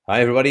Hi,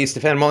 everybody.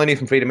 Stefan Molyneux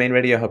from Freedom Main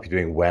Radio. Hope you're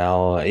doing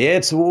well.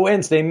 It's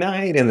Wednesday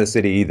night in the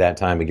city. That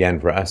time again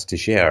for us to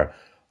share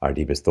our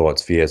deepest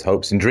thoughts, fears,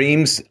 hopes, and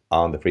dreams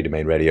on the Freedom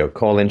Main Radio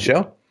call-in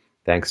show.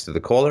 Thanks to the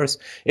callers.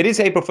 It is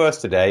April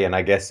 1st today, and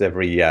I guess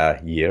every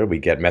year we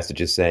get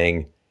messages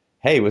saying,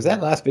 hey, was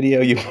that last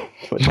video you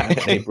put out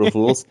in April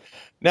Fools?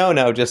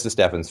 No, just the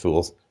Stefan's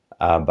Fools.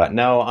 But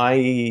no,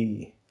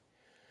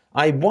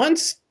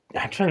 once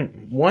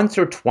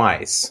or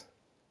twice,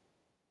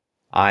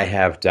 I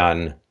have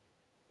done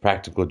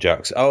practical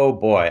jokes. Oh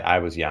boy, I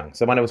was young.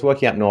 So when I was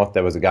working up north,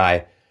 there was a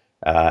guy,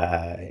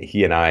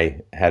 he and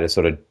I had a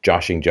sort of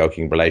joshing,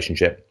 joking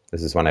relationship.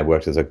 This is when I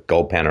worked as a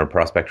gold panner and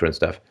prospector and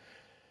stuff.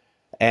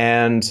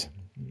 And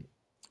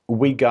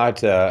we got,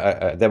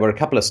 there were a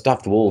couple of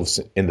stuffed wolves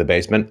in the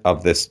basement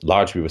of this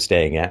lodge we were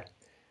staying at.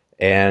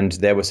 And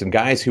there were some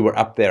guys who were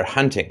up there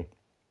hunting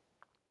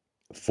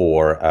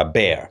for a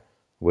bear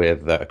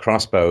with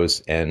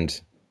crossbows and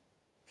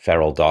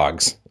feral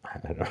dogs. I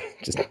don't know,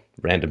 just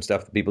random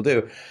stuff that people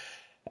do.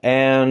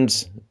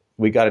 And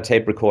we got a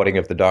tape recording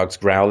of the dogs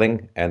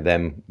growling. And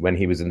then when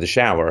he was in the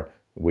shower,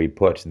 we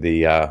put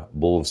the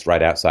wolves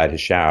right outside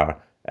his shower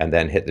and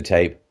then hit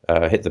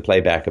the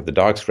playback of the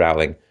dogs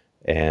growling.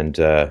 And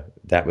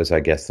that was, I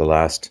guess, the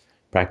last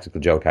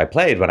practical joke I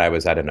played when I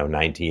was,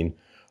 19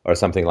 or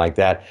something like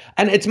that.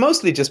 And it's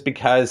mostly just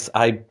because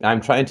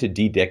I'm trying to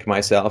de-dick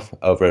myself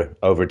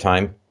over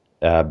time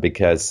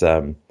because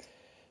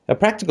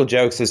practical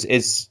jokes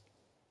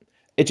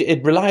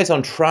it relies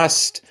on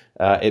trust,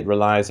 it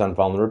relies on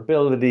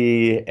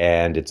vulnerability,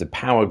 and it's a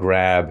power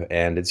grab,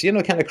 and it's,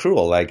 kind of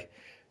cruel. Like,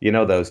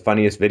 those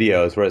funniest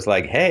videos where it's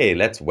like, hey,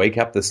 let's wake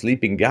up the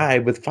sleeping guy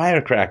with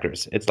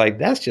firecrackers. It's like,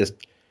 that's just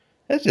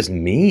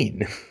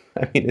mean.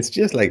 I mean, it's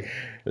just like,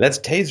 let's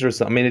taser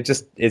something. I mean,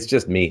 it's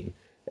just mean.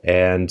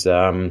 And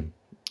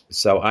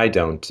so I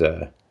don't...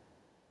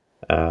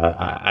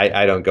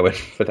 I don't go in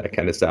for that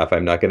kind of stuff.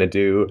 I'm not going to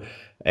do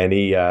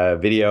any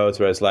videos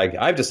where it's like,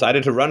 I've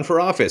decided to run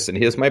for office, and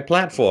here's my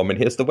platform, and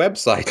here's the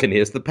website, and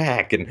here's the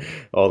PAC, and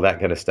all that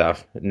kind of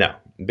stuff. No,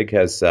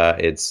 because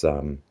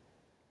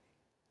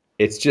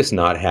it's just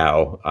not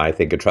how I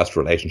think a trust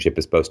relationship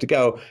is supposed to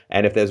go.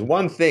 And if there's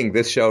one thing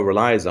this show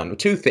relies on,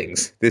 three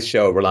things this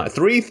show relies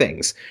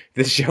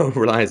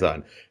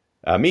on,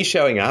 me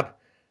showing up,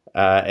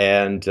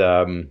 and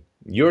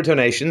your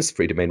donations,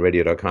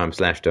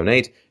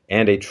 freedomainradio.com/donate,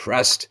 and a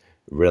trust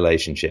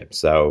relationship.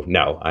 So,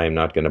 no, I am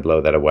not going to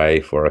blow that away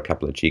for a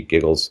couple of cheap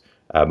giggles,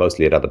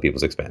 mostly at other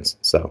people's expense.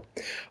 So,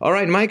 all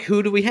right, Mike,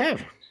 who do we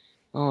have?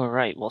 All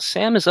right. Well,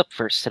 Sam is up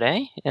first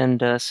today,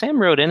 and Sam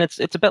wrote in. It's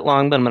a bit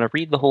long, but I'm going to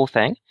read the whole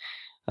thing.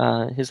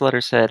 His letter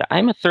said,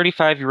 I'm a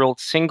 35-year-old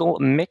single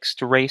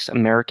mixed-race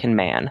American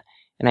man,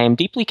 and I am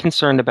deeply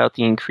concerned about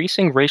the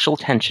increasing racial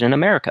tension in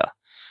America.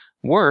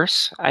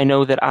 Worse, I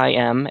know that I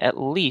am, at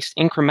least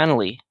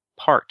incrementally,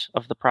 part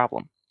of the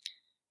problem.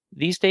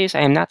 These days,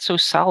 I am not so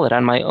solid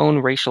on my own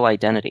racial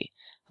identity.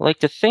 I like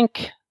to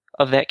think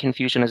of that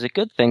confusion as a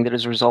good thing that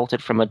has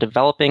resulted from a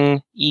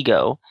developing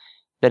ego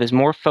that is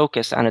more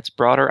focused on its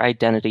broader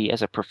identity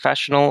as a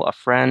professional, a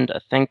friend, a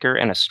thinker,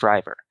 and a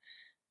striver.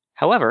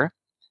 However,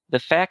 the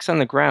facts on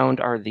the ground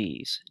are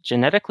these.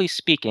 Genetically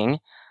speaking,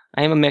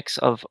 I am a mix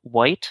of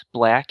white,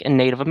 black, and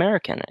Native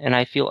American, and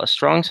I feel a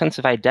strong sense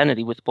of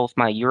identity with both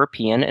my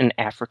European and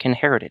African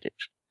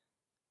heritage.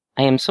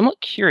 I am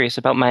somewhat curious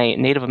about my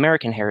Native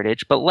American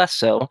heritage, but less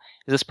so,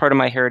 as this part of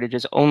my heritage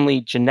is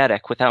only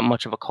genetic without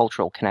much of a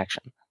cultural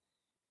connection.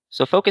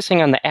 So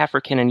focusing on the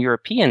African and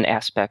European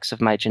aspects of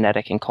my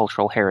genetic and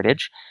cultural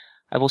heritage,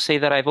 I will say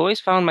that I've always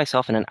found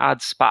myself in an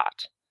odd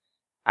spot.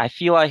 I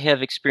feel I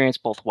have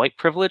experienced both white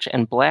privilege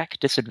and black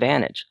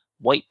disadvantage,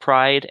 white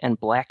pride and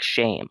black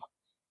shame.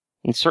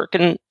 In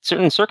certain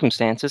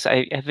circumstances,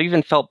 I have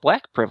even felt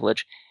black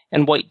privilege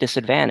and white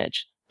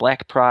disadvantage,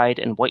 black pride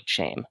and white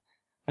shame.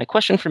 My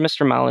question for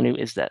Mr. Molyneux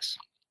is this.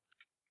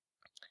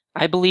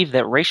 I believe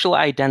that racial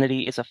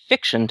identity is a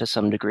fiction to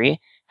some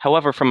degree.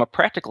 However, from a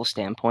practical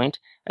standpoint,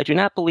 I do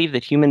not believe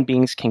that human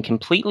beings can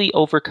completely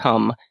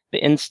overcome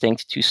the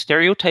instinct to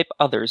stereotype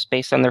others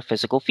based on their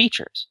physical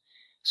features.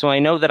 So I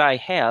know that I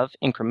have,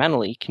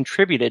 incrementally,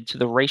 contributed to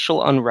the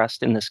racial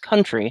unrest in this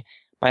country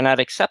by not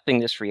accepting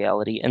this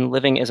reality and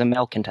living as a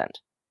malcontent.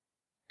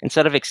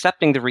 Instead of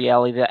accepting the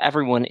reality that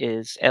everyone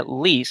is, at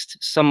least,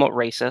 somewhat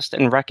racist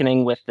and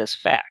reckoning with this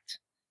fact.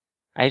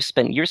 I have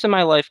spent years of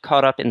my life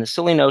caught up in the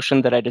silly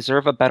notion that I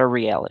deserve a better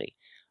reality,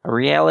 a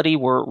reality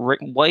where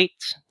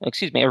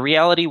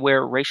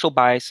racial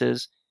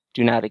biases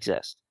do not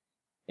exist.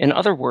 In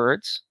other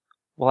words,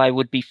 while I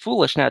would be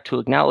foolish not to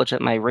acknowledge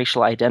that my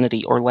racial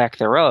identity or lack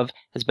thereof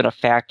has been a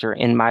factor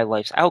in my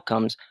life's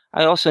outcomes,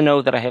 I also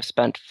know that I have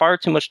spent far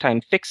too much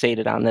time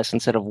fixated on this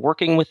instead of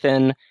working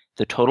within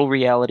the total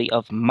reality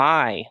of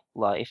my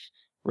life,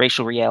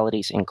 racial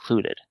realities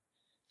included.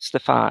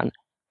 Stefan,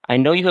 I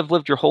know you have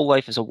lived your whole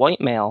life as a white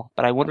male,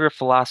 but I wonder if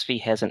philosophy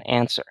has an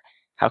answer.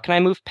 How can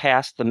I move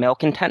past the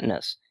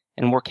malcontentness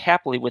and work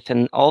happily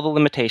within all the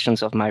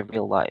limitations of my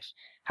real life?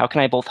 How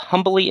can I both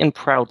humbly and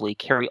proudly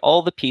carry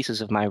all the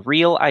pieces of my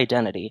real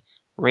identity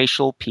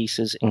racial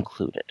pieces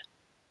included.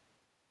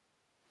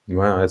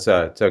 Wow, it's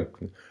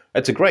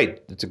a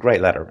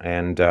great letter,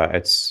 and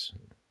it's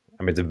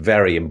a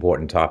very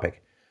important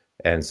topic,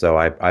 and so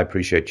I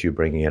appreciate you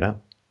bringing it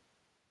up.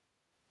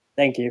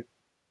 Thank you.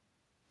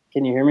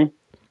 Can you hear me?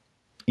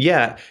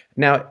 Yeah.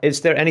 Now,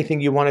 is there anything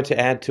you wanted to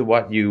add to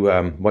what you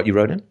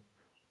wrote in?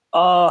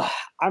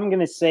 I'm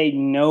gonna say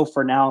no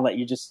for now. Let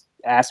you just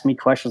ask me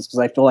questions because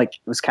I feel like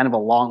it was kind of a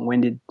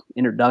long-winded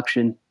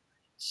introduction.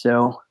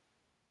 So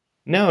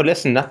No,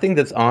 listen, nothing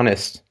that's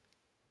honest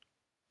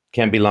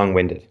can be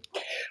long-winded.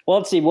 well,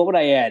 let's see. What would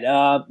I add?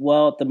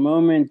 Well, at the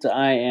moment,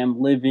 I am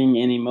living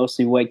in a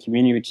mostly white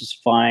community, which is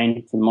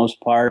fine for the most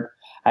part.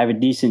 I have a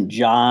decent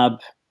job.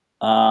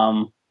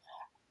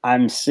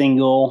 I'm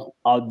single,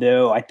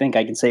 although I think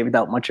I can say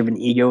without much of an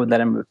ego that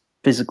I'm a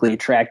physically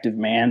attractive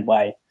man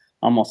by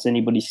almost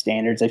anybody's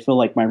standards. I feel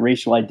like my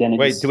racial identity.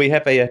 Wait, do we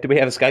have a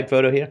Skype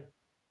photo here?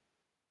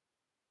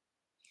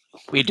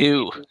 We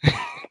do.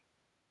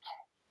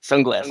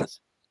 Sunglasses.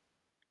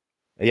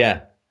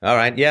 Yeah. All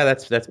right. Yeah,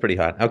 that's pretty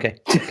hot. Okay.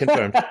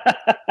 Confirmed.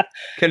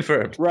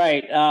 Confirmed.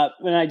 Right.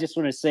 And I just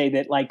want to say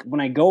that, like,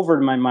 when I go over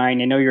to my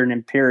mind, I know you're an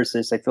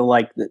empiricist. I feel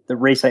like the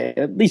race,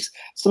 at least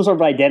some sort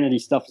of identity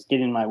stuff is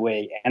getting in my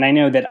way. And I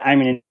know that I'm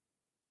going to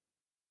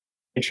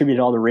attribute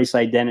all the race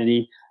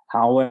identity.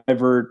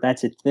 However,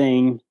 that's a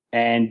thing.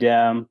 And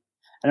I don't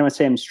want to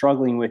say I'm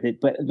struggling with it,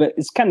 but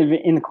it's kind of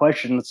in the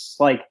question. It's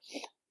like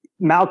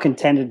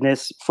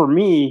malcontentedness for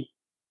me.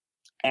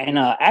 And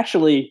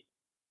actually,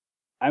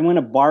 I want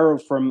to borrow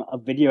from a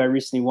video I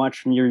recently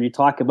watched from you. You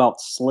talk about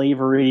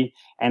slavery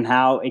and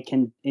how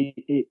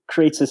it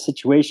creates a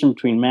situation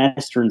between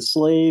master and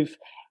slave,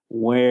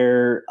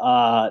 where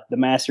the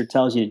master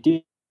tells you to do.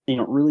 You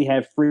don't really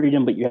have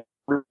freedom, but you have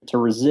freedom to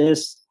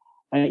resist.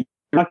 And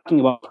you're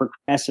talking about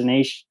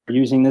procrastination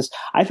using this.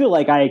 I feel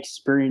like I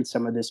experienced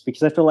some of this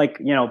because I feel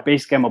like,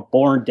 basically I'm a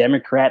born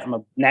Democrat. I'm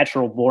a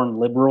natural born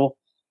liberal,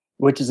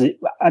 which is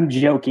I'm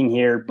joking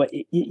here, but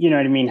you know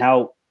what I mean?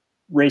 How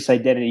race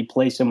identity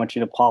plays so much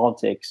into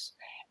politics.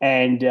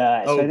 And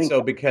so I think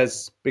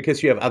because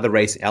you have other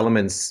race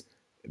elements,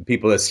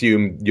 people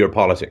assume your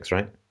politics,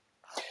 right?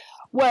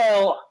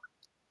 Well,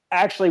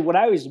 actually, what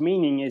I was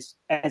meaning is,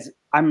 as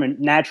I'm a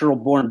natural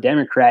born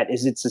Democrat,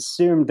 is it's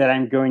assumed that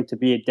I'm going to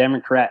be a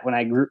Democrat when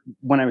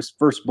I was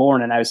first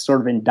born, and I was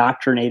sort of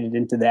indoctrinated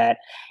into that,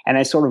 and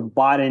I sort of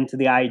bought into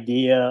the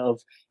idea of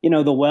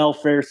the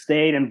welfare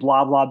state and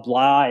blah blah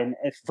blah, and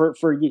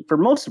for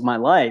most of my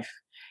life.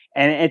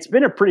 And it's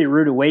been a pretty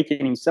rude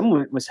awakening. Some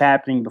of it was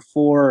happening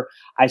before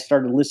I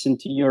started listening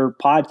to your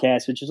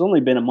podcast, which has only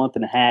been a month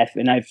and a half,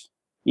 and I've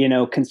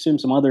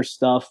consumed some other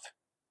stuff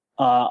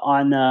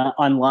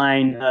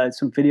online,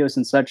 some videos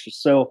and such.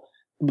 So,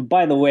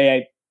 by the way,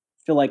 I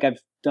feel like I've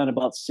done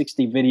about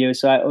 60 videos,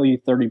 so I owe you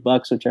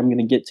 $30, which I'm going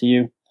to get to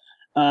you.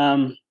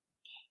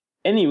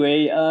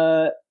 Anyway,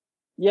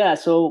 yeah.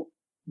 So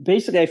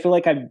basically, I feel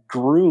like I've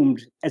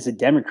groomed as a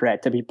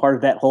Democrat to be part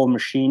of that whole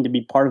machine, to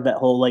be part of that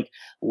whole like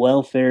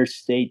welfare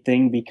state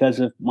thing because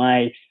of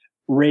my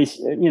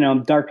race.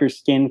 I'm darker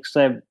skinned because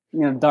I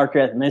have darker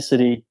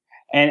ethnicity.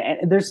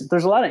 And there's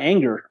a lot of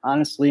anger,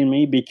 honestly, in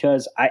me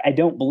because I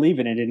don't believe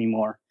in it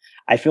anymore.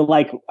 I feel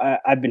like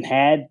I've been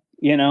had.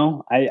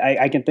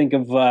 I can think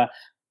of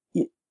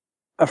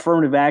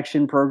affirmative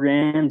action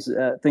programs,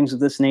 things of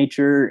this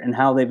nature, and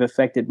how they've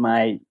affected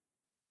my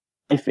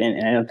life.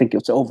 And I don't think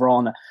it's overall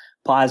in a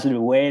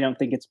positive way. I don't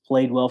think it's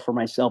played well for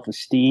my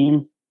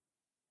self-esteem.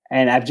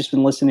 And I've just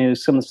been listening to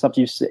some of the stuff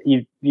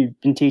you've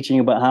been teaching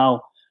about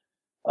how,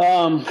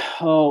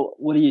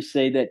 what do you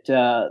say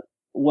that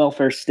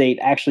welfare state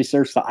actually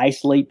serves to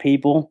isolate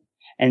people.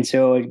 And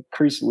so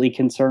increasingly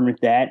concerned with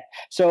that.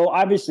 So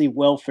obviously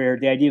welfare,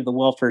 the idea of the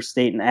welfare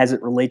state and as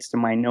it relates to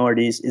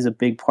minorities is a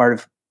big part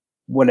of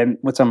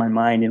what's on my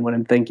mind and what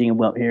I'm thinking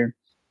about here.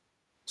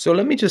 So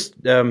let me just,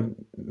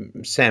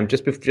 Sam,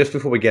 just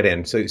before we get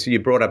in, so you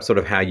brought up sort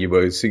of how you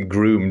were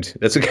groomed.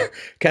 That's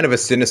kind of a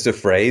sinister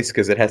phrase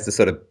because it has this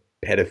sort of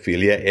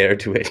pedophilia air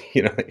to it.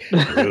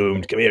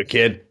 Groomed. Come here,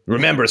 kid.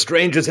 Remember,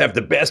 strangers have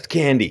the best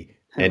candy.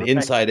 And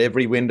inside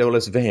every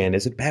windowless van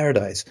is a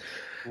paradise.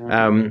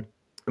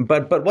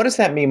 But what does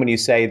that mean when you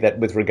say that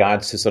with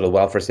regards to sort of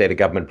welfare state or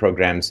government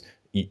programs,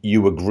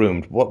 you were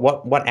groomed?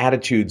 What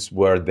attitudes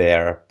were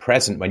there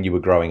present when you were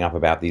growing up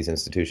about these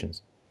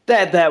institutions?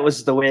 That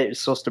was the way it was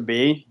supposed to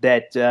be.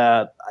 That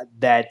the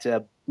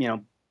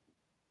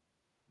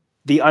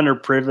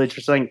underprivileged,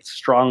 or something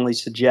strongly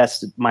suggests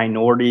that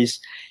minorities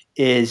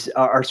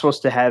are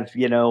supposed to have,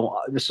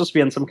 they're supposed to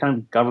be on some kind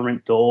of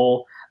government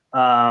dole.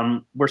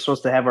 We're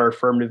supposed to have our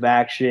affirmative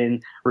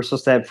action. We're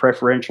supposed to have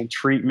preferential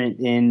treatment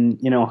in,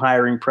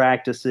 hiring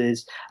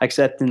practices,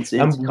 acceptance.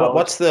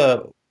 What's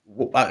the?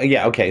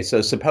 Yeah, okay.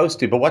 So supposed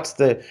to, but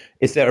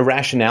is there a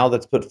rationale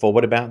that's put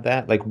forward about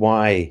that? Like,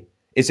 why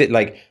is it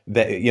like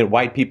that?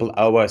 White people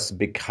owe us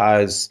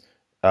because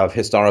of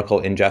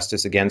historical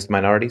injustice against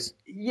minorities?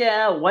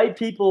 Yeah, white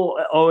people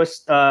owe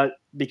us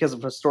because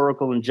of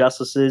historical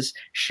injustices,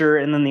 sure.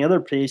 And then the other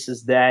piece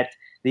is that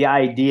the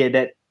idea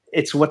that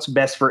it's what's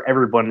best for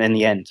everyone in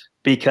the end.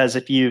 because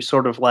if you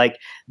sort of like,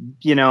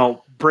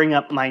 bring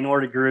up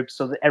minority groups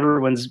so that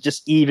everyone's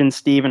just even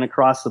Steven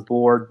across the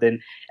board,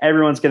 then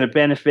everyone's going to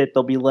benefit.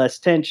 There'll be less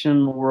tension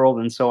in the world,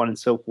 and so on and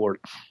so forth.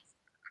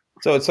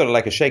 So it's sort of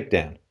like a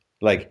shakedown.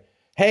 Like,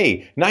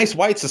 hey, nice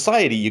white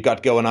society you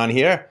got going on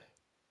here.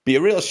 Be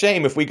a real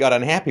shame if we got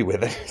unhappy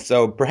with it.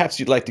 So perhaps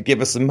you'd like to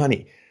give us some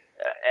money.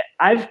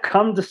 I've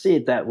come to see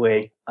it that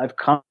way.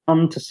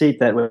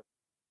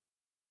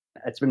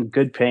 It's been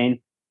good pain.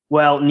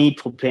 Well,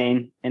 needful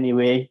pain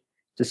anyway,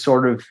 to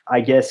sort of,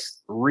 I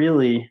guess,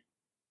 really,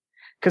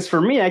 because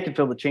for me, I can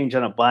feel the change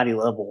on a body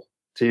level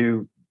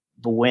to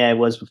the way I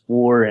was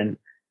before and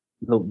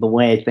the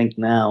way I think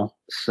now.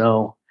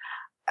 So,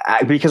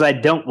 because I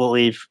don't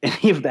believe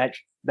any of that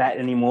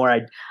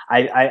anymore.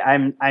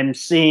 I'm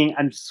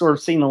sort of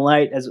seeing the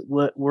light, as it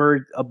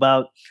were,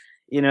 about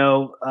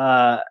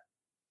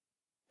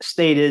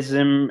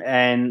statism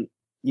and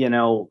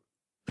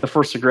the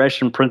first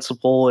aggression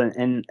principle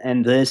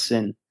and this.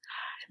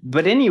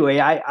 But anyway,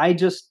 I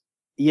just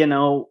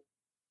so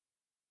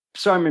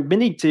I'm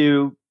admitting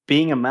to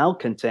being a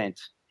malcontent,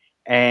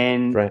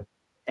 and Right.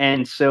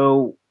 and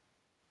so,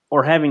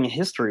 or having a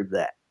history of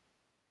that.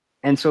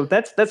 And so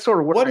that's sort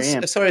of where I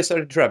am. Sorry to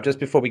interrupt. Just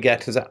before we get,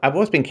 because I've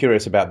always been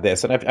curious about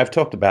this, and I've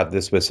talked about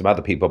this with some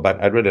other people,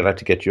 but I'd really like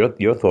to get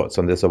your thoughts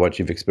on this or what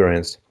you've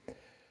experienced.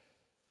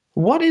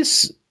 What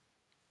is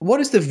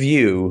the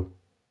view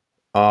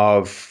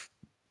of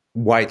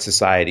white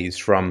societies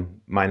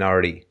from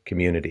minority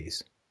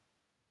communities?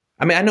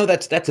 I mean, I know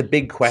that's a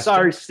big question.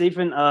 Sorry,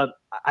 Stephen.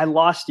 I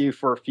lost you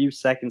for a few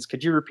seconds.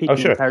 Could you repeat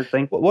the entire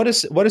thing? What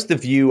is the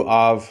view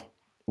of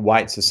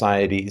white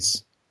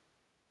societies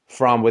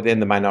from within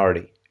the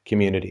minority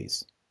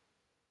communities?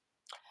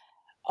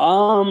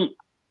 I'm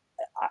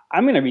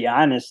going to be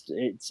honest.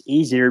 It's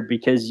easier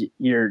because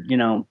we're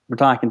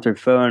talking through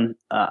phone.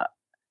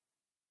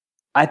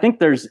 I think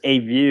there's a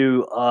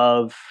view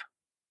of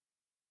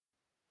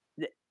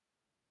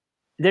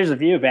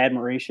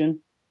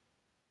admiration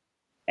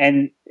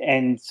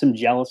and some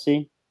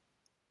jealousy.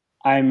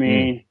 I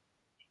mean,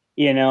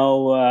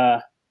 it's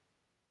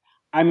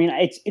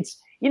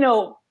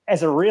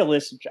as a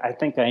realist, which I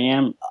think I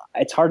am,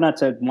 it's hard not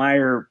to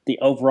admire the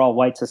overall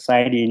white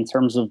society in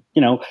terms of,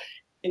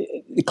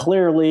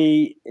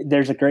 clearly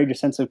there's a greater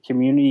sense of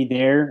community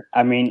there.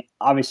 I mean,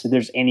 obviously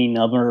there's any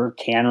number of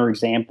counter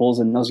examples,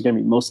 and those are going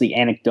to be mostly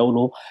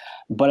anecdotal.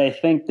 But I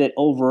think that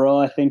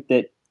overall,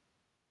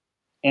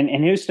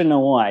 and who's to know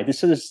why?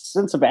 This is a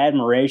sense of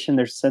admiration.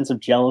 There's a sense of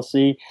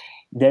jealousy.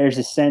 There's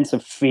a sense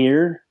of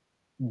fear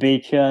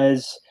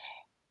because,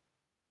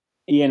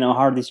 how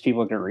are these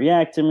people going to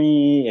react to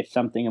me if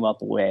something about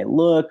the way I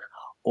look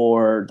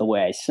or the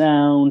way I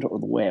sound or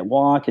the way I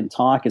walk and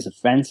talk is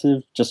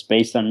offensive just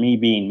based on me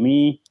being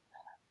me.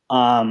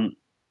 And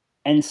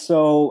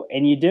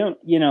you don't,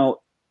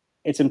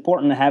 it's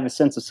important to have a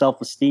sense of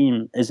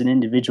self-esteem as an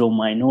individual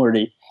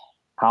minority.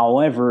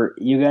 However,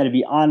 you got to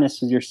be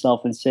honest with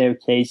yourself and say,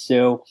 okay,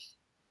 so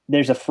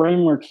there's a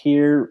framework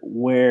here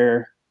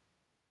where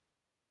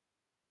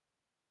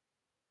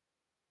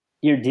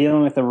you're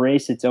dealing with a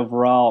race that's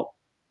overall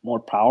more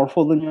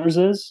powerful than yours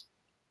is.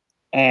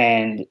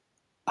 And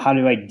how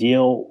do I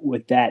deal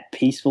with that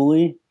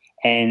peacefully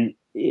and,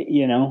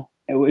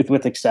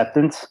 with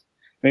acceptance?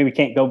 Maybe we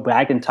can't go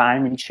back in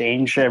time and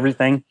change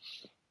everything.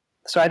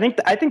 So I think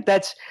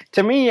that's,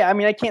 to me, I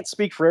mean, I can't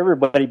speak for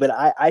everybody, but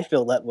I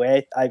feel that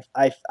way.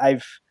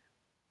 I've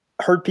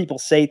heard people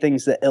say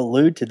things that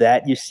allude to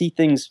that. You see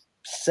things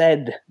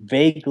said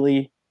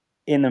vaguely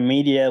in the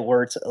media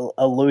where it's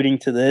alluding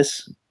to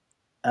this.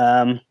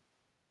 And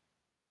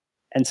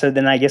so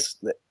then I guess,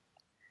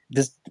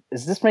 is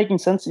this making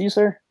sense to you,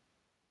 sir?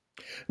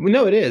 Well,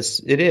 no, it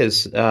is. It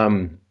is.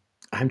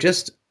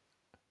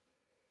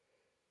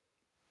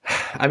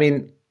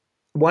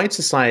 White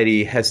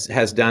society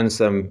has done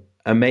some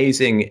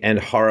amazing and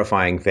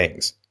horrifying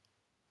things.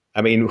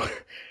 I mean,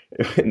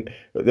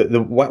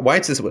 the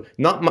whites is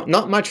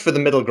not much for the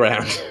middle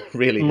ground,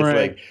 really. It's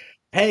like,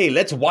 hey,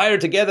 let's wire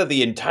together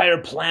the entire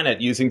planet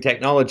using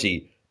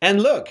technology,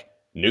 and look,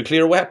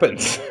 nuclear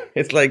weapons.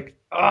 It's like,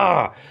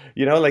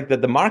 like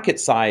the market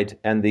side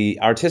and the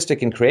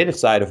artistic and creative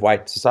side of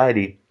white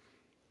society,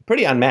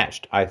 pretty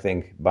unmatched, I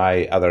think,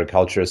 by other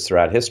cultures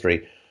throughout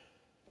history.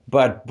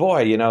 But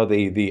boy,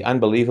 the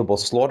unbelievable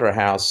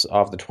slaughterhouse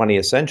of the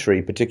 20th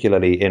century,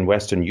 particularly in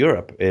Western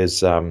Europe,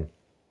 is. When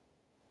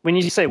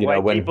you say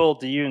white people,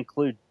 do you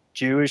include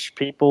Jewish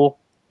people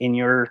in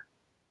your?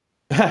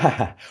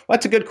 Well,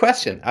 that's a good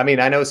question. I mean,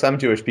 I know some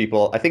Jewish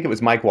people. I think it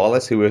was Mike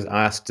Wallace who was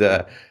asked,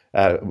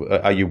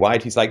 "Are you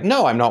white?" He's like,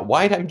 "No, I'm not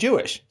white. I'm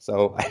Jewish."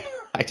 So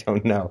I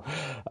don't know.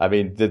 I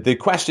mean, the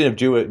question of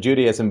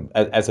Judaism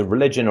as a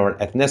religion or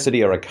an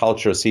ethnicity or a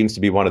culture seems to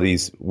be one of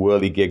these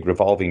whirligig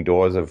revolving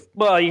doors of.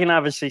 Well, you can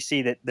obviously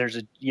see that there's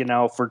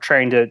if we're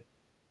trying to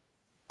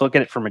look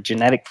at it from a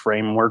genetic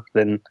framework,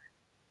 then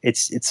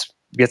it's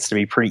gets to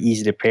be pretty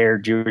easy to pair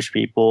Jewish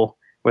people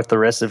with the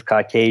rest of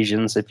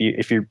Caucasians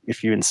if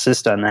you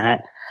insist on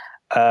that.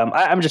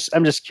 I'm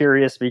just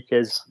curious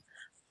because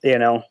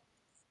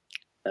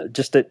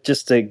just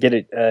to get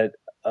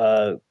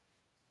a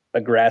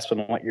grasp on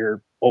what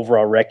your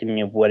overall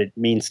reckoning of what it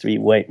means to be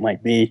white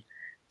might be.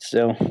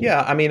 So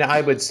yeah, I mean,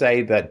 I would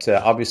say that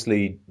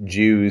obviously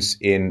Jews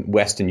in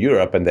Western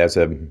Europe, and there's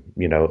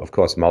of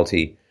course,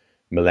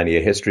 multi-millennia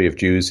history of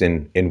Jews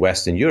in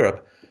Western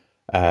Europe.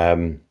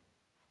 I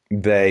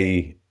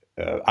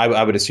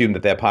would assume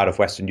that they're part of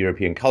Western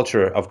European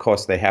culture. Of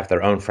course, they have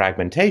their own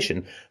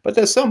fragmentation, but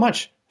there's so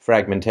much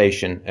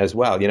fragmentation as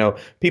well.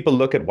 People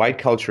look at white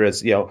culture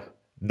as,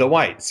 the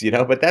whites,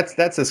 but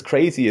that's as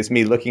crazy as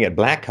me looking at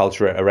black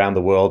culture around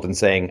the world and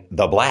saying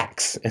the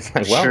blacks. It's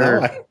like, well,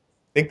 Sure. no, I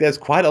think there's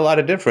quite a lot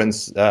of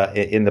difference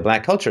in the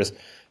black cultures.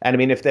 And I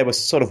mean, if there was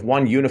sort of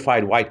one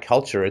unified white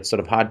culture, it's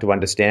sort of hard to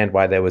understand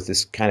why there was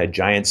this kind of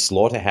giant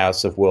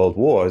slaughterhouse of world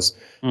wars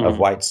of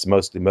whites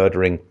mostly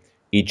murdering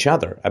each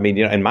other. I mean,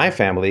 in my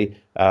family,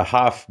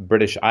 half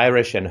British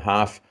Irish and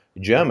half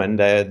German,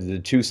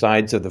 the two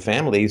sides of the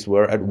families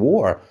were at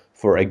war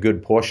for a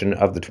good portion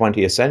of the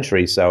 20th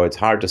century. So it's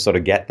hard to sort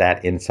of get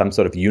that in some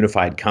sort of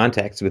unified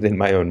context within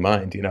my own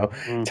mind, I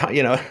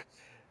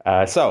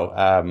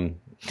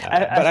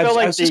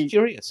was just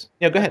curious.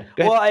 Yeah, go ahead.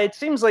 Well, it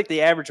seems like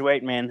the average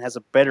white man has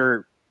a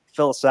better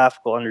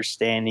philosophical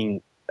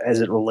understanding as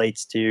it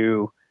relates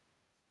to,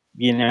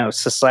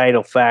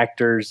 societal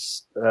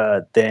factors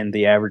than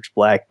the average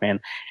black man.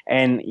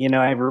 And,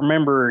 I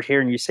remember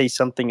hearing you say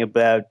something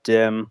about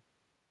you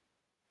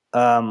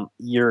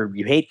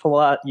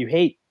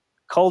hate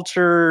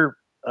culture,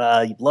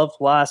 you love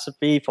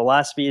philosophy.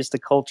 Philosophy is the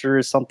culture,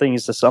 is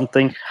the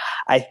something.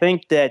 I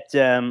think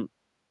that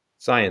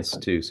science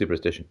to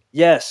superstition.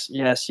 Yes.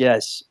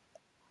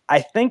 I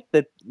think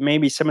that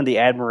maybe some of the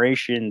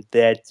admiration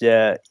that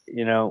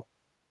the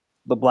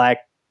black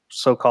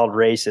so-called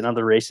race and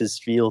other races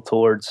feel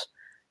towards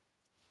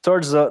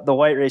the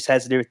white race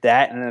has to do with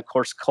that, and then of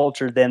course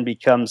culture then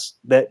becomes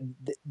that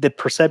the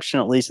perception,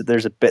 at least, that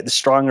there's a bit the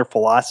stronger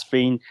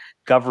philosophy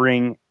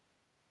governing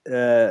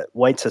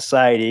white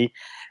society,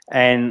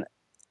 and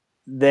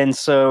then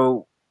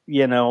so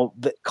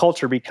the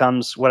culture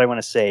becomes what I want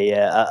to say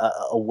a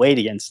weight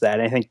against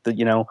that. And I think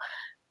that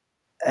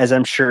as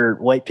I'm sure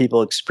white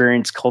people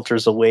experience culture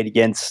as a weight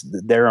against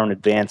their own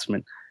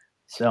advancement.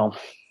 So.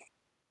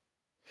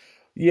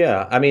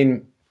 Yeah, I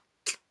mean,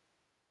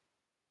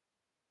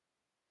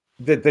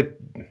 the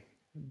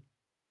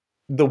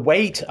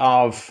weight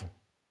of,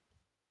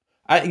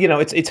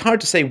 it's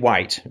hard to say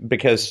white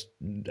because,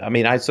 I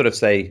mean, I sort of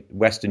say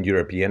Western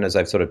European, as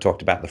I've sort of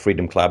talked about the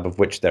Freedom Club, of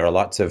which there are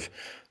lots of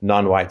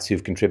non-whites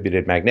who've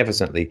contributed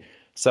magnificently.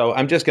 So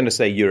I'm just going to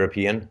say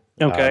European,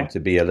 to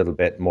be a little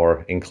bit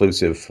more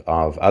inclusive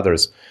of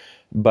others.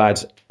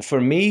 But for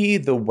me,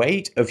 the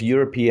weight of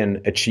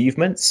European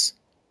achievements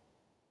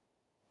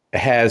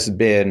has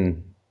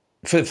been,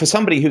 for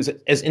somebody who's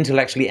as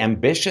intellectually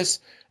ambitious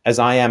as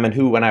I am, and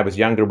who, when I was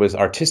younger, was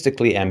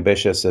artistically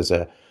ambitious as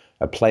a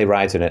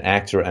playwright and an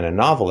actor and a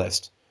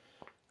novelist.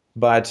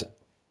 But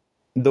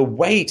the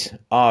weight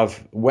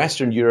of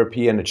Western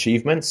European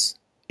achievements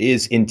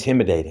is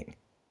intimidating.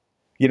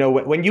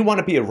 When you want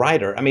to be a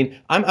writer, I mean,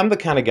 I'm the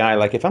kind of guy,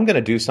 like, if I'm going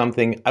to do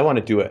something, I want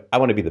to do it. I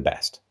want to be the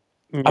best.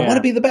 Yeah. I want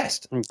to be the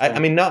best. Okay. I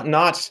mean,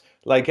 not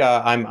like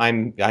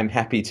I'm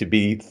happy to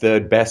be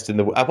third best in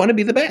the world. I want to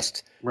be the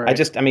best. Right.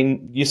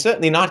 You're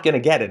certainly not going to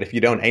get it if you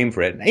don't aim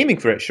for it. And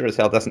aiming for it, sure as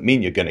hell, doesn't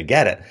mean you're going to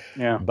get it.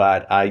 Yeah.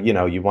 But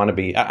you want to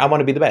be. I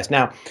want to be the best.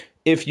 Now,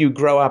 if you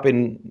grow up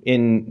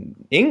in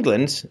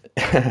England,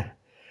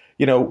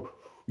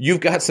 you've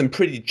got some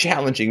pretty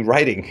challenging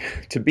writing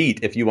to beat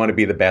if you want to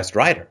be the best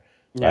writer.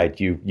 Yeah. Right?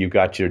 You've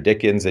got your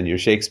Dickens and your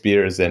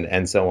Shakespeare's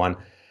and so on.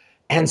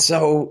 And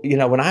so,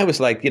 when I was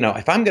like,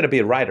 if I'm going to be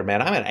a writer,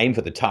 man, I'm going to aim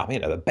for the top,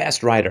 the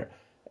best writer.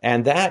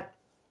 And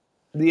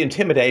the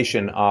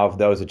intimidation of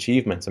those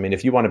achievements. I mean,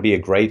 if you want to be a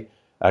great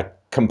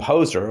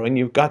composer, and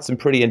you've got some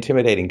pretty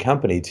intimidating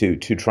company to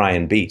try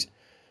and beat.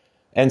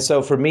 And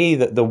so for me,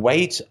 the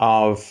weight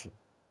of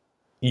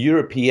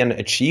European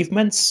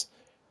achievements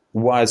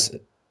was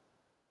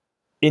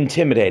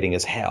intimidating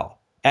as hell.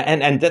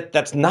 And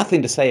that's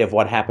nothing to say of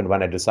what happened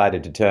when I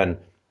decided to turn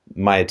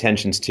my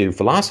attentions to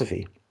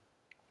philosophy.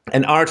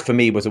 And art for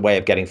me was a way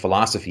of getting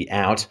philosophy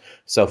out.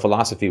 So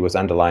philosophy was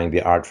underlying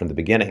the art from the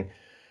beginning.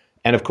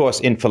 And of course,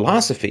 in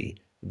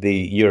philosophy, the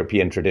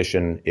European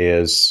tradition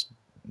is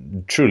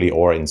truly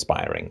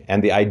awe-inspiring.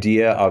 And the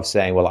idea of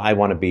saying, well, I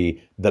want to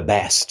be the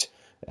best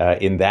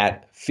in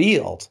that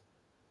field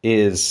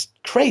is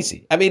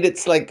crazy. I mean,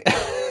 it's like,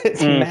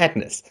 it's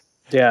madness.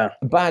 Yeah.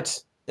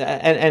 But,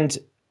 and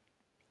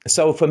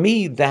so for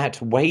me,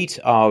 that weight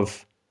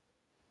of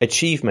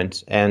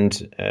achievement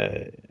and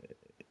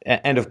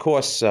of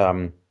course,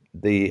 the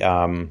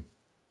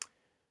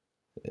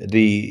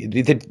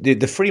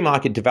free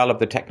market developed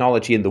the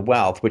technology and the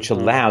wealth, which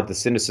allowed the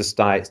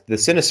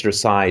sinister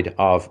side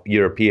of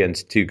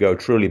Europeans to go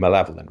truly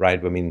malevolent,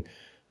 right? I mean,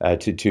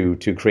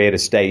 to create a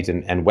state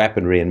and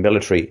weaponry and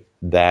military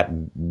that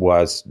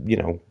was,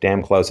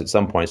 damn close at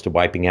some points to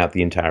wiping out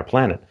the entire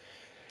planet.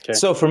 Okay.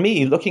 So for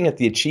me, looking at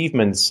the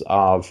achievements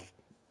of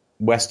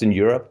Western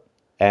Europe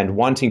and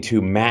wanting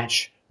to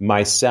match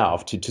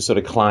myself to sort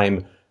of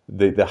climb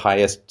the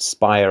highest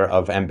spire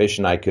of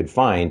ambition I could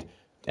find,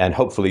 and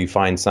hopefully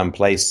find some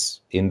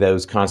place in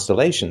those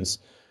constellations.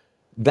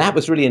 That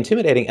was really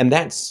intimidating, and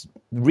that's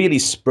really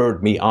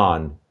spurred me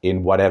on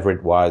in whatever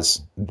it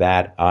was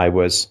that I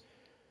was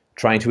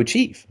trying to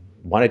achieve.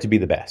 Wanted to be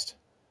the best.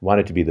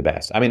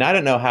 I mean, I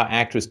don't know how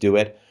actors do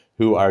it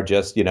who are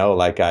just,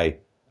 like I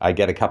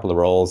get a couple of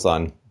roles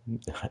on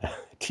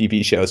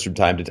TV shows from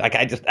time to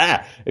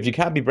time. If you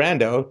can't be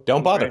Brando,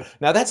 don't bother. Right.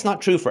 Now, that's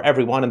not true for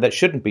everyone, and that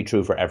shouldn't be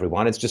true for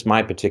everyone. It's just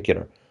my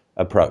particular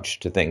approach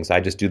to things. I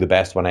just do the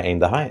best when I aim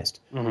the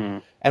highest. Mm-hmm.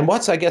 And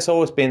what's, I guess,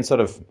 always been sort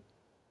of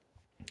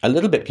a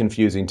little bit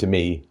confusing to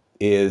me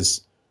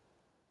is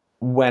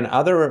when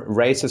other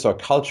races or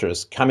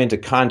cultures come into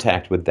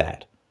contact with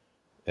that.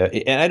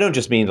 And I don't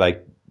just mean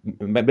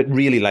but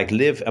really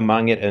live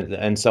among it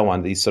and so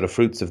on, these sort of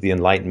fruits of the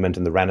Enlightenment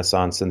and the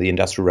Renaissance and the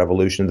Industrial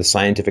Revolution, the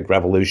Scientific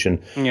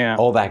Revolution,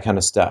 all that kind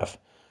of stuff.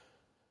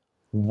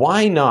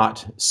 Why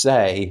not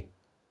say,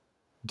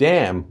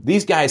 damn,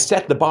 these guys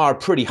set the bar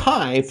pretty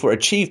high for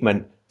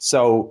achievement,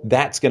 so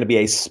that's going to be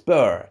a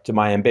spur to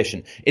my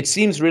ambition. It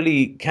seems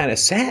really kind of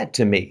sad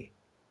to me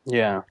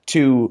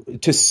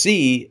to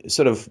see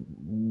sort of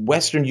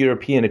Western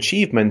European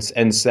achievements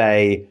and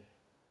say,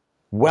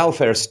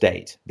 welfare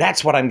state.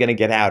 That's what I'm going to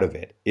get out of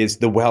it, is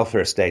the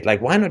welfare state.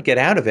 Why not get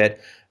out of it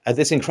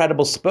this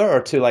incredible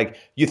spur to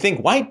you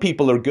think white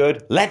people are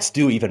good, let's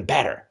do even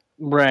better.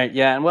 Right.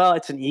 Yeah. And well,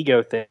 it's an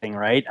ego thing,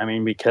 right? I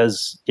mean,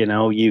 because,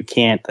 you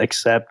can't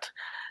accept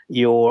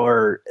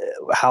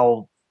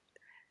how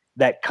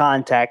that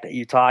contact that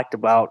you talked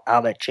about,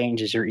 how that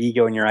changes your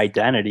ego and your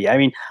identity. I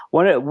mean,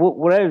 what I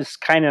was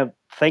kind of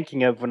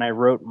thinking of when I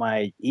wrote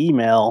my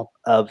email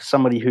of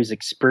somebody who's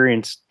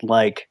experienced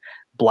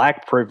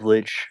Black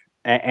privilege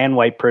and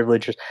white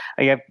privilege.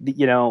 I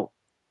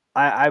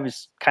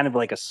was kind of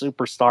like a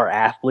superstar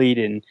athlete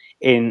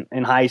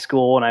in high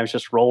school, and I was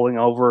just rolling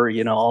over,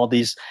 all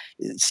these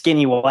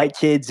skinny white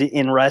kids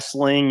in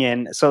wrestling.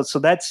 And so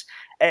that's,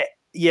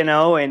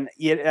 and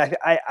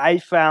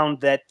I found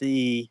that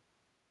it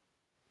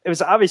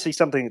was obviously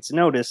something that's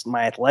noticed,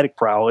 my athletic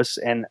prowess,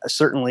 and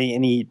certainly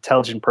any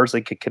intelligent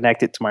person could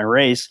connect it to my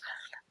race.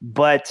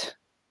 But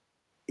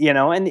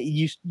and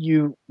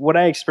what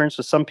I experienced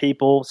with some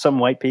people, some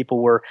white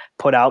people were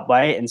put out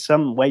by it, and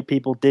some white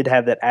people did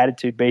have that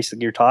attitude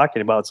basically you're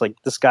talking about. It's like,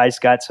 this guy's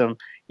got some,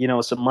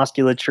 some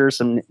musculature,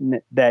 some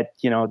that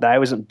I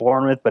wasn't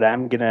born with, but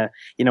I'm gonna,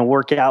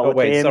 work out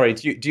with him. Sorry,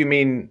 do you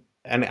mean,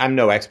 and I'm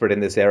no expert in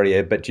this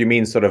area, but do you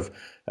mean sort of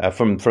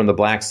from the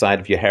Black side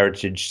of your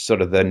heritage,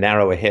 sort of the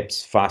narrower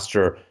hips,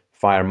 faster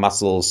fire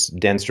muscles,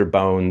 denser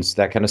bones,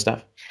 that kind of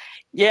stuff?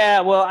 Yeah,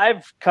 well,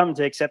 I've come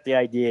to accept the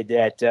idea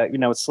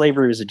that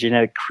slavery was a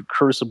genetic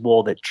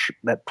crucible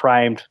that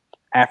primed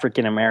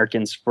African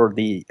Americans for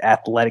the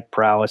athletic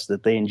prowess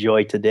that they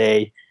enjoy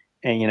today,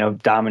 and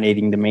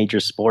dominating the major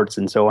sports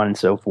and so on and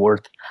so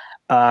forth.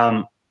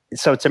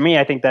 So to me,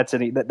 I think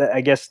I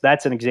guess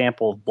that's an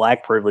example of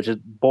Black privilege,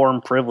 born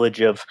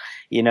privilege of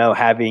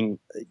having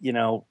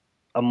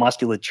a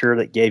musculature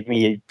that gave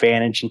me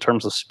advantage in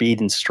terms of speed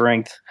and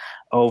strength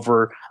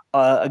over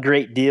a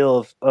great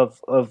deal of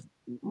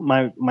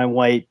my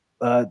white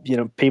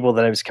people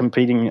that I was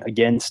competing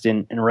against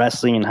in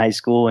wrestling in high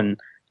school and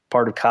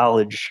part of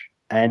college.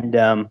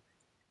 And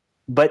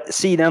but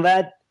see, now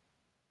that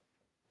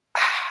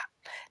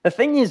the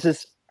thing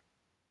is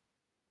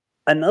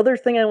another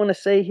thing I want to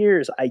say here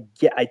is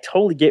I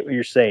totally get what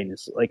you're saying.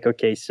 It's like,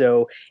 okay,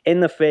 so in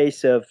the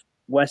face of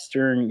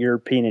Western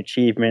European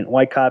achievement,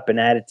 why cop an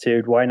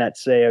attitude? Why not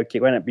say,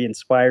 okay, why not be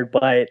inspired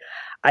by it?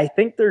 I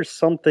think there's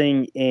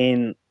something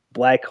in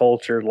Black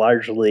culture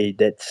largely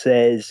that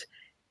says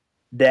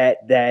that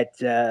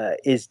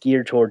is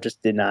geared toward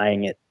just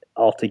denying it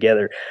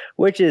altogether,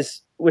 which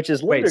is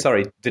wait,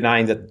 sorry,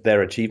 denying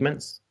their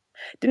achievements,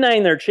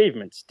 denying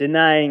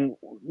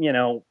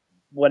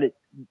what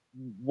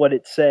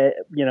it said,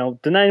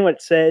 denying what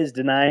it says,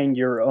 denying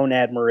your own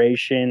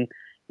admiration,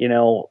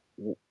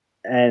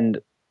 and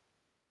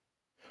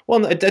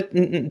well,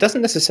 it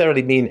doesn't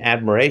necessarily mean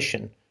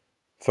admiration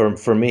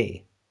for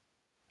me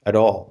at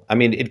all. I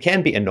mean, it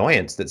can be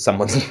annoyance that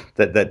someone's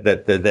that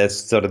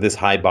there's sort of this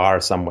high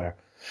bar somewhere.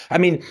 I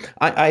mean,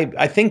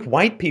 I think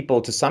white people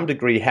to some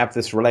degree have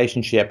this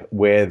relationship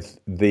with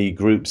the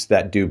groups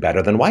that do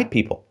better than white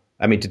people.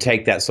 I mean, to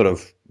take that sort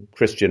of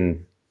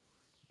Christian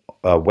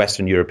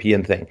Western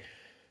European thing.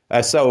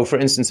 So, for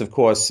instance, of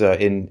course,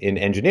 in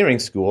engineering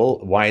school,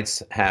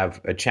 whites have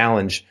a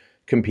challenge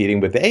competing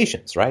with the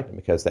Asians, right?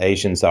 Because the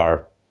Asians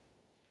are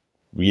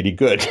really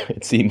good,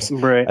 it seems,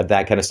 right, at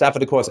that kind of stuff.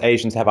 And of course,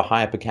 Asians have a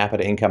higher per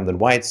capita income than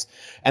whites,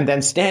 and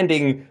then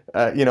standing,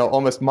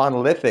 almost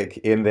monolithic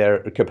in their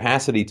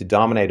capacity to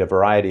dominate a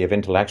variety of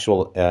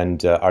intellectual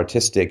and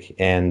artistic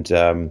and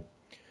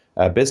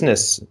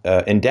business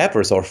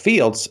endeavors or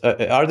fields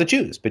are the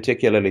Jews,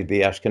 particularly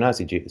the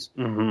Ashkenazi Jews,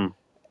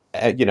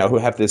 who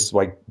have this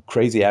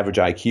crazy average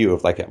IQ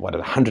of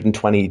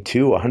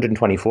 122,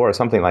 124, or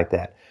something like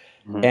that.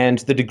 Mm-hmm. And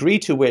the degree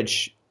to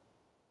which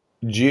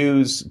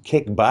Jews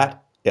kick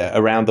butt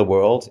around the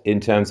world in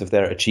terms of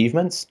their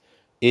achievements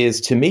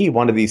is, to me,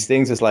 one of these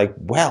things is like,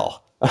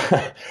 well,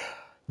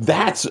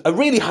 that's a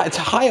really high, it's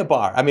a higher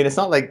bar. I mean, it's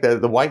not like the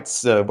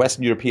whites,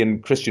 Western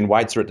European Christian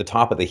whites are at the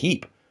top of the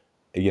heap,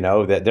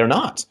 that they're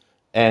not.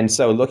 And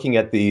so looking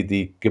at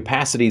the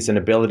capacities and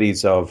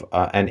abilities of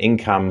and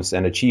incomes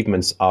and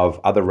achievements of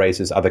other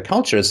races, other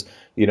cultures,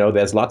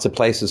 there's lots of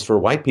places for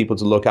white people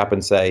to look up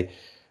and say,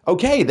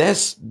 okay,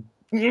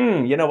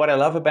 what I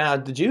love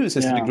about the Jews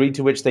is the degree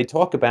to which they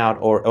talk about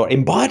or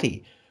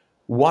embody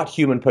what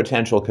human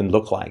potential can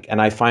look like.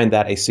 And I find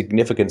that a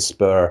significant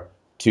spur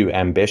to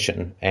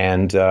ambition.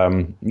 And,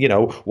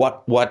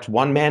 what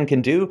one man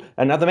can do,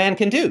 another man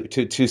can do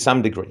to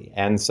some degree.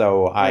 And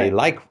so I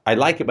like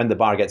it when the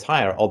bar gets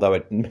higher,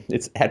 although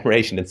it's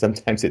admiration and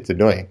sometimes it's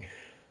annoying.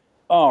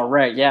 Oh,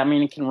 right. Yeah. I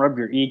mean, it can rub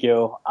your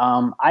ego.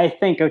 I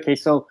think, okay,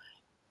 so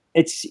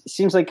it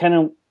seems like kind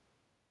of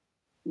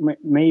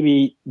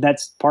maybe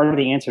that's part of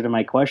the answer to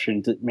my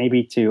question.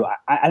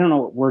 I don't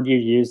know what word you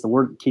use. The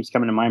word that keeps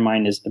coming to my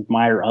mind is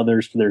admire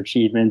others for their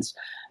achievements,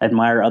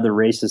 admire other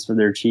races for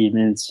their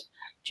achievements.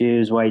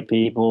 Jews, white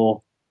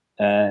people,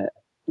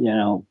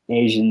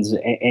 Asians,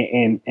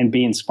 and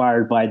be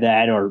inspired by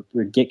that, or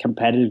get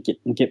competitive,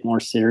 get more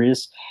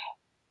serious.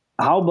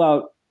 How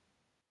about,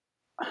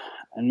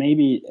 and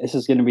maybe this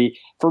is going to be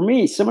for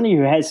me, somebody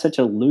who has such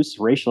a loose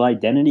racial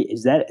identity.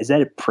 Is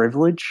that a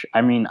privilege?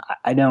 I mean,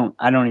 I don't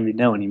even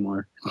know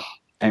anymore.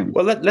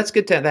 Well, let's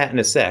get to that in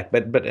a sec.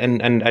 But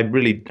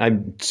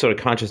I'm sort of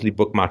consciously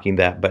bookmarking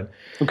that. But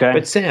okay.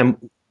 But Sam,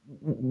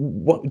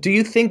 what do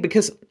you think?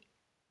 Because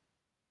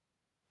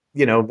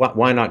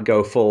why not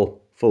go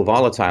full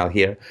volatile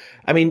here?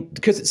 I mean,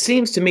 because it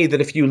seems to me that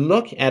if you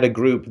look at a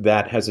group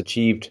that has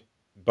achieved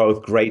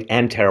both great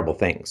and terrible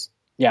things,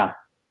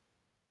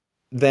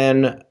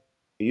 then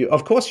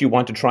of course you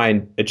want to try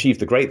and achieve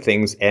the great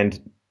things and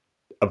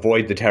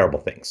avoid the terrible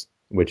things,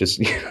 which is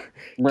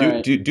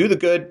right. do the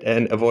good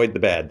and avoid the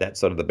bad. That's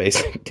sort of the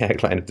basic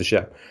tagline of the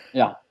show.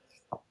 Yeah.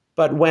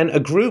 But when a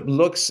group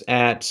looks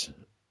at,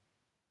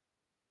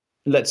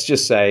 let's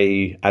just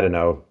say, I don't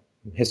know,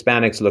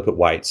 Hispanics look at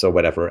whites or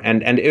whatever,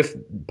 and if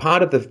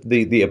part of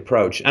the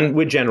approach, and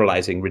we're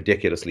generalizing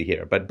ridiculously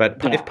here, but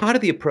if part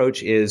of the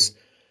approach is,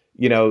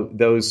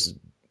 those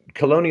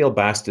colonial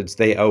bastards,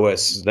 they owe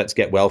us, let's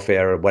get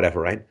welfare or whatever,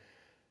 right?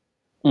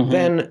 Mm-hmm.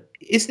 Then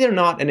is there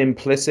not an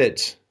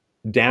implicit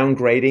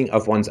downgrading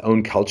of one's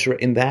own culture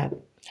in that?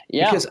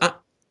 Yeah. Because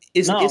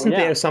isn't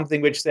there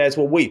something which says,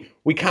 well,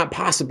 we can't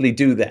possibly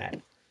do that?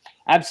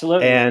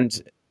 Absolutely.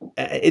 And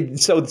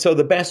so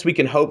the best we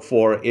can hope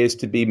for is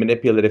to be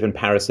manipulative and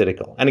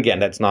parasitical. And again,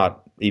 that's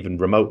not even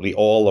remotely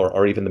all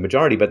or even the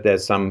majority, but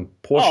there's some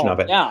portion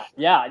of it.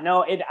 Yeah.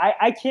 No,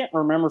 I can't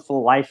remember for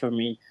the life of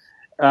me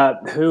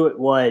who it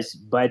was,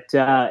 but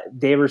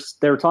they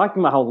were talking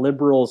about how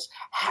liberals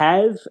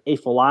have a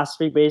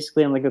philosophy.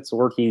 Basically, I don't think that's the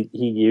word he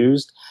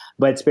used,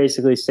 but it's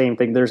basically the same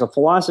thing. There's a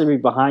philosophy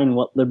behind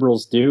what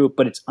liberals do,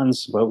 but it's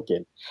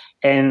unspoken.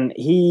 And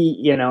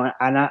he, and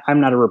I'm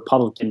not a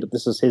Republican, but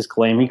this is his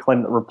claim. He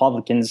claimed that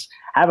Republicans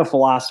have a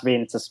philosophy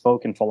and it's a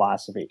spoken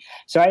philosophy.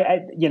 So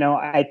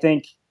I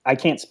think I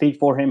can't speak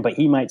for him, but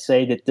he might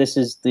say that this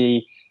is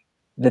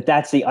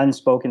that's the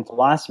unspoken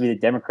philosophy, the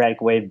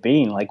democratic way of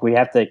being. Like, we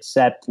have to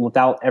accept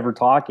without ever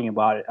talking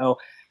about it. Oh,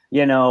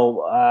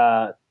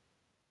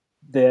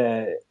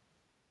 the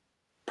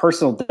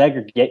personal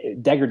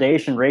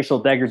degradation, racial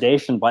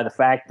degradation by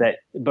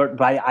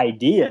the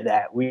idea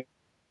that we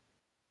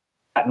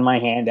gotten my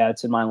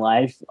handouts in my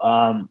life.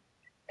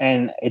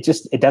 And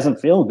it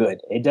doesn't feel good.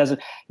 It doesn't.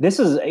 This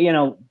is,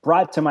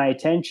 brought to my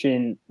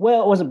attention.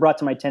 Well, it wasn't brought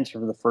to my attention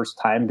for the first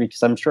time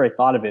because I'm sure I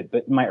thought of it.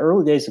 But in my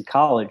early days of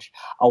college,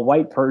 a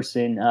white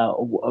person,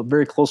 a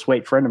very close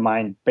white friend of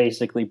mine,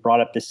 basically brought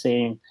up the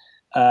same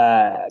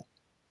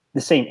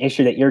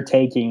issue that you're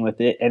taking with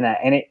it, and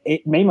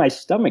it made my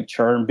stomach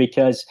churn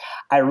because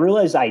I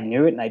realized I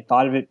knew it and I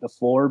thought of it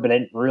before, but I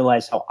didn't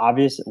realize how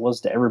obvious it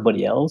was to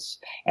everybody else,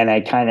 and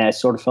I kind of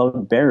sort of felt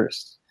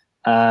embarrassed.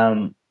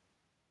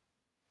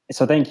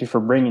 So thank you for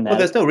bringing that. Well,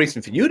 there's no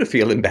reason for you to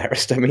feel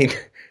embarrassed. I mean,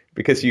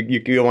 because you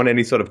don't want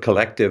any sort of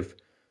collective.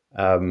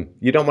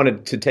 You don't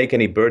want to take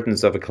any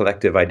burdens of a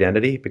collective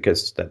identity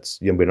because that's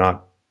we're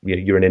not.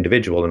 You're an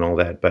individual and all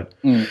that. But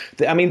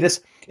I mean,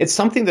 it's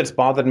something that's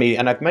bothered me,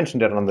 and I've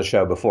mentioned it on the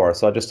show before,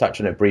 so I'll just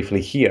touch on it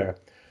briefly here.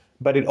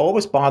 But it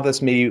always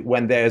bothers me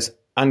when there's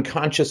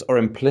unconscious or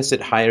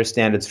implicit higher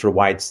standards for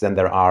whites than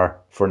there are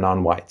for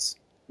non-whites.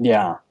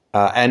 Yeah.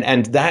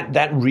 And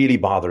that really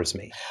bothers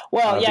me.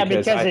 Well,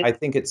 because I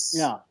think it's.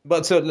 Yeah.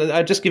 But so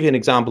I'll just give you an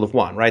example of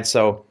one, right?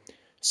 So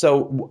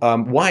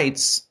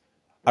whites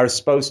are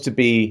supposed to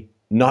be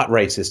not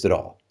racist at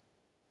all.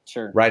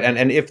 Sure. Right.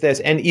 And if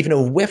there's even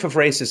a whiff of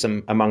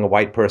racism among a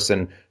white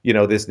person,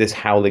 this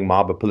howling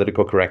mob of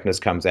political correctness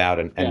comes out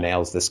and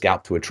nails the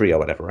scalp to a tree or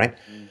whatever. Right.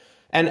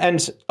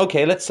 And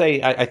okay, let's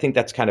say I think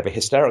that's kind of a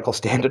hysterical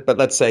standard, but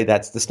let's say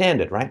that's the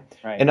standard, right?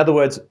 Right. In other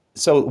words,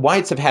 so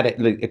whites have had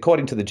it,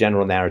 according to the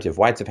general narrative,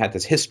 whites have had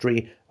this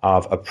history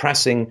of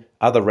oppressing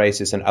other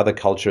races and other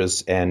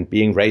cultures and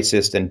being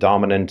racist and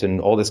dominant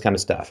and all this kind of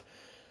stuff.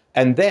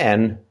 And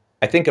then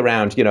I think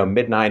around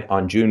midnight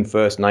on June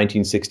 1st,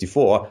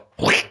 1964,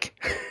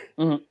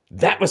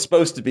 that was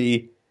supposed to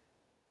be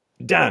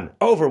done,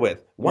 over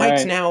with.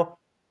 Whites now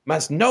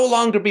must no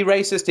longer be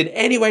racist in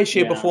any way,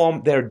 shape, or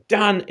form. They're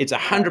done. It's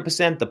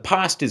 100%. The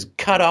past is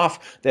cut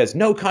off. There's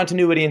no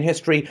continuity in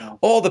history.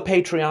 All the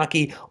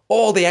patriarchy,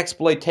 all the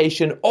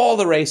exploitation, all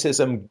the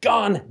racism,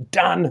 gone,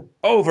 done,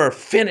 over,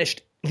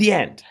 finished, the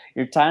end.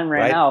 Your time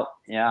ran out.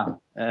 Yeah.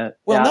 But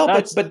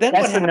then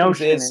what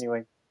happens is,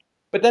 anyway.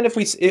 But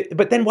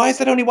then why is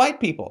that only white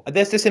people?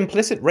 There's this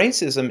implicit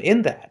racism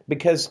in that,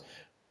 because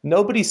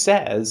nobody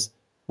says,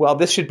 well,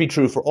 this should be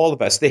true for all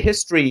of us. The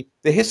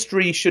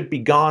history should be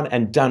gone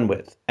and done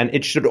with, and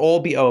it should all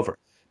be over.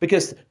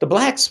 Because the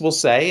blacks will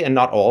say, and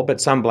not all, but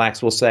some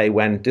blacks will say,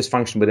 when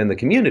dysfunction within the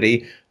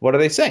community, what do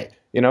they say?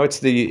 It's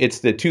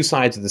the two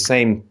sides of the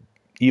same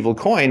evil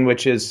coin,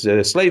 which is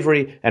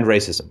slavery and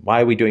racism.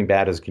 Why are we doing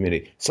bad as a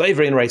community?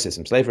 Slavery and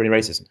racism, slavery and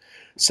racism.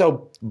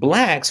 So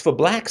for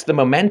blacks, the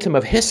momentum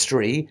of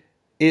history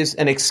is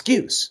an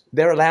excuse.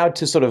 They're allowed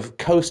to sort of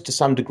coast to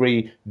some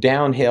degree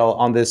downhill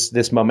on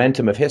this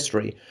momentum of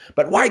history.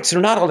 But whites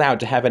are not allowed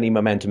to have any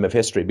momentum of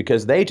history,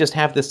 because they just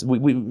have this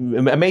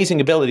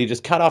amazing ability to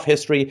just cut off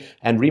history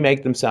and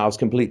remake themselves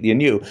completely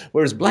anew.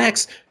 Whereas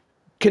blacks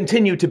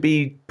continue to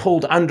be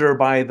pulled under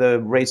by the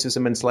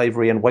racism and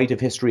slavery and weight of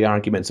history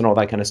arguments and all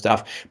that kind of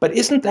stuff. But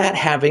isn't that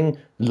having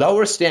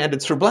lower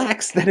standards for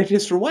blacks than it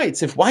is for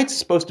whites? If whites are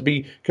supposed to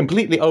be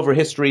completely over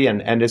history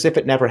and as if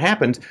it never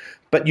happened,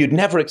 but you'd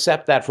never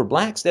accept that for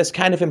blacks, there's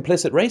kind of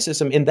implicit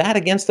racism in that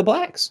against the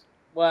blacks.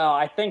 Well,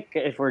 I think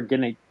if we're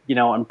going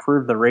to,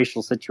 improve the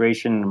racial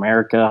situation in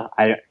America,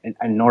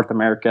 in North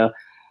America,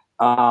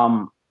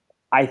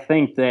 I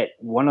think that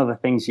one of the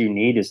things you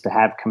need is to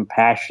have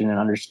compassion and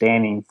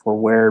understanding for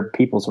where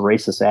people's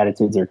racist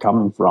attitudes are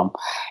coming from.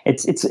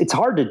 It's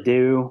hard to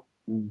do,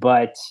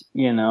 but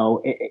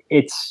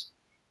it's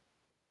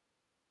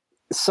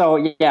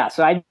so yeah.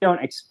 So I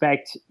don't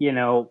expect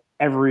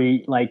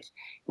every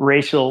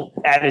racial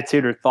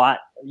attitude or thought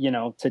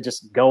to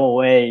just go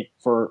away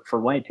for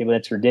white people.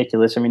 That's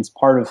ridiculous. I mean, it's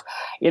part of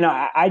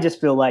I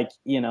just feel like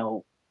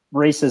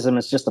racism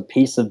is just a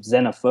piece of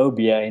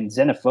xenophobia, and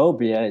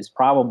xenophobia is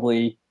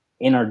probably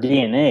in our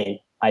DNA,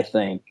 I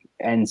think.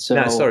 And so,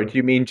 no, sorry, do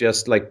you mean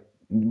just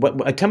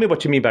tell me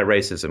what you mean by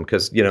racism?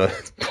 Because we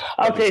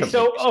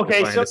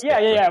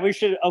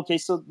should. Okay,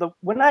 so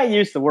when I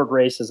use the word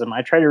racism,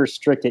 I try to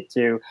restrict it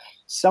to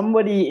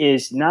somebody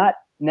is not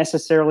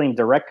necessarily in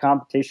direct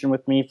competition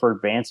with me for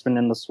advancement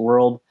in this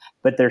world,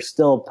 but they're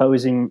still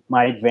opposing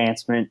my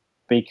advancement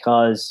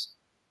because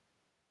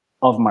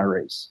of my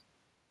race.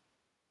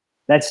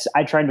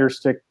 I try to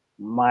restrict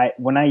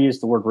when I use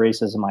the word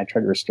racism, I try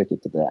to restrict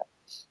it to that.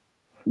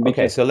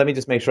 Okay, so let me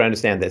just make sure I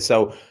understand this.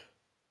 So,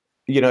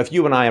 if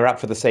you and I are up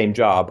for the same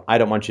job, I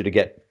don't want you to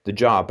get the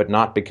job, but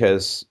not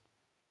because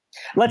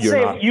let's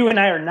say you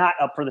and I are not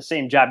up for the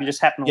same job. You just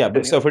happen to. Yeah,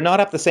 but so if we're not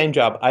up for the same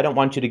job, I don't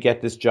want you to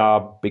get this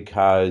job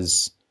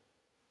because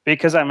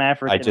I'm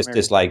African. I just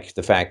dislike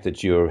the fact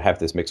that you have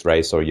this mixed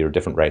race or you're a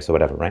different race or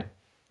whatever, right?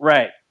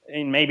 Right.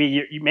 And maybe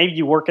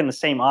you work in the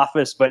same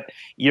office, but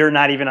you're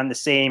not even on the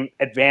same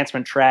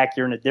advancement track.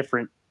 You're in a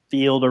different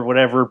field or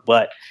whatever,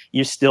 but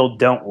you still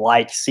don't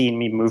like seeing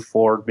me move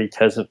forward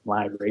because of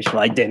my racial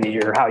identity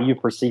or how you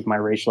perceive my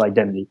racial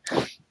identity.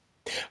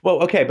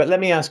 Well, okay, but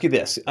let me ask you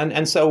this.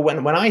 And so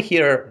when I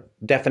hear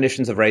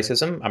definitions of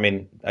racism, I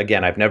mean,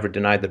 again, I've never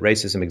denied that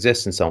racism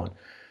exists and so on.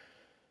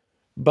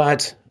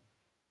 But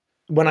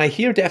when I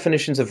hear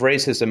definitions of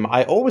racism,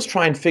 I always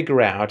try and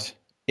figure out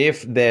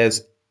if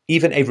there's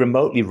even a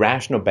remotely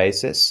rational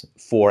basis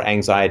for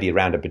anxiety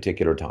around a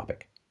particular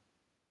topic.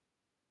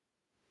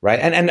 Right?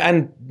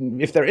 And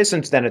if there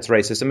isn't, then it's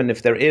racism. And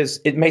if there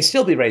is, it may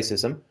still be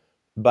racism,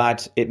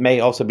 but it may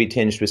also be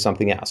tinged with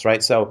something else,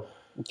 right? So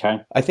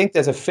I think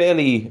there's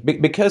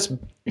because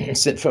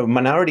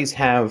minorities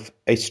have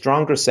a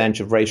stronger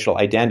sense of racial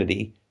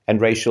identity and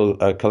racial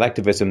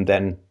collectivism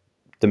than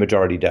the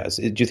majority does.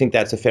 Do you think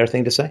that's a fair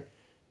thing to say?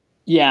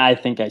 Yeah, I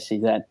think I see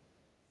that.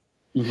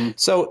 Mm-hmm.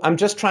 So I'm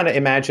just trying to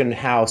imagine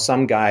how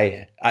some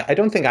guy, I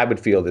don't think I would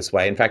feel this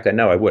way. In fact, I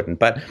know I wouldn't,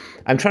 but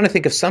I'm trying to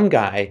think of some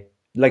guy,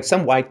 like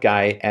some white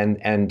guy,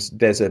 and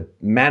there's a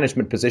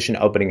management position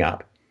opening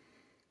up,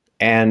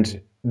 and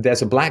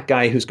there's a black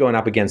guy who's going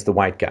up against the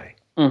white guy.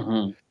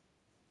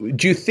 Mm-hmm.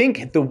 Do you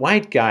think the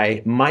white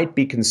guy might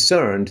be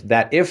concerned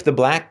that if the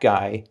black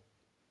guy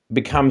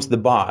becomes the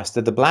boss,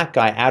 that the black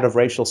guy, out of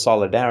racial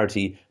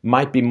solidarity,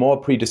 might be more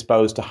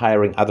predisposed to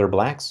hiring other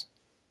blacks?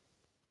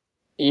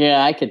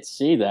 Yeah, I could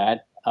see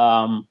that.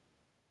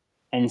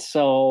 And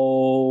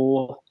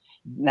so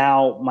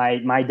now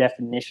my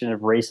definition of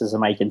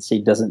racism, I can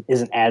see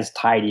isn't as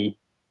tidy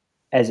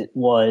as it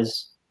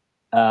was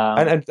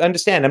And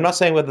understand, I'm not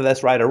saying whether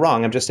that's right or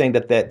wrong. I'm just saying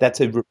that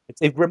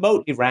it's a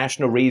remotely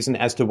rational reason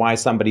as to why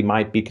somebody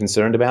might be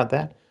concerned about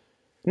that.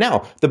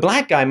 Now, the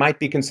black guy might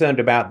be concerned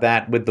about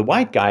that with the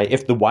white guy.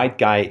 If the white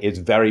guy is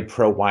very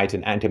pro-white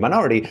and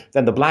anti-minority,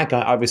 then the black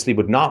guy obviously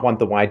would not want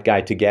the white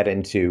guy to get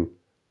into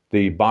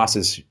the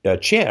boss's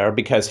chair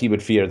because he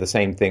would fear the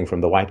same thing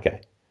from the white guy.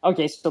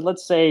 Okay, so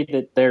let's say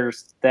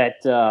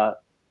that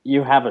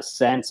you have a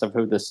sense of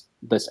who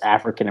this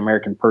African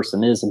American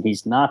person is, and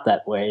he's not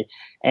that way,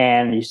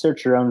 and you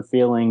search your own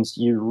feelings.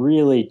 You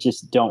really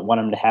just don't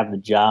want him to have the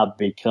job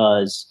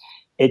because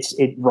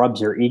it rubs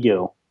your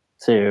ego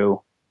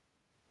to.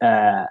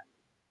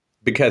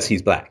 Because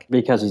he's black.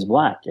 Because he's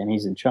black and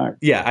he's in charge.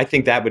 Yeah, I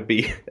think that'd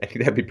be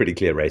pretty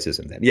clear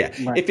racism then. Yeah,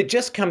 right. If it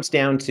just comes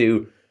down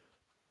to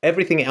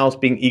everything else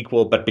being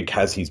equal, but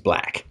because he's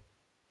black,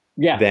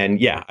 then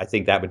I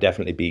think that would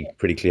definitely be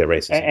pretty clear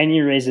racism. And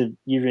you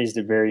raised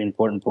a very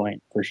important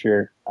point for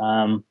sure.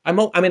 I'm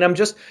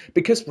just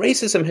because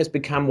racism has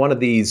become one of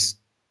these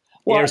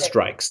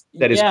airstrikes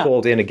that is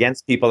called in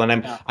against people,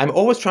 and I'm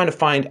always trying to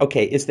find,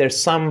 okay, is there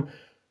some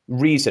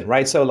reason,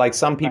 right? So like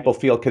some people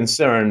feel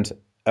concerned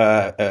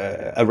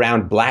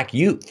around black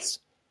youths.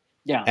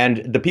 Yeah. And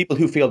the people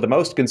who feel the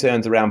most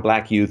concerns around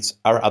black youths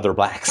are other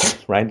blacks,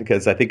 right?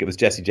 Because I think it was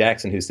Jesse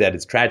Jackson who said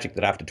it's tragic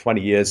that after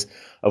 20 years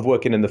of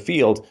working in the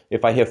field,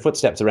 if I hear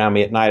footsteps around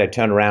me at night, I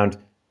turn around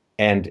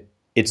and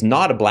it's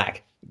not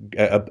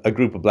a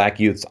group of black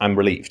youths, I'm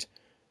relieved,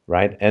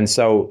 right? And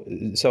so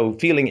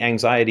feeling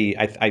anxiety,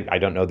 I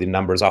don't know the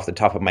numbers off the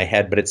top of my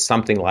head, but it's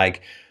something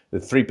like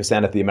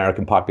 3% of the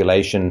American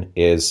population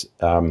is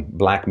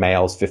black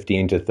males,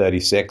 15 to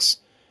 36.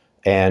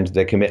 And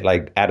they commit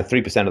out of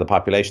 3% of the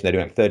population, they're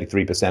doing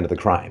 33% of the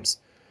crimes.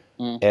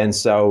 And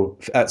so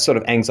sort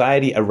of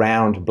anxiety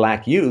around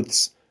black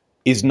youths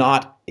is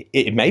not,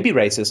 it may be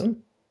racism.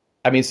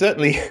 I mean,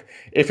 certainly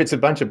if it's a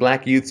bunch of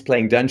black youths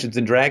playing Dungeons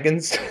and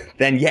Dragons,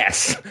 then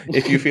yes,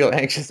 if you feel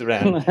anxious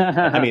around,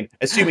 I mean,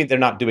 assuming they're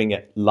not doing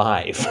it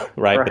live,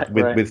 right?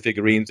 With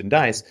figurines and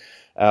dice,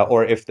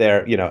 or if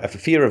they're, if a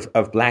fear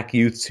of black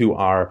youths who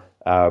are,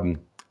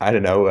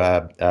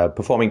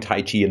 performing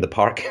Tai Chi in the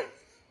park,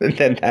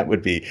 then that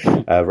would be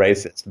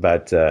racist.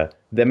 But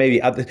there may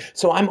be other.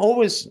 So I'm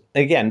always,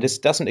 again, this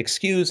doesn't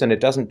excuse and it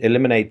doesn't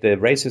eliminate the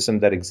racism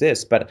that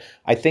exists. But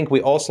I think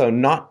we also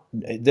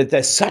that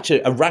there's such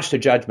a rush to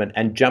judgment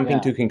and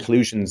jumping to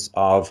conclusions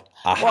of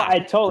I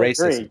totally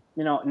agree.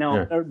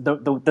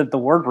 The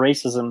word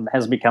racism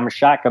has become a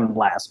shotgun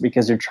blast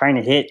because you're trying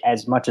to hit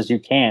as much as you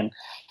can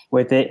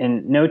with it,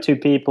 and no two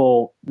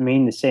people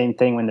mean the same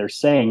thing when they're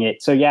saying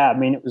it. So I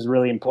mean, it was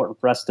really important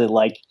for us to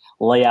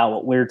lay out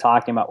what we're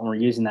talking about when we're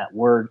using that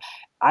word.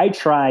 I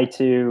try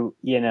to,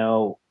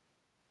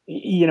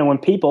 when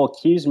people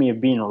accuse me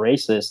of being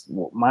racist,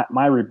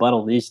 my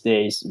rebuttal these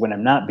days when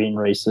I'm not being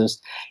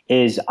racist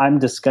is I'm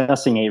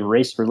discussing a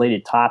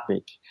race-related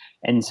topic.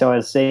 And so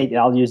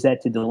I'll use that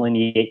to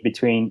delineate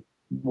between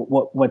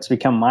what's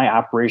become my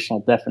operational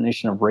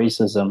definition of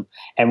racism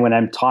and when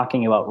I'm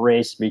talking about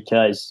race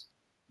because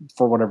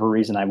for whatever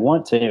reason I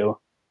want to,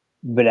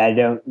 but I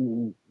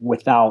don't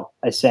without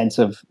a sense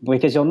of,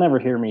 because you'll never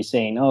hear me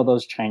saying, oh,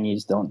 those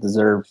Chinese don't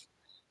deserve,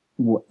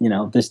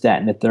 this, that,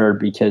 and the third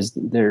because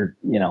they're,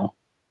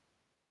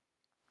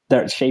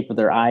 the shape of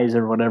their eyes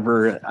or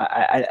whatever.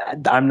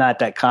 I'm not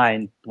that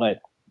kind, but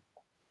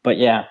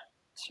yeah.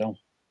 So.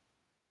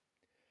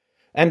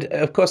 And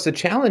of course, the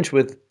challenge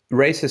with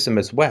racism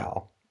as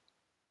well,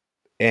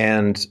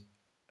 and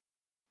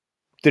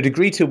the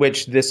degree to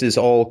which this is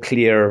all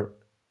clear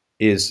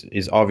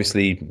is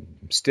obviously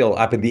still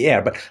up in the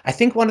air. But I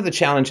think one of the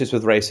challenges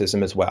with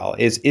racism as well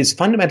is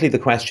fundamentally the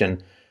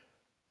question,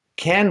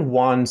 can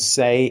one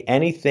say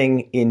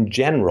anything in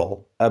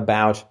general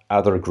about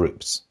other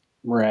groups?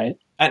 Right.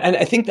 And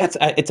I think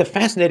it's a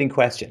fascinating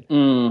question.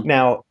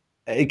 Now,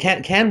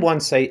 can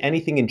one say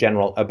anything in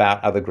general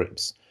about other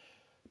groups?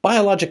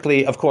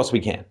 Biologically, of course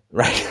we can,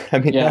 right? I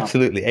mean,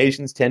 absolutely.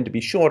 Asians tend to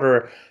be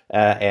shorter,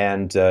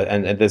 and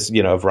there's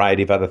a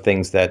variety of other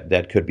things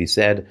that could be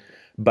said.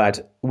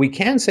 But we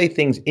can say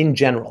things in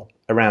general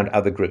around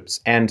other groups.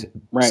 And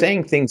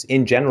saying things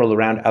in general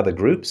around other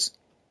groups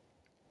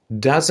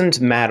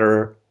doesn't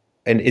matter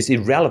and is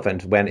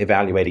irrelevant when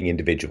evaluating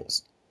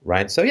individuals,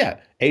 right? So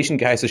Asian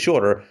guys are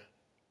shorter,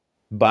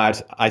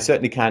 but I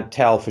certainly can't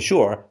tell for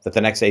sure that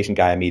the next Asian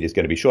guy I meet is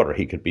going to be shorter.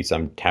 He could be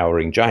some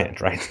towering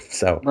giant, right?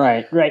 So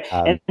right.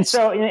 And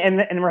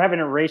we're having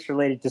a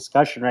race-related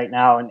discussion right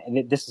now,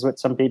 and this is what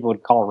some people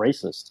would call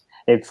racist.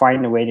 They'd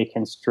find a way to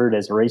construe it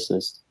as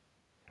racist.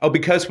 Oh,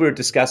 because we're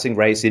discussing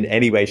race in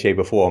any way, shape,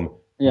 or form,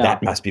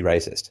 that must be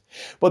racist.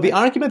 Well, the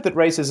argument that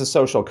race is a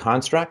social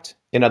construct,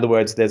 in other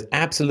words, there's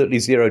absolutely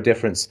zero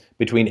difference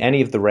between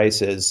any of the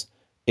races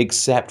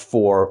except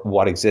for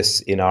what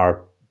exists in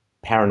our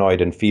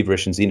paranoid and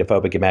feverish and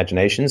xenophobic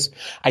imaginations,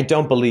 I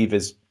don't believe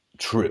is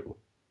true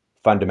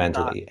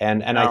fundamentally.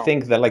 And I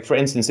think that, for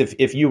instance,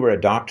 if you were a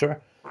doctor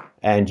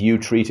and you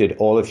treated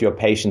all of your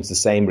patients the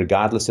same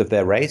regardless of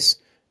their race,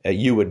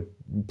 you would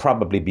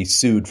probably be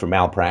sued for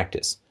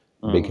malpractice.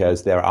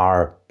 because there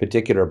are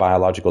particular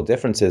biological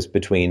differences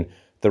between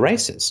the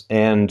races.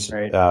 And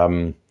Right.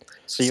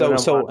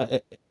 so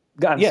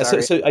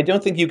I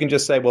don't think you can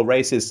just say, well,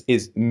 race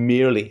is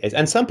merely,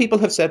 and some people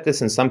have said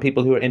this, and some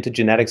people who are into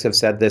genetics have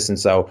said this, and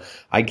so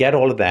I get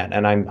all of that,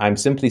 and I'm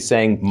simply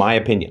saying my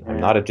opinion. I'm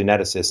not a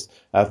geneticist,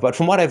 but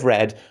from what I've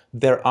read,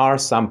 there are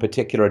some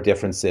particular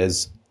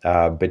differences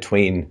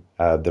between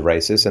the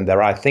races, and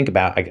there are, I think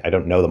about, I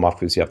don't know them off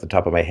the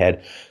top of my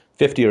head,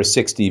 50 or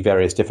 60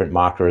 various different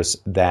markers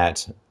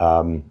that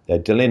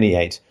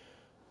delineate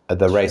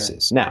the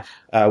races. Now,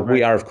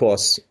 we are, of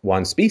course,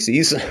 one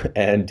species,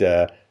 and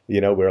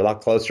we're a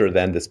lot closer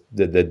than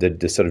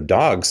the sort of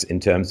dogs in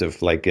terms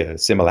of like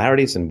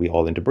similarities, and we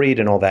all interbreed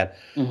and all that.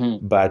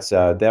 Mm-hmm. But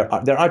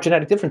there are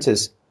genetic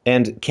differences,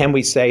 and can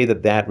we say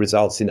that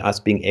results in us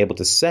being able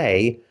to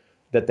say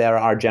that there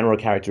are general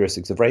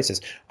characteristics of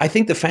races? I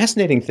think the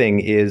fascinating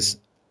thing is,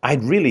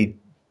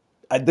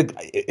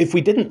 if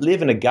we didn't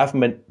live in a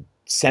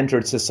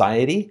government-centered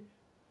society,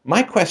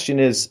 my question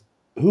is,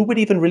 who would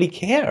even really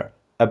care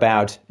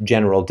about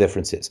general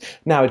differences?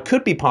 Now, it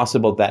could be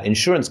possible that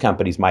insurance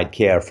companies might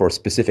care for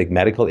specific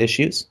medical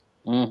issues.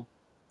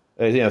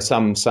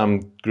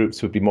 Some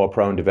groups would be more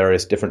prone to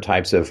various different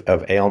types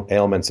of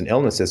ailments and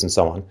illnesses and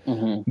so on.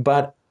 Mm-hmm.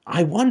 But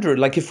I wonder,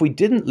 like, if we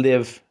didn't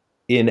live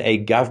in a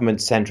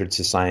government-centered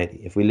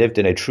society, if we lived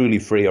in a truly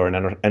free or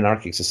an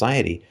anarchic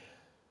society,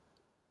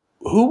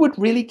 who would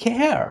really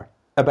care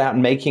about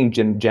making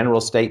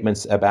general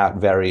statements about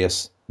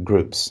various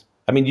groups?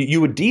 I mean,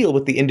 you would deal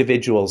with the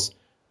individuals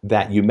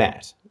that you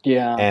met.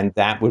 Yeah. And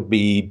that would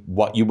be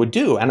what you would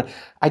do. And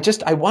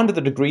I wonder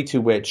the degree to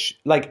which,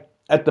 like,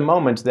 at the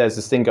moment, there's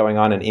this thing going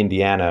on in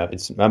Indiana.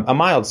 It's a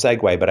mild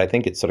segue, but I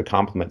think it sort of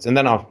complements. And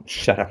then I'll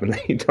shut up and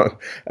let you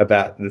talk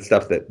about the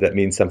stuff that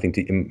means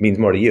means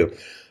more to you.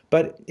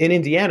 But in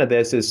Indiana,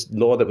 there's this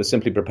law that was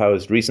simply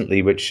proposed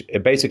recently, which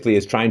basically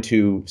is trying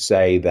to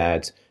say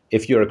that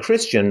if you're a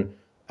Christian,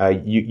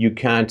 you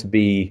can't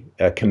be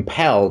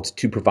compelled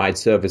to provide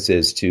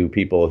services to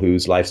people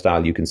whose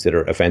lifestyle you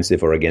consider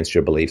offensive or against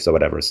your beliefs or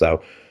whatever.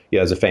 So,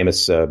 there's a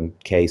famous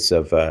case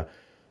of a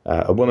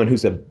woman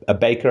who's a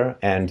baker,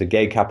 and a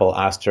gay couple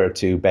asked her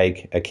to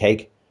bake a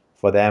cake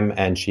for them,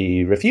 and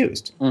she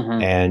refused.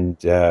 Mm-hmm.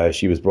 And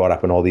she was brought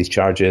up on all these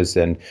charges.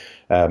 And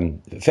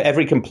for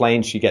every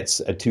complaint, she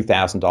gets a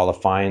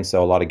 $2,000 fine.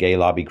 So a lot of gay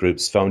lobby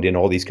groups phoned in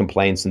all these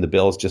complaints, and the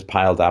bills just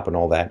piled up and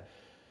all that.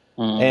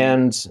 Mm-hmm.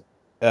 And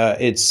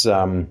it's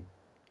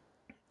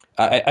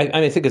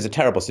I think it's a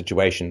terrible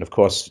situation. Of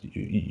course,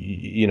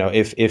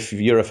 if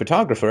you're a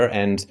photographer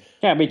and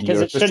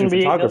because it shouldn't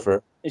be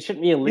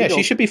illegal. Yeah,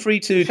 she should be free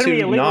to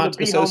not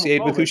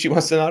associate with who she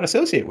wants to not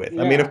associate with.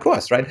 Yeah. I mean, of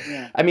course, right?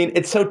 Yeah. I mean,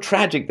 it's so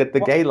tragic that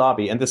the gay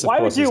lobby, and this, of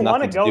course, has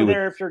nothing to do with... Why would you want to go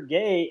there if you're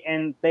gay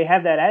and they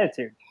have that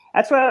attitude?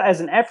 That's why, as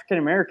an African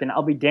American,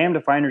 I'll be damned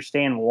if I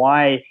understand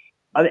why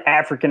other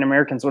African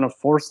Americans want to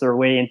force their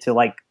way into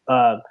like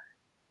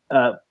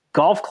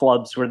golf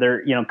clubs where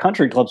they're,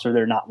 country clubs where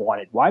they're not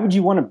wanted. Why would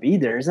you want to be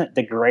there? Isn't it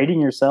degrading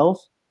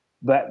yourself?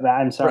 But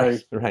I'm sorry.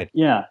 Right.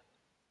 Yeah.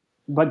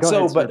 But go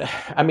ahead. But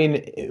I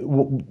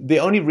mean, the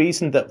only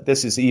reason that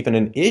this is even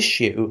an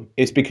issue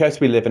is because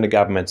we live in a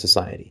government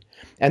society.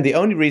 And the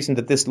only reason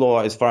that this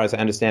law, as far as I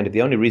understand it,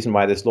 the only reason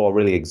why this law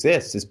really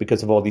exists is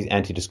because of all these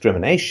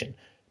anti-discrimination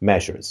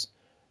measures.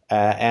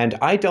 And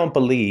I don't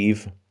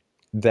believe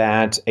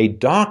that a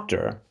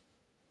doctor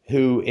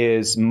who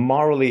is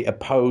morally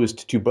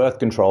opposed to birth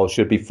control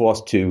should be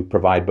forced to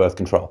provide birth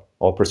control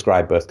or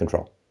prescribe birth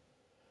control.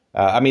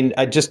 I mean,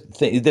 I just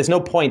think there's no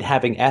point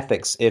having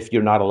ethics if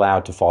you're not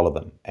allowed to follow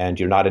them, and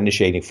you're not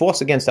initiating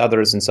force against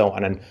others and so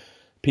on. And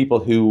people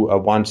who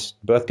want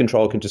birth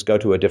control can just go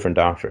to a different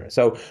doctor.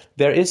 So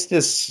there is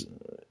this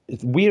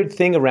weird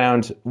thing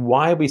around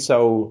why we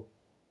so,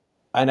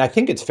 and I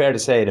think it's fair to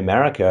say in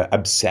America,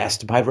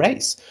 obsessed by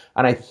race.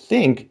 And I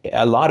think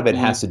a lot of it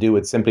has to do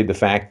with simply the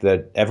fact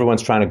that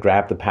everyone's trying to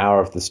grab the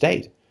power of the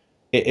state.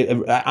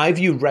 I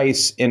view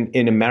race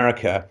in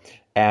America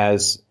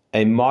as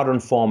a modern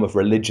form of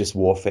religious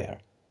warfare.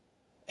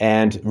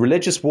 And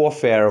religious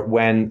warfare,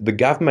 when the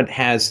government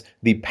has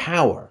the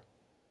power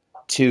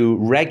to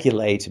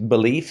regulate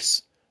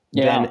beliefs,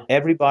 then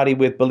everybody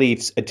with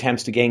beliefs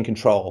attempts to gain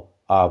control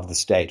of the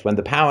state. When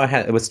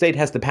the state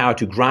has the power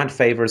to grant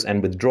favors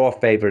and withdraw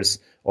favors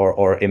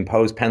or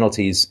impose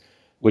penalties,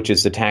 which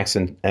is the tax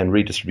and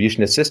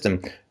redistributionist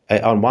system,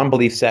 on one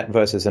belief set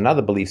versus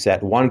another belief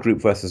set, one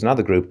group versus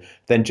another group,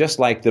 then just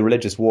like the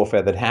religious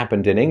warfare that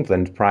happened in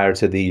England prior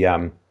to the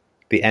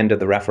end of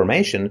the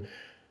Reformation,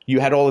 you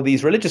had all of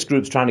these religious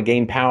groups trying to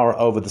gain power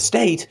over the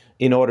state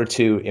in order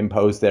to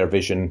impose their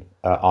vision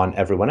on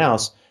everyone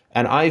else.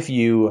 And I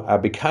view,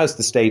 because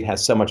the state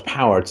has so much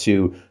power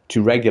to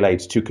regulate,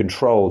 to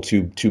control,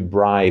 to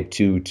bribe,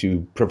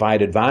 to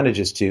provide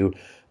advantages to,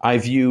 I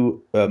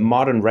view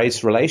modern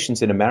race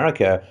relations in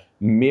America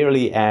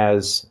merely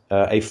as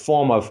a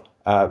form of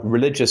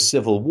religious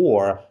civil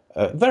war,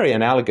 very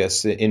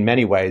analogous in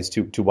many ways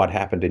to what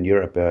happened in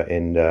Europe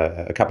in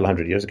a couple of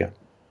hundred years ago.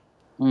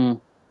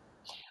 Mm.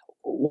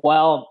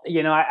 Well,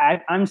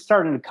 I'm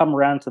starting to come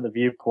around to the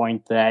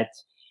viewpoint that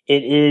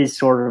it is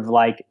sort of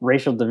like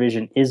racial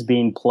division is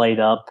being played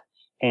up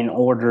in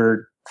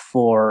order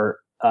for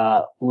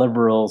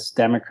liberals,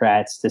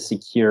 Democrats to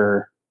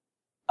secure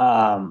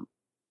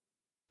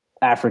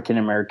African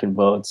American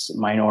votes,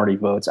 minority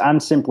votes. I'm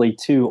simply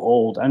too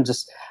old. I'm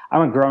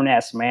a grown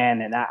ass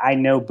man, and I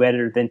know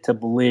better than to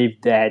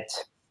believe that,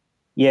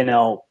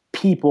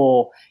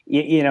 people,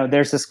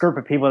 there's this group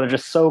of people that are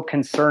just so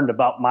concerned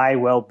about my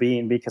well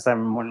being because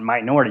I'm a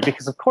minority.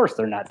 Because of course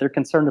they're not. They're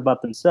concerned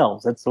about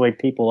themselves. That's the way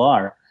people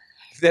are.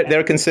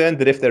 They're concerned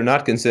that if they're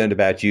not concerned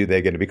about you,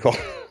 they're going to be called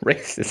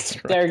racist.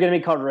 Right? They're going to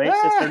be called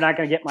racist. They're not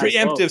going to get my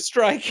preemptive vote.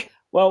 strike.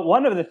 Well,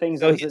 one of the things.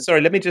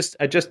 Sorry, let me just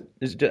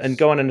and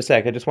go on in a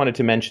sec. I just wanted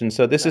to mention.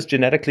 So this is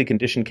genetically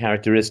conditioned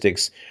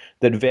characteristics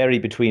that vary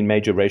between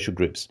major racial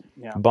groups: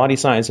 body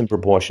size and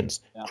proportions,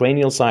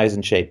 cranial size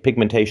and shape,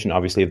 pigmentation,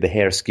 obviously, of the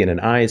hair, skin,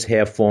 and eyes,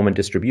 hair form and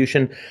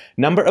distribution,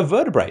 number of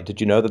vertebrae.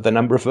 Did you know that the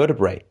number of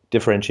vertebrae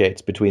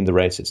differentiates between the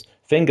races?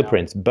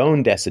 Fingerprints,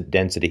 bone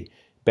density,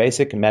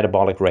 basic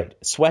metabolic rate,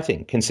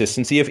 sweating,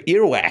 consistency of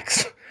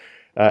earwax.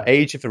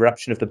 Age of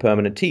eruption of the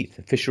permanent teeth,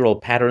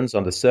 fissural patterns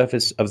on the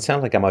surface of, it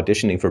sounds like I'm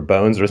auditioning for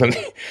Bones or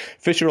something,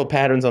 fissural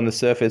patterns on the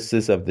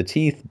surfaces of the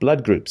teeth,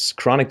 blood groups,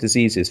 chronic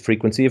diseases,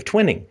 frequency of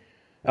twinning.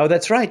 Oh,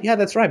 that's right. Yeah,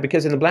 that's right.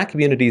 Because in the black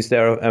communities,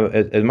 there are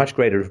a much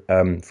greater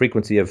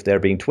frequency of there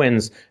being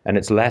twins, and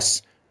it's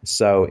less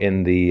so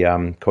in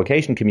the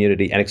Caucasian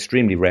community and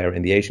extremely rare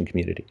in the Asian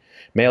community.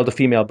 Male to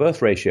female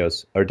birth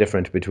ratios are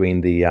different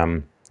between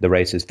the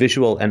races.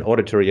 Visual and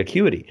auditory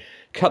acuity.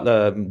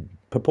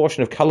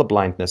 Proportion of color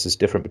blindness is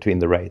different between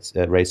the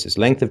races.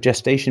 Length of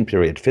gestation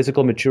period,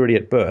 physical maturity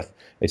at birth.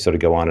 They sort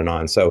of go on and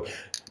on. So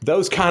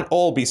those can't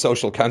all be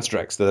social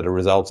constructs that are a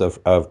result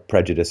of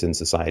prejudice in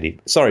society.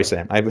 Sorry,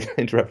 Sam, I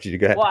interrupted you.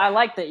 Go ahead. Well, I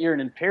like that you're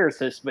an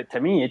empiricist, but to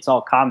me, it's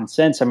all common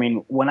sense. I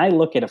mean, when I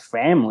look at a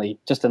family,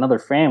 just another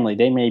family,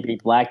 they may be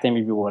black, they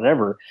may be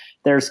whatever.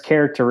 There's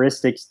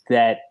characteristics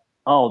that,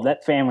 oh,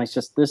 that family's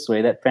just this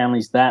way, that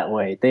family's that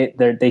way.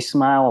 They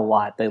smile a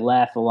lot, they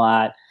laugh a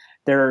lot.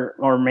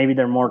 Or maybe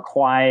they're more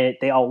quiet.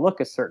 They all look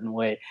a certain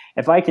way.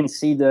 If I can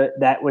see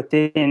that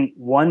within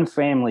one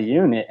family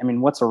unit, I mean,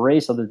 what's a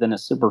race other than a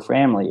super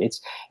family? It's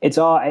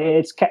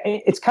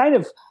kind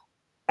of,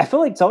 I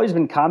feel like it's always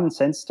been common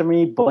sense to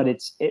me, but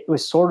it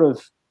was sort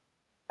of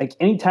like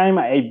anytime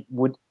I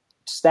would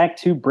stack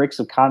two bricks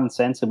of common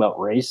sense about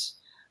race,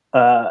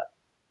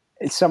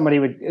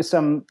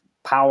 some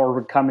power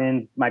would come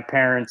in, my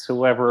parents,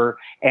 whoever,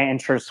 and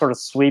sort of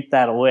sweep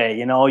that away.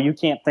 You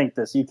can't think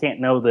this, you can't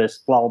know this,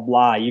 blah, blah,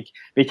 blah.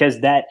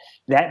 Because that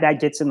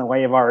gets in the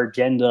way of our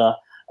agenda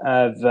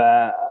of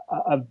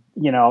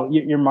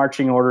your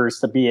marching orders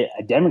to be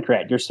a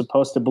Democrat. You're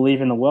supposed to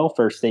believe in the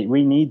welfare state.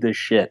 We need this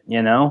shit,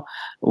 we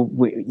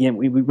want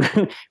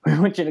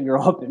you to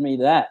grow up and be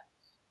that.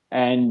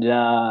 And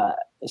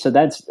so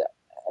that's,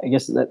 I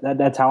guess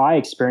that's how I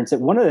experience it.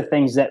 One of the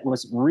things that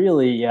was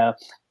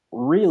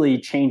really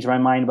changed my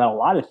mind about a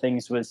lot of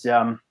things was,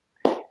 I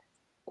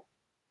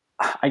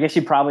guess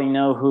you probably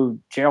know who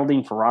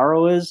Geraldine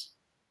Ferraro is.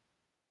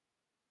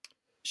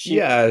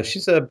 Was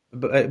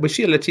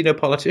she a Latino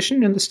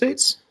politician in the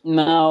States?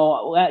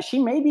 No, she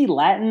may be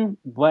Latin,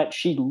 but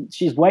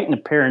she's white in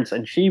appearance,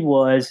 and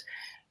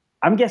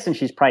I'm guessing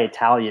she's probably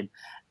Italian.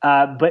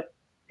 But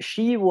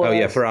she was. Oh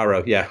yeah,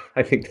 Ferraro. Yeah,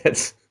 I think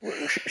that's.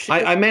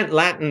 I meant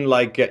Latin,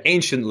 like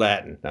ancient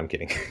Latin. No, I'm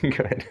kidding.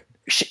 Go ahead.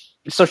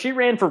 So she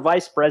ran for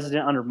vice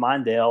president under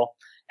Mondale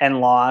and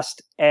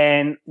lost.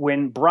 And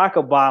when Barack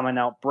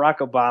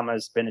Obama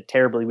has been a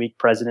terribly weak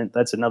president.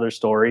 That's another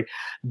story.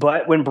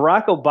 But when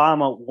Barack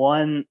Obama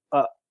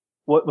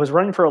was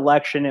running for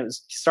election, it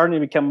was starting to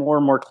become more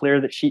and more clear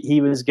that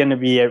he was going to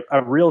be a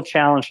real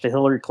challenge to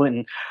Hillary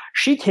Clinton.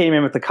 She came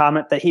in with the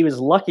comment that he was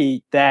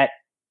lucky that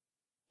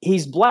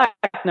he's black.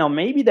 Now,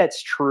 maybe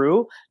that's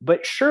true,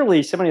 but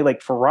surely somebody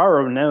like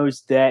Ferraro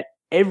knows that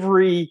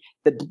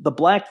the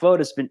black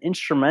vote has been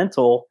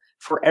instrumental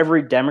for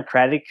every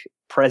Democratic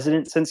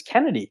president since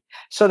Kennedy.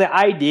 So the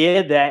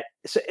idea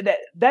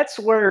that's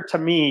where, to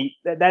me,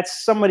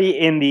 that's somebody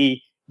in the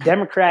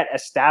Democrat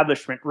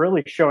establishment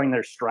really showing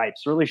their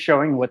stripes, really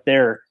showing what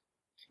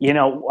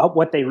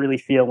what they really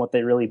feel, what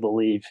they really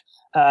believe.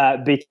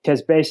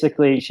 Because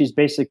she's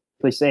basically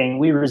saying,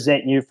 we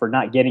resent you for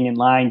not getting in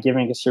line,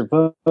 giving us your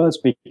votes,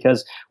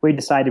 because we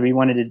decided we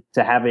wanted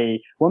to have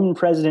a woman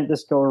president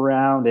this go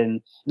around,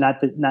 and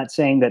not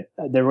saying that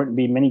there wouldn't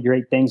be many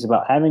great things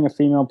about having a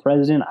female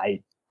president. I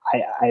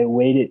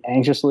waited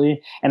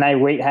anxiously, and I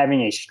wait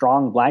having a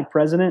strong black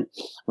president,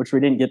 which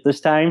we didn't get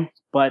this time.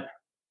 But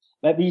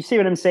you see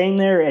what I'm saying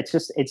there? It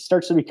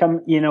starts to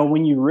become,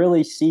 when you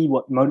really see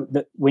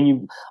when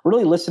you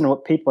really listen to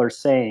what people are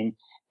saying,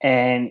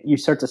 and you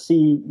start to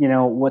see,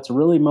 what's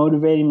really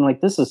motivating.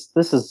 Like this is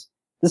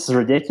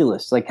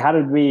ridiculous. Like, how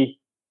did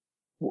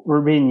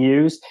we're being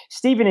used?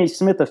 Stephen A.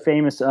 Smith, a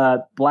famous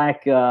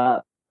black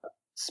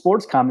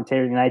sports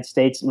commentator in the United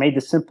States, made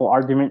the simple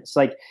argument. It's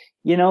like,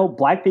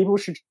 black people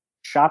should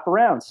shop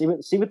around, see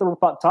what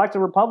talk to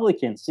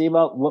Republicans, see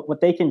about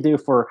what they can do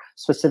for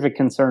specific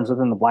concerns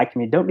within the Black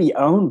community. Don't be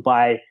owned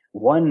by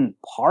one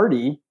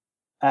party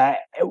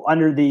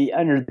under the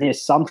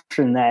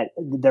assumption that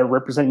they're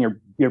representing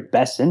your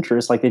best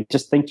interests. Like they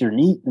just think you're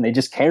neat and they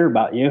just care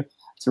about you.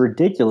 It's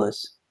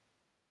ridiculous.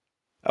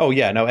 Oh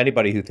yeah, no.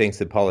 Anybody who thinks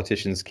that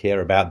politicians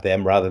care about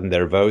them rather than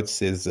their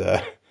votes is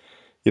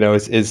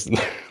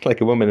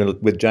like a woman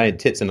with giant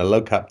tits and a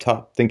low cut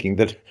top, thinking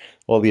that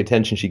all the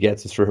attention she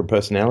gets is for her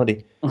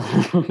personality.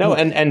 No,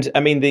 and I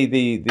mean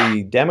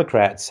the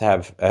Democrats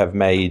have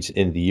made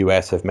in the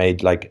U.S. have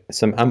made like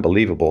some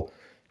unbelievable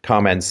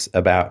comments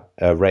about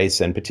race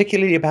and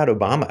particularly about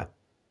Obama.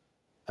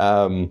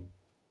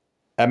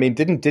 I mean,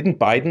 didn't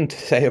Biden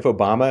say of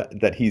Obama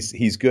that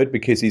he's good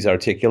because he's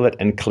articulate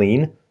and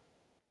clean?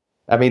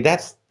 I mean,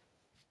 that's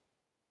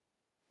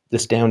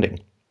astounding.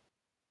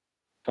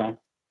 Okay.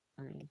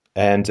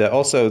 And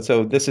also,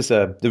 so this is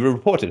the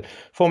reported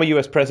former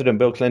U.S. President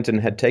Bill Clinton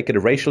had taken a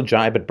racial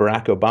jibe at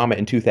Barack Obama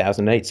in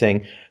 2008,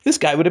 saying this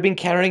guy would have been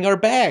carrying our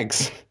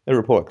bags. A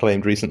report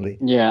claimed recently.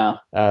 Yeah,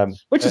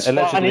 which is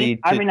allegedly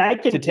funny. I mean, I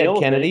could to Ted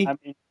Kennedy. I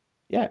mean,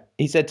 yeah,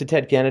 he said to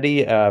Ted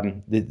Kennedy,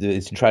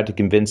 he tried to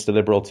convince the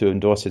liberal to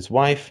endorse his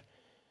wife,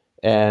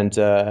 and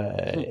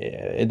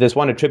there's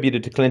one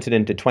attributed to Clinton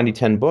in the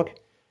 2010 book.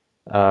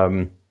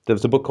 There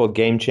was a book called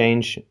Game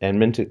Change,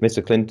 and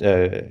Mr.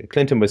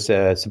 Clinton was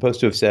supposed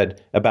to have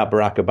said about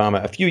Barack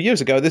Obama a few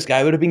years ago, this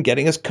guy would have been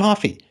getting us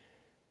coffee.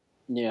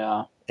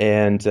 Yeah.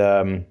 And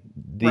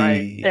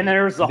right. And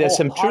there's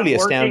some truly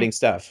astounding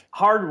stuff.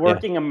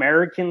 Hardworking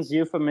Americans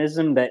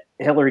euphemism that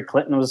Hillary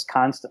Clinton was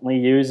constantly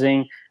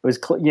using. It was,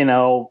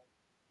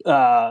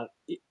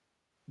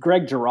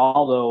 Greg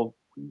Giraldo.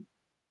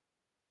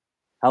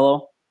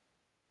 Hello?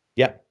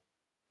 Yeah.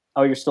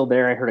 Oh, you're still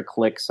there. I heard a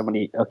click.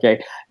 Somebody.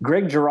 Okay.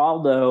 Greg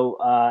Giraldo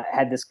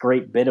had this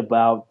great bit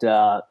about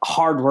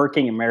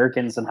hardworking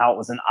Americans and how it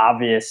was an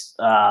obvious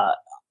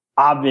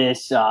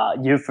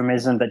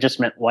euphemism that just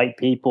meant white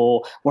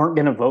people weren't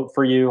going to vote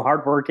for you.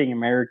 Hardworking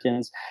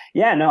Americans.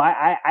 Yeah, no,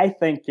 I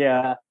think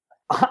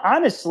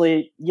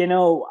honestly,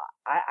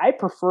 I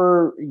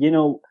prefer,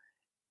 to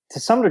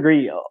some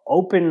degree,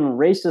 open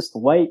racist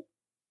white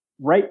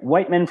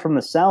men from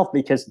the South,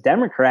 because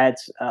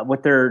Democrats,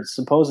 with their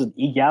supposed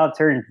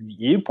egalitarian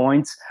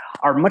viewpoints,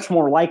 are much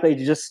more likely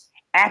to just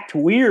act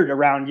weird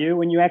around you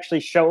when you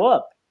actually show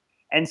up.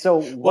 And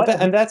so,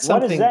 that's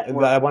something that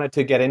I wanted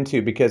to get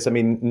into, because I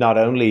mean, not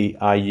only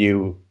are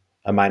you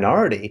a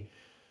minority,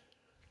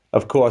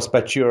 of course,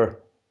 but you're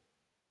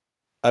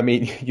a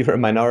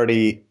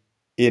minority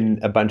in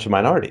a bunch of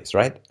minorities,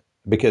 right?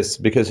 Because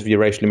of your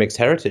racially mixed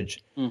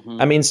heritage. Mm-hmm.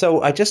 I mean,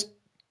 so I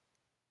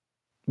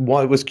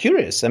was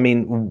curious. I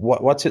mean,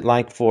 what's it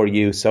like for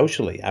you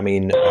socially? I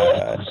mean,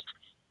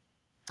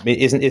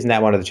 isn't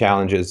that one of the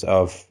challenges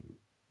of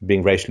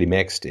being racially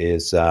mixed?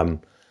 Is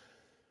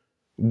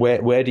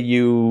where do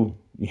you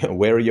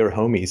where are your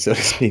homies, so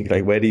to speak?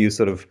 Like, where do you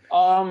sort of?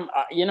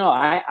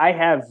 I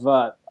have.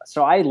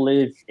 So I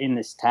live in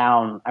this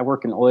town. I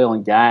work in oil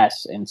and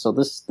gas, and so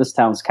this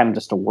town's kind of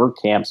just a work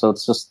camp. So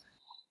it's just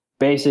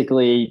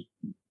basically,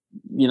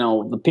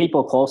 the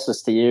people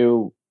closest to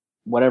you,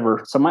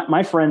 whatever. So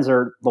my friends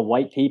are the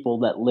white people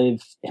that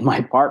live in my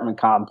apartment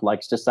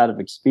complex, just out of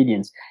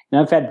expedience.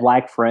 I've had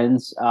black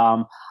friends.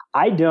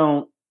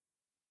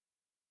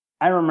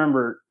 I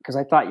remember, because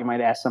I thought you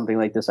might ask something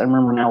like this. I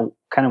remember now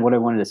kind of what I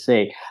wanted to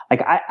say.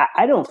 Like,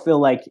 I don't feel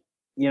like,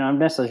 I've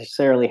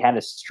necessarily had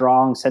a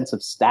strong sense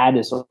of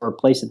status or a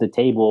place at the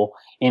table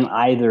in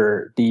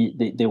either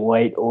the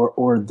white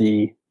or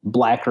the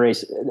black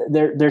race.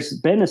 There's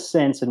been a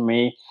sense in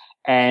me,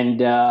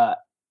 and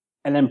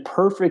I'm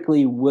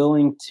perfectly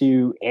willing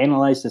to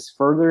analyze this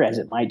further, as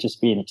it might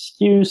just be an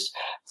excuse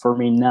for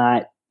me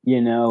not,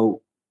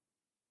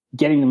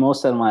 getting the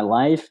most out of my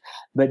life.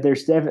 But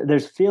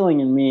there's feeling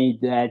in me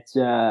that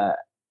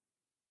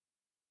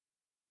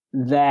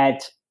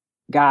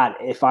God,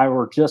 if I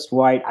were just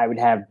white, I would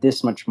have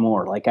this much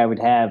more. Like, I would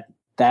have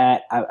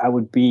that. I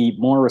would be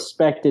more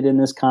respected in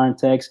this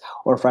context.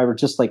 Or if I were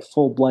just like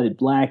full-blooded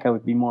black, I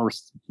would be more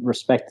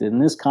respected in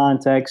this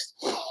context.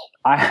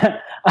 I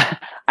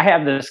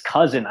have this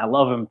cousin. I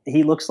love him.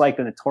 He looks like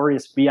the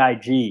Notorious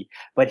B.I.G.,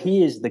 but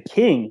he is the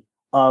king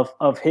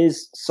of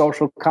his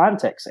social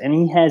context. And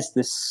he has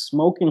this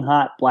smoking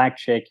hot black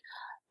chick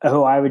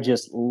who I would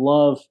just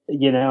love,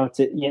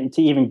 to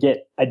even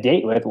get a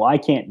date with. Well, I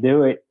can't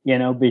do it,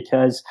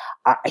 because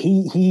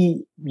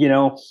he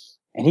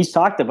and he's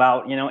talked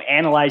about,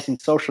 analyzing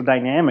social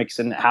dynamics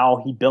and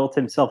how he built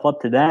himself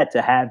up to that,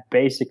 to have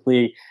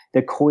basically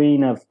the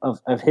queen of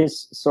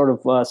his sort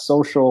of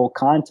social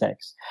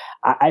context.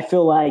 I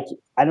feel like,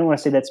 I don't want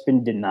to say that's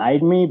been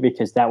denied me,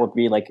 because that would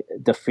be like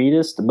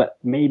defeatist, but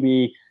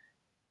maybe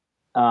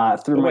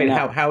through Wait,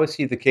 how is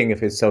he the king of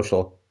his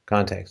social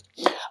context?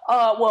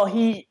 Well,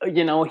 he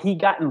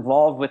got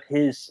involved with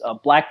his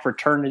black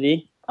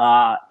fraternity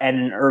at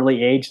an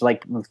early age,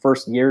 like the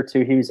first year or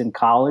two he was in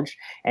college,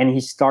 and he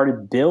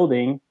started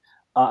building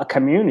a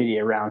community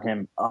around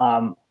him.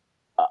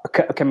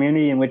 a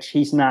community in which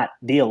he's not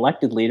the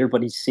elected leader,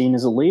 but he's seen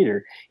as a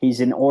leader. He's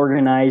an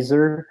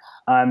organizer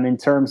in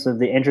terms of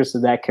the interests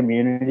of that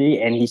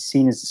community, and he's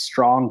seen as a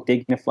strong,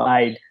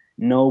 dignified,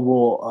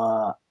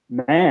 noble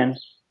man.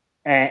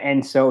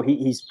 And so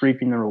he's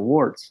reaping the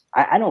rewards.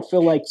 I don't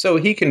feel like so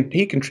he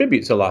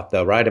contributes a lot,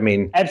 though, right? I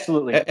mean,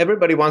 absolutely.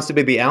 Everybody wants to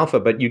be the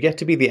alpha, but you get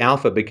to be the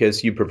alpha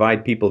because you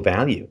provide people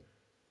value.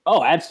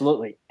 Oh,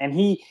 absolutely. And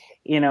I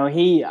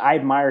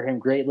admire him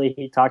greatly.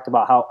 He talked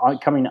about how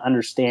coming to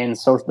understand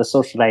the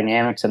social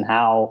dynamics and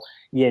how,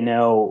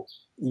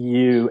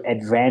 you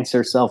advance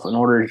yourself in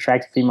order to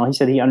attract a female. He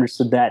said he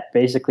understood that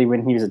basically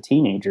when he was a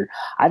teenager.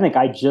 I think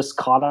I just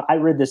caught up. I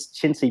read this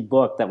chintzy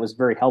book that was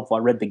very helpful. I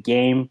read The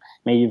Game.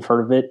 Maybe you've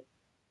heard of it.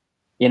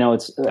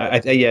 It's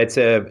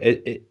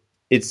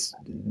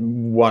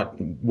what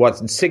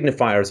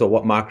signifiers or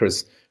what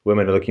markers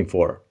women are looking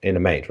for in a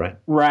mate, right?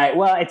 Right.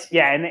 Well, it's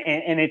and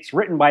it's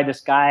written by this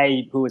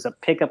guy who is a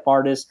pickup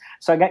artist.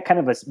 So I got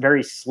kind of a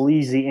very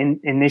sleazy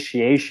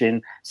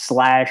initiation /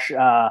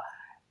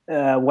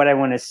 what I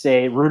want to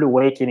say, rude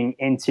awakening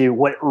into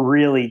what it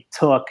really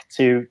took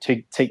to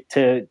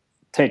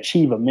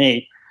achieve a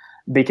mate,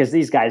 because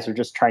these guys are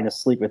just trying to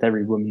sleep with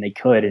every woman they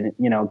could, and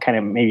kind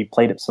of maybe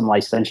played up some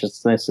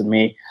licentiousness in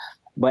me.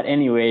 But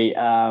anyway,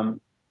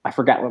 I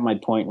forgot what my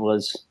point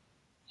was.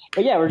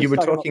 But yeah, we were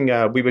talking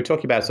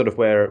about sort of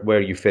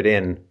where you fit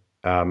in.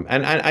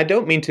 And I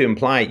don't mean to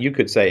imply you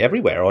could say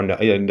everywhere, or no,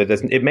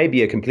 it may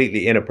be a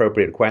completely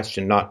inappropriate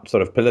question, not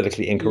sort of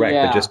politically incorrect,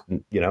 but just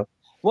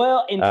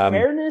Well, in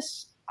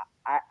fairness,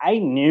 I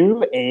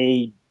knew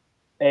a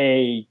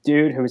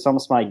dude who was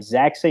almost my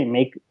exact same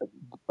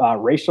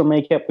racial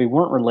makeup. We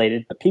weren't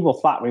related, but people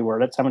thought we were.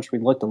 That's how much we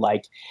looked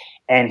alike.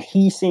 And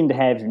he seemed to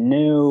have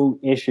no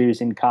issues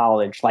in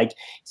college.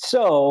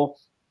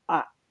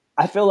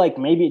 I feel like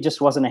maybe it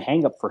just wasn't a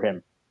hang up for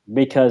him,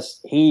 because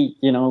he,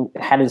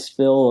 had his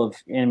fill of,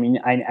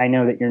 I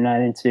know that you're not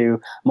into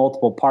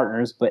multiple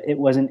partners, but it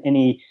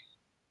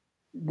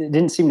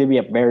didn't seem to be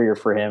a barrier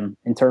for him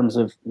in terms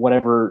of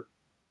whatever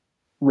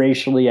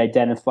racially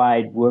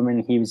identified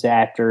woman he was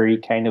after. He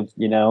kind of,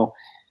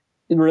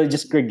 really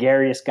just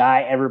gregarious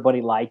guy.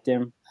 Everybody liked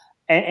him.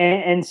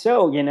 And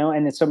so,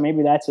 so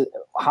maybe that's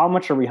how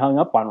much are we hung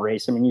up on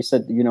race? I mean, you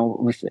said,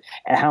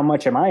 how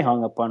much am I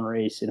hung up on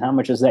race, and how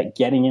much is that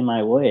getting in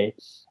my way?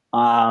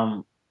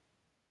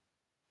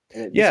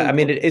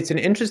 It's an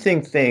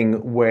interesting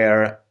thing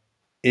where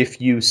if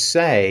you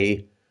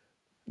say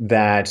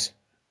that,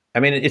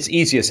 it's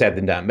easier said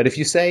than done, but if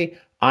you say,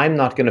 I'm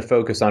not going to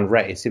focus on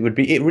race, it would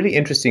be really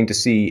interesting to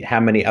see how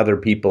many other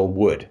people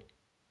would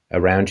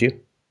around you.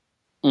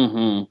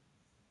 Mm-hmm.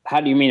 How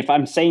do you mean? If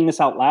I'm saying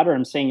this out loud, or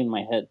I'm saying in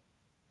my head?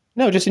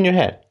 No, just in your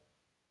head.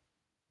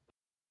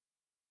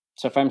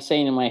 So if I'm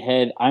saying in my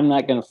head, I'm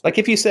not going to... Like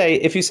if you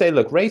say,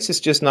 look, race is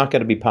just not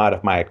going to be part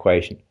of my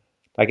equation.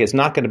 Like it's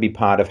not going to be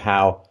part of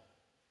how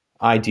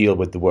I deal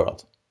with the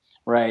world.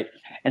 Right.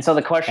 And so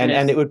the question is...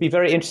 And it would be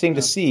very interesting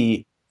to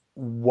see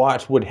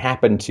what would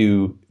happen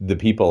to the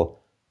people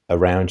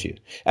around you.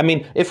 I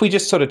mean, if we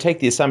just sort of take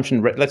the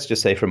assumption, let's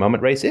just say for a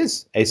moment, race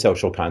is a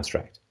social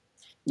construct.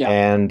 Yeah.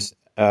 And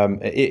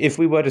if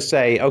we were to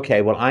say,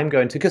 okay, well, I'm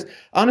going to, because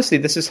honestly,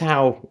 this is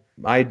how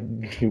I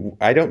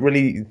don't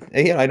really,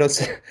 I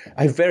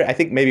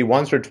think maybe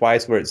once or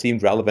twice where it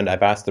seemed relevant,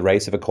 I've asked the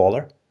race of a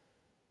caller.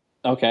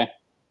 Okay.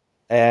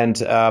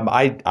 And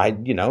I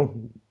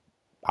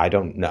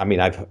don't know. I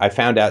mean, I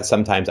found out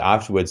sometimes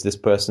afterwards this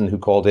person who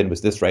called in was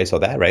this race or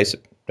that race.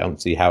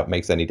 Don't see how it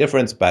makes any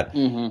difference. But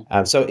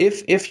so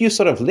if you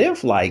sort of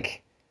live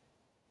like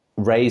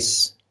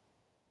race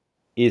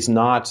is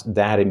not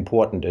that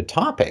important a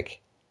topic,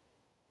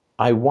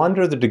 I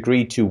wonder the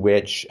degree to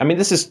which, I mean,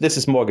 this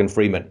is Morgan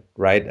Freeman,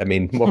 right? I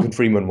mean, Morgan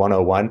Freeman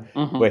 101,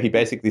 where he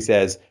basically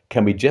says,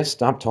 can we just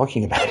stop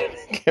talking about it?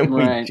 Can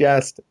we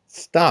just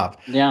stop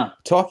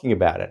talking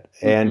about it?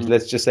 And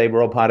let's just say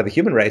we're all part of the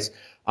human race.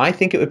 I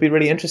think it would be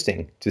really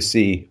interesting to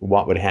see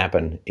what would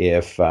happen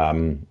if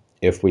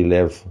we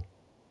live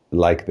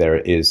like there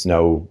is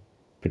no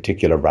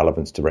particular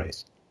relevance to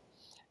race.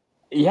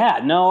 Yeah,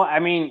 no, I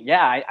mean,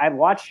 I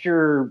watched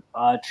your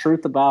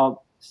Truth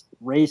About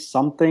Race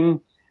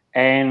something,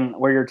 and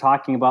where you're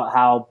talking about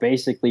how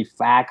basically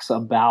facts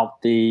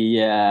about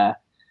the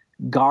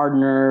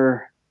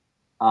Gardner,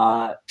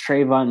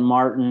 Trayvon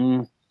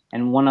Martin,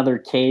 and one other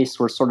case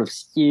were sort of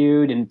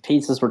skewed, and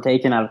pieces were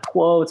taken out of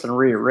quotes and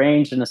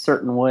rearranged in a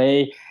certain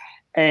way.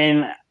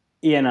 And,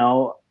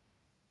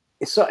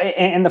 so,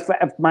 and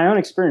my own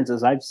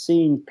experiences, I've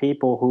seen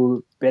people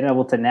who've been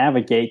able to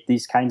navigate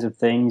these kinds of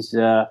things.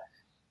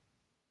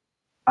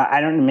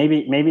 I don't know.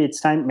 Maybe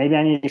it's time. Maybe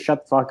I need to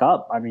shut the fuck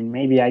up. I mean,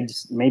 maybe I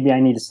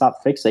need to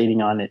stop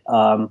fixating on it.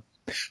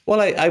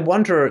 Well, I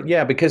wonder,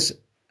 because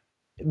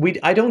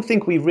I don't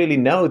think we really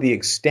know the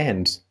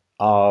extent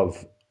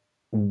of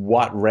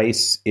what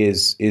race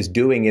is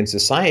doing in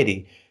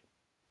society,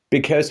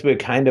 because we're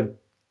kind of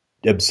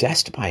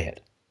obsessed by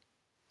it.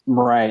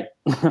 Right.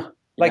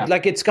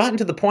 Like it's gotten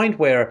to the point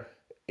where,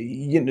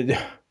 I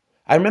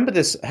remember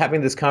having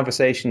this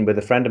conversation with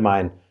a friend of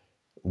mine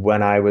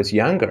when I was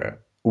younger,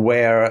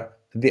 where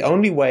the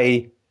only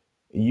way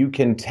you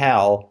can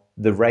tell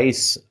the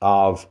race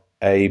of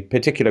a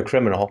particular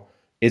criminal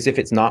is if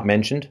it's not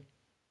mentioned.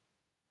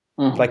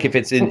 Like if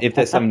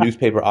there's some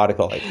newspaper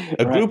article, like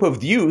a Right. group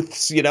of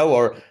youths,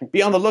 or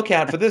be on the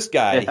lookout for this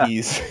guy. Yeah.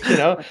 He's,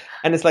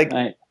 and it's like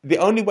Right. the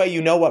only way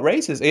you know what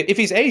race is. If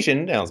he's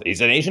Asian, he's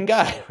an Asian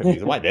guy. If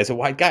he's white, there's a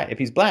white guy. If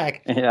he's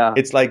black, Yeah.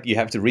 it's like you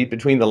have to read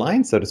between the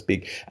lines, so to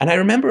speak. And I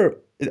remember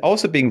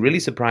also being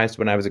really surprised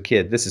when I was a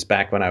kid. This is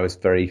back when I was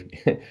very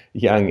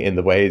young in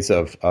the ways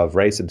of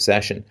race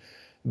obsession.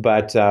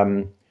 But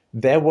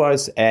there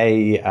was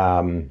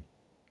one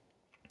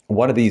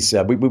of these,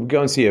 we would go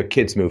and see a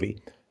kids movie.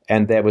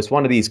 And there was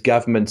one of these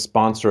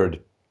government-sponsored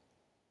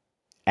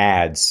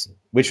ads,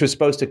 which was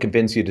supposed to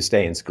convince you to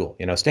stay in school.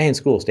 Stay in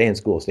school, stay in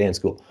school, stay in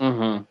school.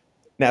 Mm-hmm.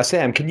 Now,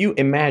 Sam, can you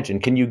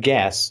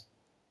guess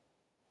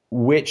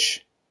what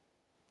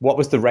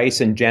was the race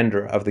and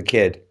gender of the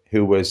kid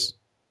who was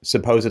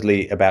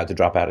supposedly about to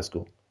drop out of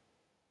school?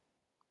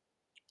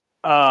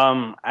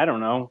 I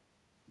don't know.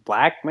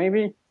 Black,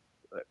 maybe?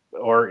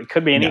 Or it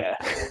could be any. No.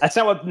 That's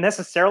not what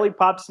necessarily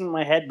pops in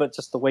my head, but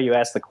just the way you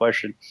asked the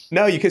question.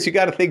 No, because you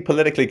got to think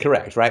politically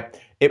correct, right?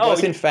 It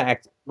was, in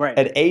fact,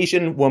 an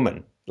Asian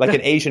woman, like an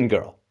Asian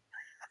girl.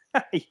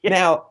 Yeah.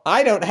 Now,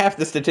 I don't have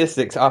the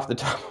statistics off the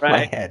top of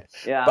my head,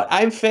 but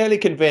I'm fairly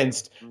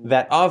convinced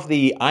that of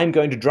the I'm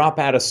going to drop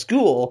out of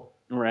school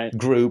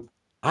group,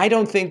 I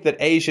don't think that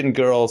Asian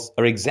girls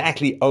are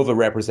exactly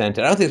overrepresented.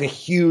 I don't think there's a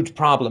huge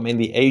problem in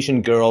the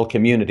Asian girl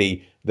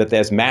community that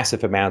there's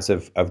massive amounts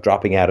of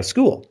dropping out of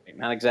school.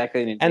 Not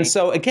exactly. And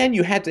so, again,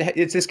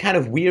 it's this kind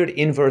of weird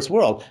inverse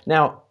world.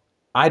 Now,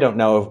 I don't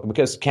know,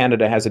 because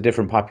Canada has a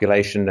different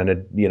population and a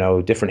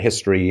different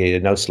history,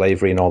 no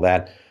slavery and all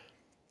that.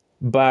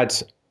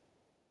 But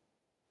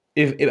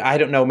if I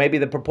don't know, maybe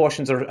the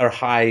proportions are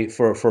high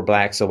for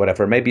blacks or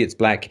whatever. Maybe it's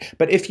black.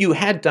 But if you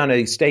had done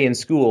a stay in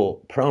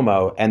school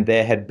promo and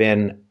there had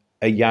been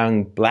a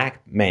young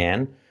black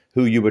man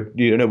who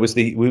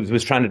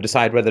was trying to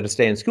decide whether to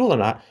stay in school or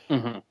not,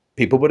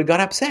 people would have got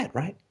upset,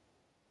 right?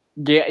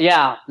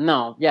 Because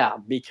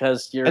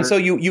you're. And so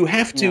you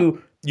have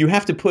to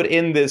put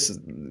in this.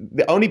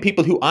 The only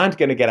people who aren't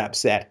going to get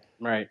upset,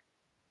 right,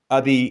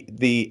 are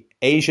the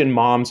Asian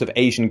moms of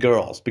Asian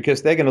girls,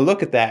 because they're going to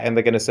look at that and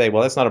they're going to say,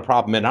 well, that's not a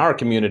problem in our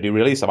community,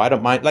 really, so I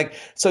don't mind.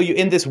 So you're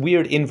in this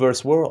weird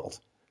inverse world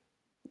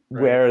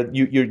where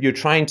you're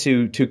trying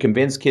to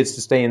convince kids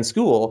to stay in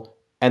school,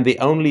 and the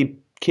only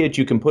kid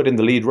you can put in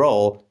the lead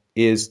role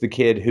is the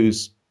kid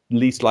who's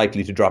least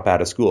likely to drop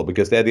out of school,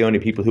 because they're the only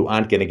people who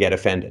aren't going to get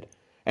offended.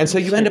 And so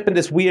you end up in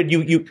this weird,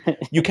 you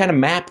kind of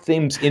map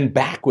things in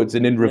backwards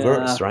and in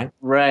reverse, right?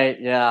 Right,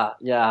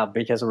 yeah,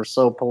 because we're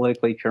so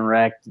politically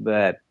correct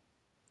that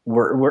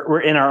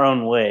we're in our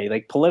own way,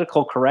 like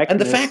political correctness.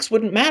 And the facts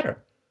wouldn't matter.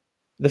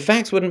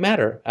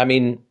 I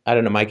mean, I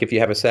don't know, Mike, if you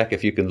have a sec,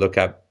 if you can look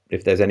up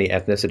if there's any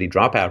ethnicity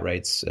dropout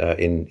rates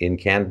in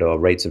Canada, or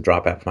rates of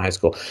dropout from high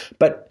school.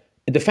 But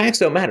the facts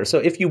don't matter. So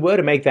if you were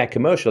to make that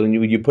commercial and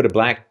you put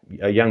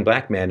a young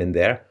black man in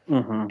there,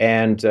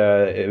 and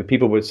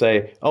people would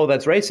say, oh,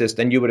 that's racist,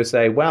 and you would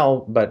say,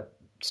 well, but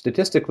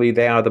statistically,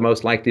 they are the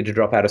most likely to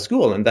drop out of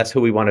school, and that's who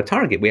we want to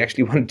target. We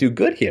actually want to do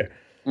good here.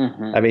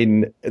 I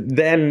mean,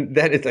 then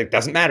it's like,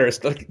 doesn't matter.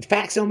 It's like,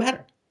 facts don't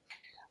matter.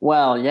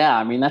 Well, yeah,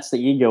 I mean, that's the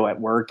ego at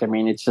work. I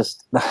mean, it's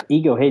just the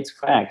ego hates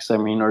facts. I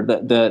mean, or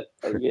the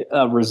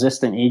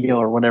resistant ego,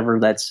 or whatever,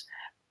 that's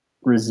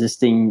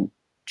resisting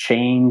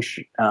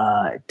change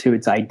to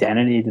its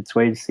identity, its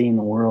way of seeing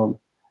the world.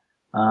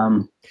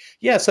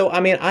 So I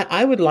mean,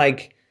 I would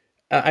like,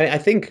 I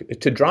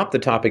think to drop the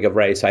topic of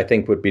race, I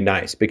think would be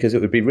nice, because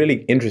it would be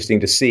really interesting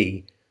to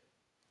see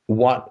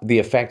what the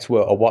effects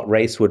were, or what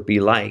race would be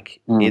like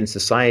in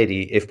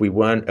society if we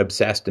weren't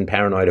obsessed and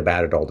paranoid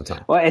about it all the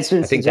time. Well, it's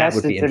been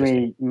suggested to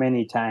me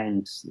many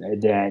times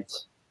that,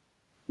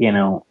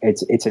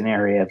 it's an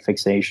area of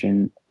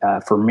fixation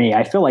for me.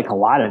 I feel like a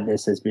lot of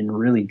this has been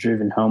really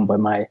driven home by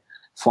my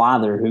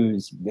father,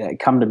 who's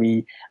come to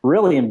be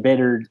really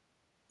embittered,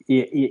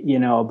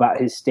 about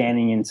his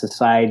standing in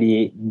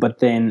society. But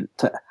then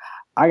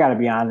I got to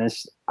be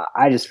honest,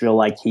 I just feel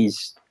like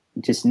he's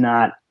just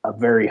not a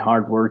very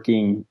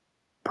hardworking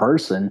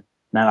person,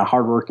 not a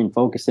hardworking,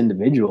 focused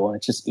individual. And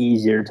it's just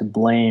easier to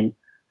blame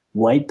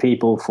white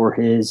people for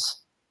his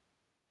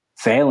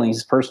failings,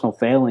 his personal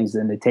failings,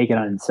 than to take it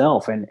on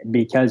himself. And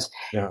because,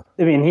 I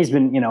mean, he's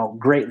been,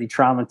 greatly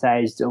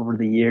traumatized over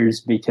the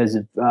years because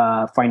of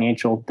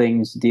financial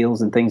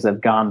deals and things that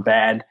have gone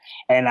bad.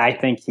 And I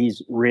think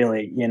he's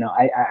really,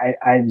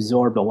 I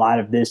absorbed a lot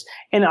of this,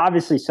 and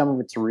obviously some of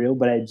it's real,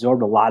 but I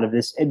absorbed a lot of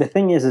this. And the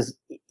thing is,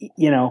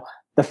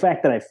 the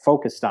fact that I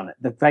focused on it,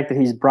 the fact that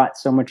he's brought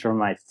so much of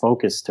my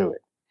focus to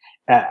it.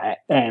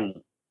 And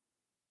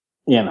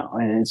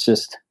it's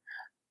just,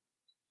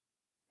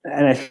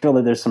 and I feel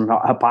that there's some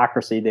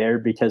hypocrisy there,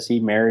 because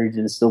he married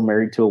and is still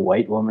married to a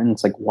white woman.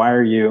 It's like, why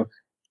are you?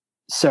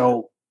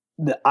 So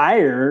the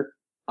ire,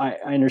 I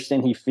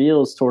understand he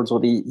feels towards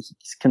what he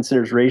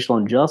considers racial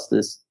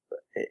injustice.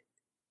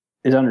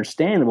 is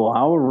understandable.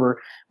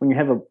 However, when you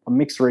have a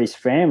mixed race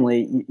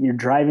family, you're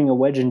driving a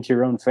wedge into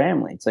your own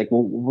family. It's like,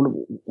 well,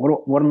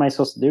 what am I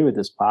supposed to do with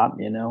this, Pop?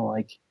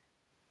 Like.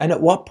 And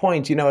at what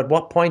point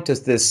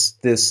does this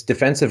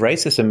defensive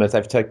racism, as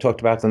I've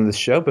talked about on this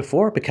show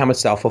before, become a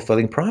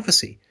self-fulfilling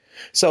prophecy?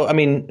 So, I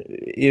mean,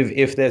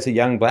 if there's a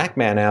young black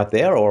man out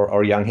there,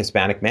 or a young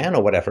Hispanic man,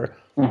 or whatever,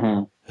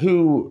 mm-hmm.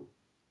 who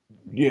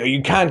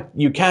you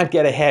can't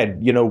get ahead,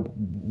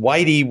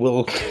 Whitey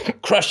will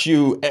crush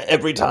you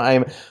every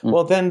time. Mm-hmm.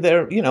 Well, then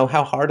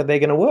how hard are they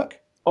going to work?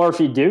 Or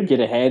if you do get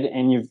ahead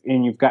and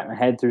you've gotten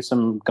ahead through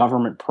some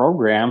government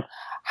program,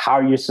 how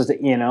are you supposed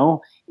to,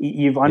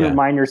 you've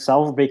undermined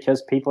yourself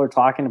because people are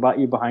talking about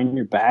you behind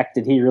your back.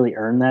 Did he really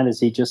earn that? Is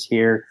he just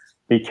here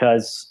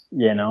because,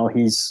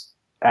 he's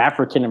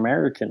African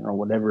American or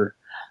whatever?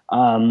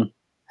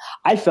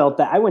 I felt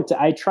that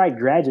I tried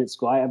graduate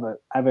school. I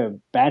have a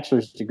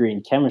bachelor's degree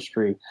in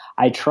chemistry.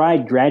 I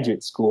tried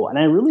graduate school, and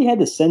I really had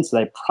the sense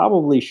that I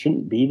probably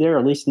shouldn't be there,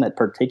 at least in that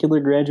particular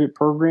graduate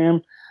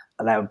program.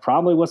 That I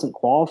probably wasn't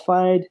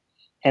qualified.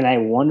 And I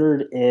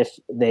wondered if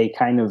they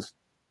kind of,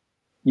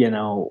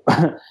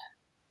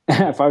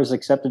 if I was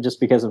accepted just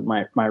because of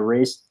my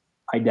race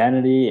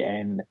identity,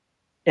 and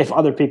if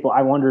other people,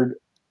 I wondered,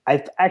 I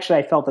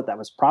felt that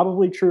was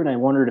probably true. And I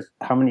wondered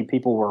how many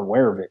people were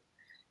aware of it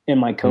in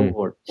my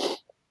cohort.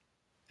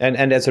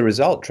 And as a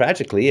result,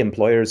 tragically,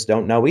 employers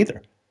don't know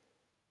either.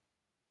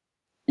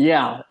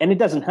 Yeah. And it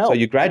doesn't help. So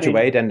you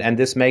graduate, and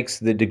this makes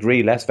the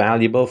degree less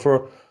valuable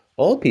for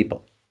all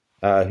people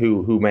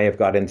who may have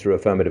got in through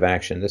affirmative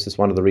action. This is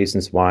one of the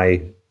reasons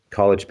why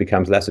college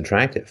becomes less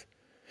attractive.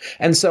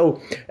 And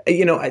so,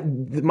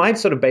 my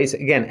sort of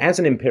basic, again, as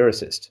an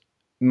empiricist,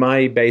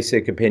 my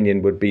basic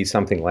opinion would be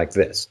something like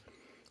this,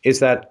 is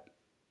that,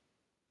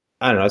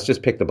 I don't know, let's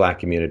just pick the black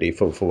community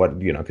for what,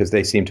 because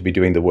they seem to be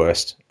doing the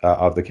worst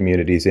of the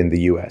communities in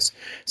the U.S.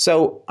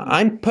 So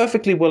I'm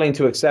perfectly willing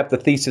to accept the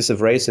thesis of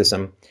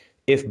racism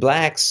if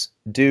blacks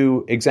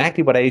do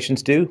exactly what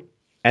Asians do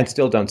and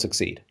still don't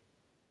succeed.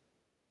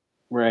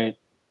 Right.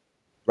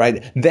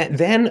 Right.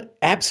 Then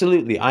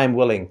absolutely, I'm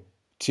willing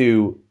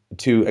to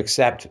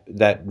accept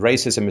that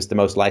racism is the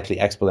most likely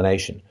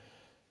explanation.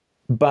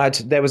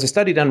 But there was a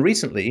study done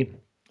recently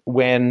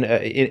when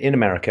in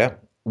America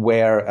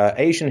where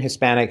Asian,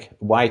 Hispanic,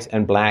 white,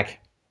 and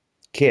black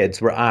kids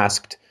were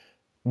asked,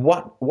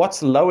 what's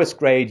the lowest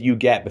grade you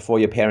get before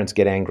your parents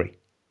get angry?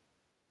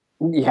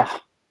 Yeah.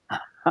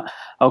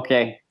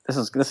 Okay. This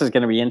is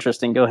going to be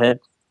interesting. Go ahead.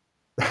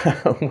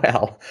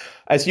 Well,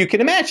 as you can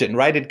imagine,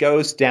 right, it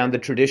goes down the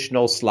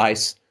traditional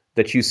slice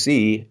that you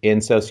see in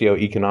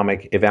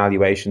socioeconomic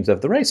evaluations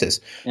of the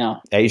races. Yeah.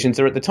 Asians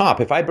are at the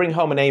top. If I bring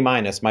home an A-,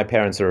 my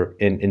parents are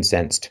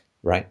incensed,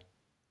 right?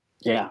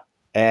 Yeah.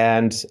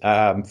 And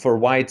for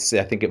whites,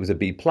 I think it was a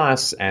B+,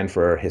 and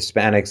for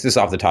Hispanics, this is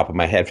off the top of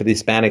my head, for the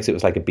Hispanics, it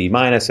was like a B-,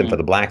 and for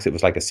the blacks, it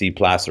was like a C+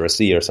 or a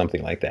C or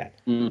something like that.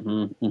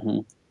 Mm-hmm,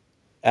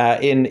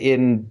 mm-hmm.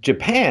 In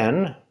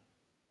Japan,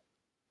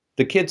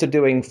 the kids are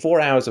doing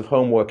 4 hours of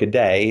homework a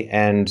day,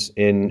 and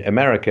in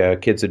America,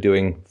 kids are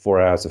doing 4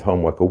 hours of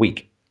homework a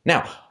week.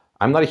 Now,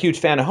 I'm not a huge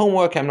fan of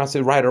homework. I'm not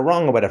saying right or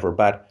wrong or whatever,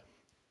 but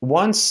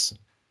once,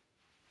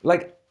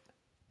 like,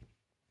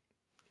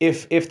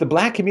 if the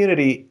black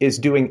community is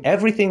doing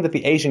everything that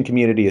the Asian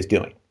community is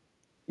doing,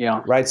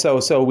 yeah, right?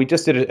 So we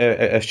just did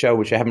a show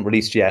which I haven't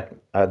released yet,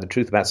 The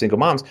Truth About Single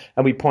Moms,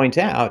 and we point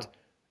out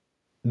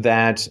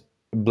that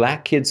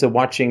black kids are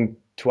watching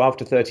 12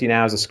 to 13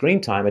 hours of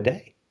screen time a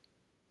day.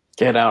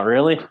 Get out,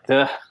 really?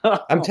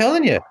 I'm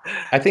telling you.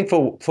 I think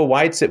for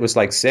whites, it was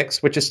like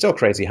 6, which is still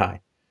crazy high.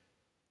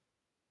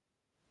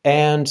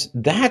 And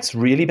that's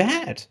really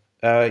bad.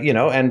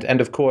 And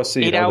of course,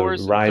 8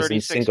 hours the rise and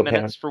 36 in single minutes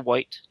parent for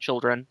white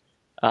children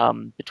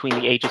between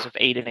the ages of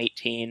 8 and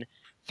 18,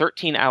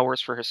 13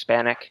 hours for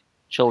Hispanic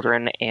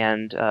children,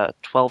 and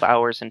 12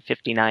 hours and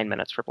 59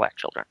 minutes for black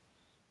children.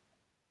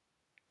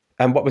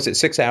 And what was it,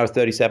 6 hours,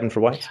 37 for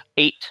whites?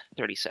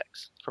 8:36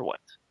 for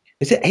whites.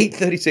 Is it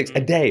 8:36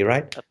 a day,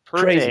 right? Per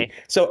Crazy. day.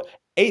 So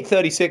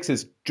 8:36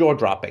 is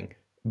jaw-dropping,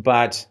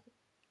 but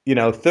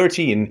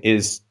 13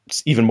 is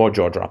even more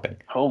jaw-dropping.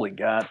 Holy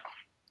God.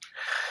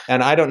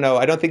 And I don't know.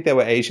 I don't think there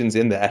were Asians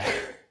in that.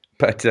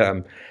 But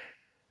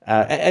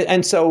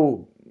and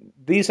so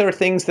these are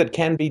things that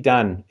can be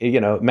done.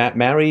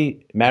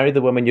 Marry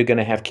the woman you're going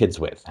to have kids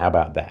with. How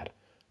about that?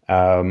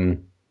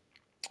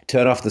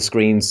 Turn off the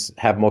screens,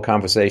 have more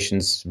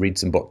conversations, read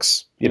some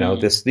books.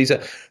 These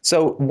are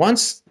so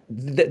once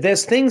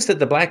there's things that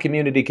the black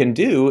community can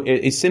do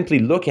is simply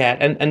look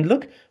at and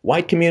look.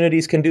 White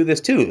communities can do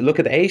this too. Look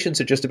at the Asians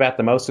are just about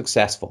the most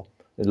successful,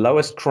 the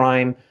lowest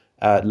crime,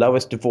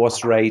 lowest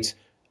divorce rate,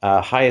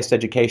 highest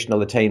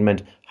educational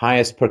attainment,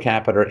 highest per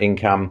capita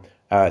income.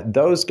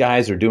 Those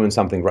guys are doing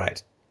something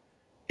right.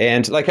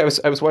 And like I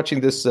was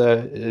watching this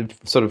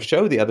sort of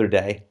show the other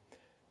day,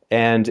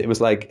 and it was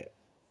like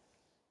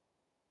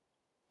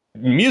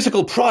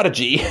musical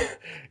prodigy.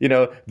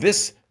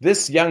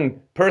 This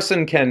young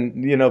person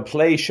can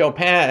play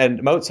Chopin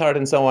and Mozart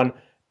and so on.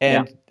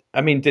 And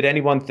I mean, did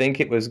anyone think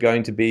it was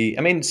going to be?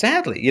 I mean,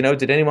 sadly,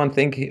 did anyone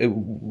think?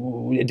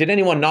 Did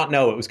anyone not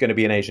know it was going to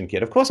be an Asian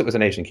kid? Of course, it was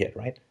an Asian kid,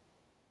 right?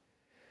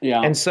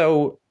 Yeah. And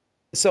so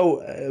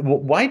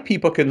white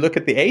people could look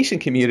at the Asian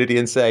community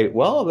and say,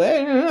 well,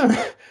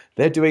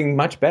 they're doing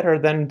much better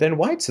than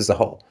whites as a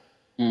whole.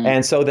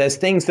 And so there's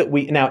things that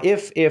now,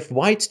 if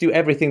whites do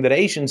everything that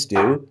Asians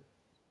do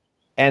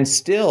and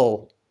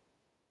still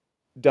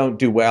don't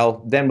do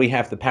well, then we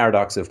have the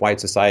paradox of white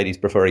societies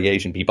preferring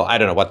Asian people. I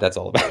don't know what that's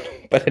all about.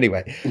 But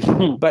anyway,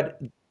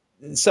 but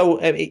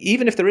so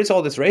even if there is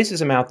all this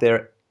racism out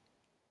there,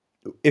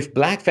 if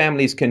black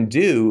families can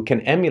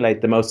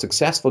emulate the most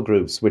successful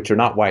groups, which are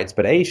not whites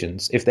but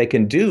Asians, if they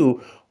can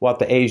do what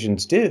the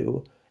Asians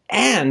do,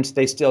 and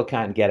they still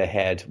can't get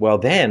ahead, well,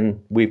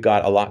 then we've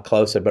got a lot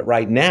closer. But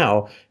right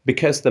now,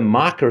 because the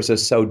markers are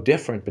so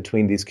different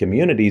between these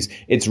communities,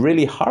 it's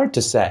really hard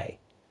to say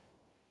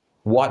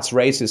what's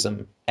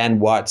racism and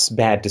what's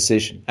bad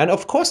decision. And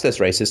of course there's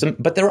racism,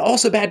 but there are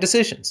also bad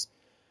decisions.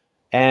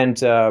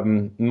 And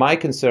my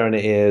concern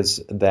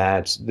is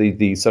that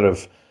the sort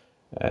of,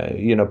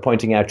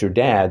 pointing out your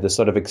dad, the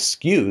sort of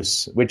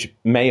excuse, which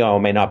may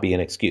or may not be an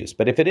excuse,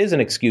 but if it is an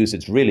excuse,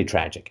 it's really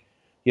tragic.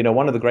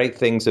 One of the great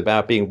things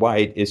about being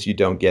white is you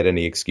don't get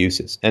any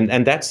excuses.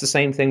 And that's the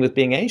same thing with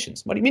being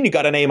Asians. What do you mean you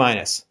got an A-,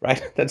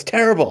 right? That's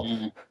terrible.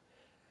 Mm-hmm.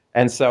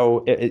 And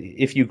so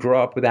if you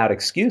grow up without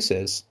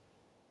excuses,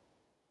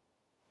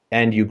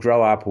 and you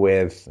grow up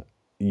with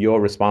you're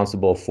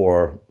responsible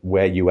for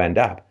where you end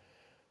up,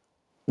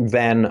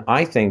 then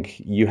I think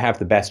you have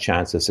the best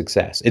chance of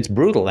success. It's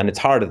brutal and it's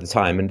hard at the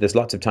time, and there's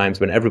lots of times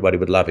when everybody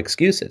would love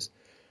excuses.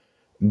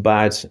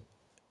 But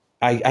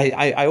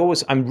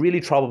I'm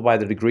really troubled by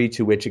the degree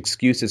to which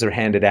excuses are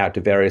handed out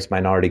to various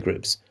minority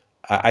groups.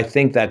 I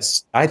think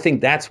that's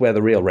where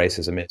the real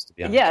racism is, to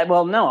be honest. Yeah,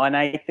 well, no, and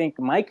I think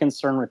my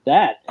concern with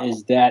that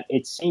is that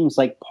it seems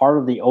like part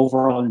of the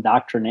overall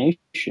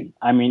indoctrination.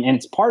 I mean, and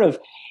it's part of,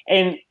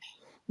 and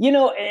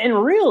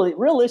really,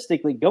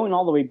 realistically, going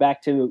all the way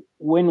back to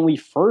when we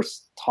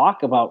first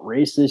talk about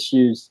race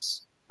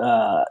issues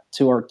to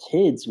our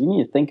kids, we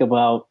need to think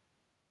about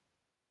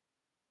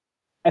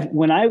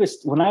when it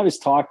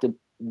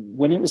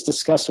was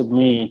discussed with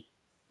me,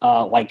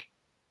 I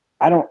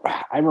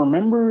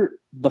remember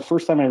the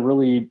first time I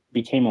really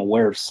became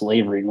aware of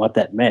slavery and what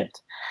that meant.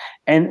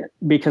 And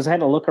because I had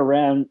to look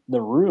around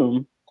the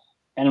room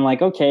and I'm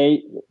like,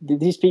 okay,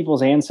 these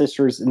people's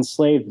ancestors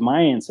enslaved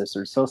my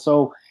ancestors.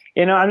 So,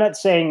 I'm not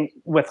saying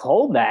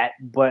withhold that,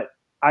 but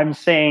I'm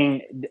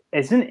saying,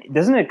 doesn't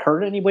it occur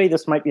to anybody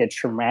this might be a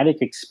traumatic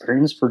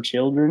experience for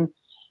children,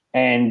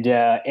 and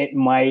it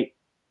might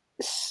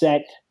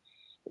set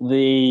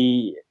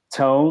the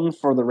tone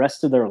for the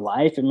rest of their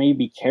life, and maybe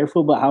be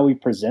careful about how we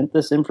present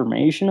this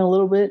information a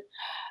little bit.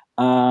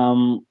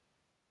 And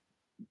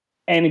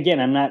again,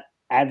 I'm not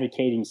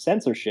advocating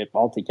censorship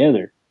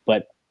altogether,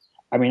 but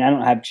I mean, I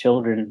don't have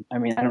children. I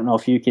mean, I don't know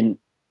if you can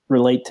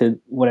relate to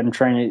what I'm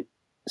trying to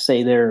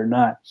say there or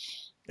not.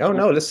 Oh,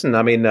 no, listen,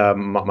 I mean,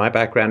 my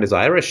background is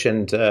Irish,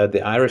 and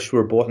the Irish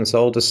were bought and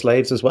sold as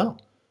slaves as well.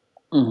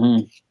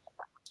 Mm-hmm.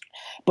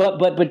 But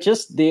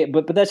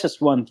that's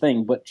just one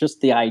thing. But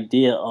just the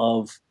idea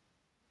of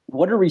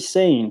what are we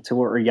saying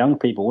to our young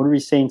people? What are we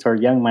saying to our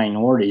young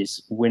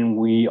minorities when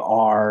we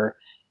are?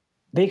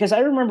 Because I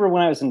remember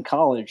when I was in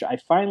college, I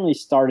finally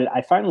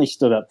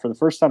stood up for the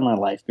first time in my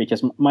life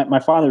because my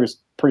father was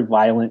pretty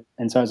violent,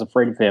 and so I was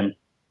afraid of him.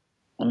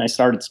 And I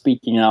started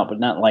speaking out, but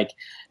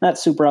not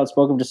super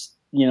outspoken, just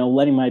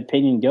letting my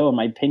opinion go. And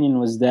my opinion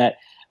was that,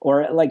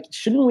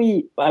 shouldn't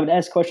we? I would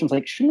ask questions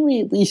like, shouldn't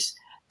we at least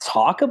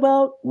talk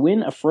about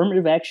when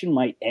affirmative action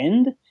might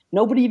end?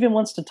 Nobody even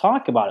wants to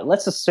talk about it.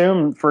 Let's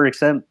assume for a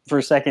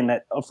second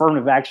that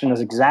affirmative action is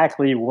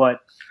exactly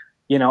what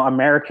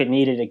America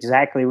needed,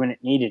 exactly when it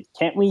needed.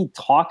 Can't we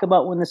talk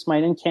about when this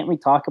might end? Can't we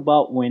talk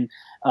about when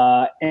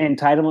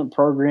entitlement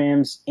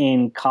programs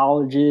in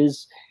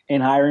colleges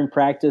and hiring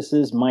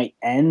practices might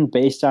end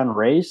based on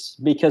race?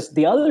 Because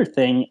the other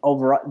thing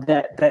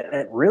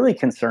that really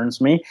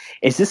concerns me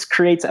is this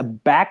creates a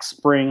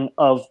backspring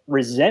of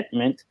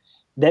resentment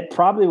that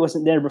probably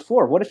wasn't there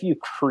before. What if you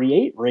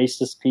create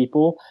racist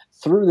people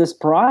through this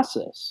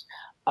process?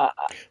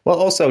 Well,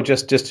 also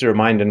just to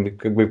remind, and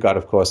we've got,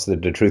 of course, the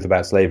truth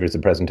about slavery is the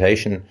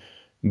presentation,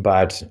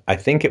 but I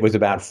think it was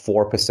about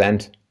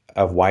 4%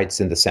 of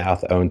whites in the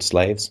South owned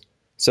slaves.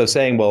 So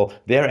saying, well,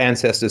 their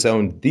ancestors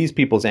owned these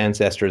people's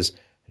ancestors,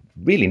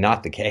 really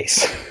not the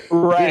case.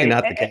 Right. Really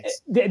not the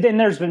case. Then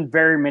there's been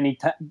very many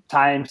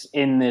times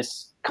in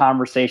this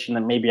conversation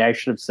that maybe I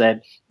should have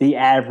said the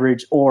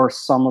average or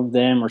some of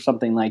them or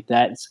something like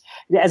that.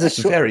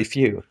 Very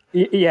few.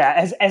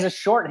 Yeah, as a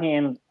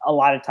shorthand, a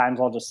lot of times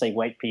I'll just say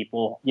white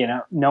people,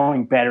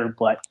 knowing better,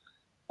 but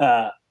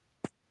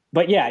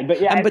yeah.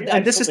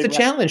 And this is the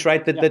challenge,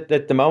 right?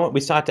 That the moment we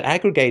start to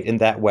aggregate in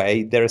that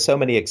way, there are so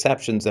many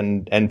exceptions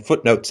and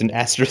footnotes and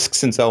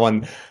asterisks and so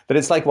on that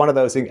it's like one of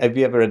those things. Have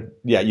you ever?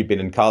 Yeah, you've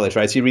been in college,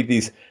 right? So you read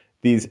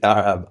these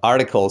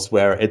articles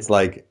where it's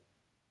like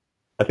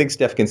I think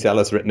Steph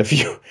Kinsella's written a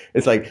few.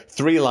 It's like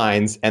 3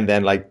 lines and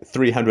then like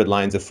 300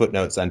 lines of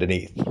footnotes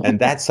underneath. And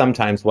that's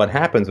sometimes what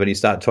happens when you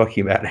start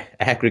talking about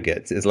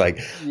aggregates. It's like,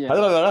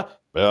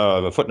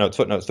 footnotes,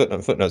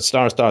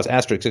 stars,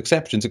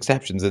 asterisks,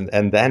 exceptions.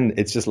 And then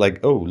it's just like,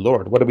 oh,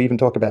 Lord, what do we even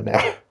talk about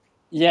now?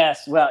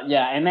 Yes, well,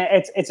 yeah, and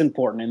it's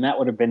important, and that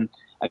would have been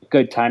a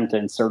good time to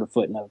insert a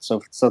footnote. So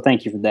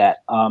thank you for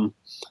that.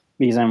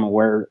 Because I'm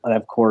aware,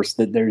 of course,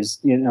 that there's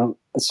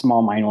a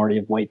small minority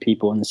of white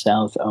people in the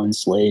South own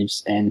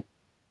slaves, and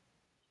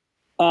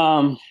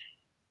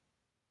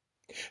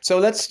So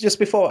let's just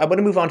before I want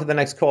to move on to the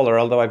next caller.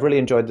 Although I've really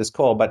enjoyed this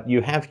call, but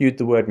you have used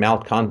the word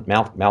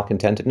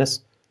malcontentedness.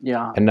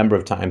 Yeah. A number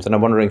of times. And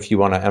I'm wondering if you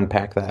want to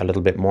unpack that a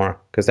little bit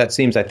more. Because that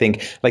seems, I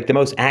think, like the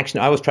most action.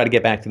 I always try to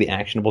get back to the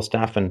actionable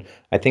stuff. And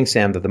I think,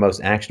 Sam, that the most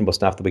actionable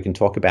stuff that we can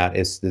talk about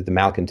is the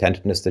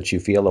malcontentedness that you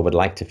feel or would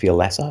like to feel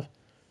less of.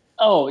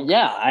 Oh,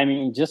 yeah. I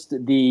mean, just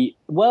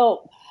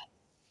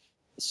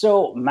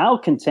so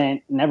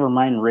malcontent, never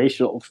mind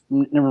racial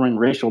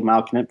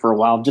malcontent for a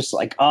while. Just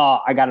like,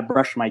 I got to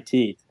brush my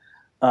teeth.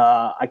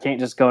 I can't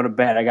just go to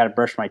bed. I got to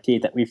brush my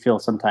teeth. That we feel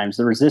sometimes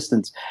the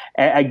resistance.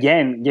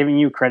 Again, giving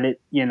you credit,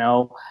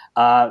 your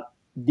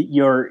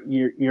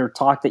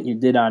talk that you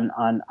did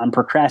on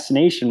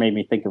procrastination made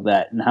me think of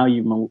that and how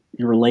you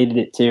related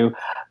it to.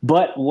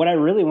 But what I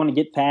really want to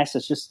get past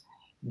is just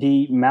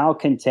the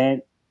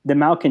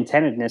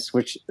malcontentedness,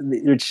 which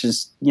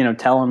is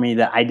telling me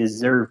that I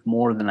deserve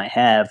more than I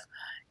have.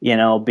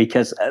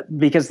 Because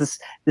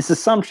this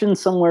assumption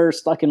somewhere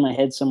stuck in my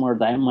head somewhere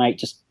that I might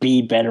just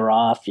be better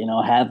off,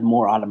 have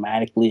more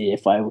automatically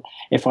if I were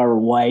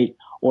white,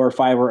 or if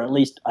I were at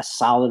least a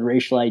solid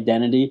racial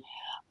identity.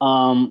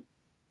 No,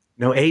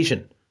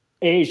 Asian,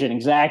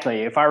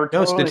 exactly. If I were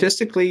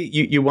statistically,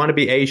 you want to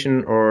be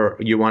Asian or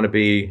you want to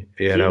be,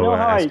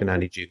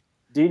 Ashkenazi Jew.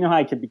 Do you know how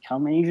I could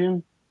become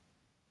Asian?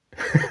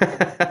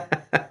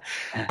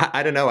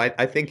 I don't know.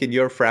 I think in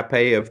your frappe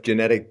of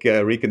genetic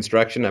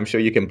reconstruction, I'm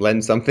sure you can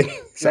blend something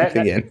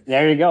in.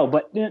 There you go.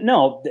 But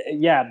no,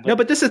 yeah.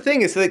 But this is the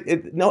thing. It's like,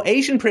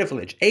 Asian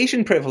privilege.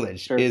 Asian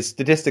privilege Sure. is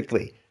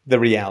statistically the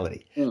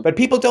reality. But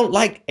people don't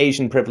like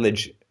Asian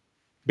privilege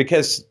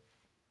because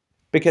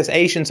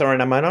Asians are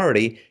in a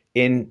minority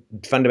in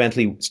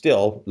fundamentally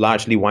still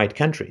largely white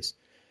countries.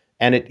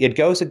 And it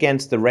goes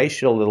against the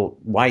racial little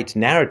white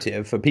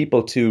narrative for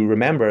people to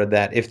remember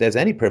that if there's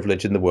any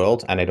privilege in the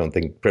world, and I don't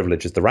think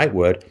privilege is the right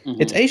word,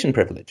 it's Asian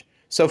privilege.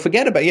 So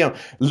forget about,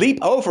 leap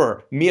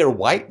over mere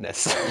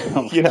whiteness.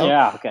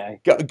 Yeah, okay.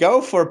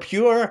 Go for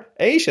pure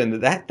Asian.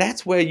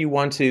 That's where you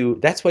want to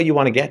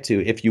get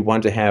to if you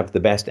want to have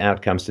the best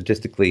outcome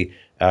statistically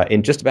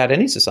in just about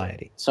any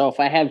society. So if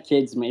I have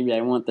kids, maybe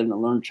I want them to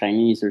learn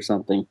Chinese or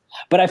something.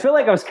 But I feel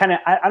like I was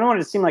I don't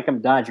want to seem like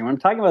I'm dodging. When I'm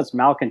talking about this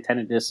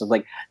malcontentedness of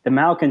like the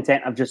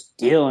malcontent of just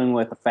dealing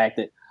with the fact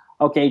that,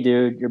 okay,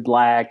 dude, you're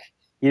black.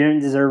 You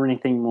didn't deserve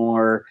anything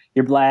more.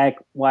 You're black,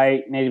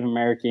 white, Native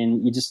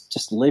American. You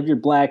just live your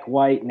black,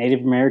 white,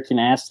 Native American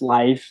ass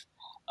life.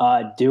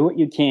 Do what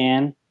you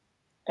can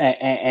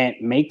and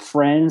make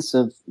friends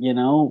of,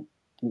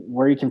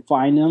 where you can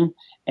find them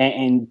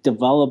and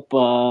develop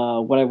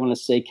what I want to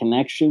say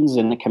connections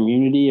in a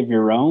community of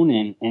your own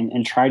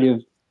and try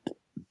to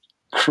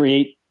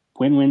create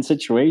win-win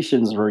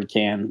situations where you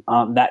can.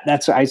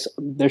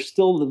 There's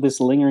still this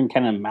lingering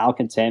kind of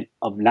malcontent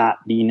of not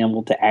being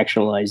able to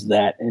actualize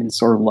that and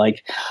sort of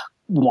like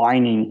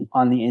whining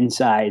on the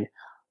inside,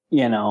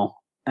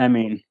 I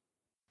mean.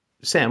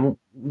 Sam,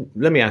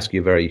 let me ask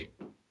you a very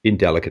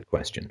indelicate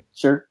question.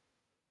 Sure.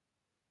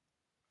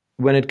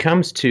 When it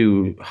comes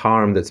to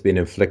harm that's been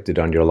inflicted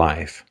on your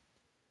life,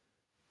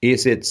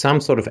 is it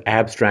some sort of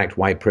abstract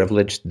white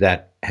privilege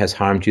that has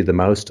harmed you the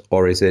most,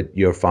 or is it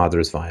your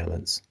father's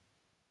violence?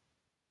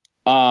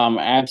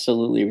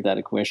 Absolutely, without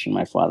a question,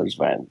 my father's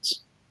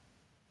violence.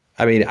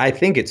 I mean, I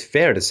think it's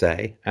fair to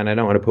say, and I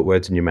don't want to put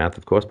words in your mouth,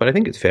 of course, but I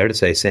think it's fair to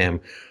say, Sam,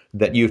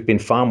 that you've been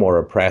far more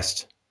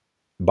oppressed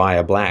by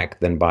a black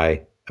than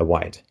by a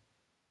white.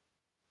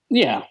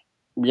 Yeah,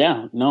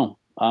 no.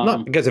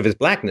 Not because of his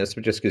blackness,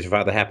 but just because your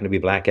father happened to be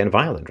black and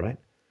violent, right?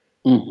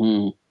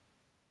 Mm-hmm.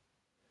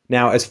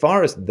 Now, as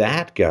far as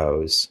that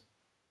goes,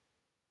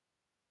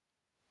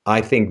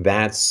 I think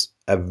that's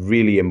a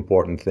really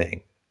important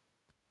thing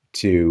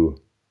to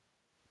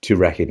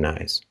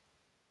recognize,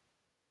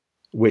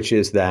 which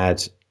is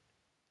that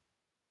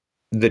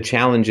the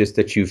challenges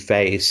that you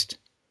faced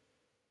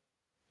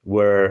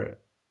were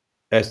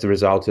as the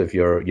result of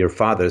your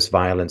father's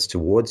violence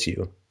towards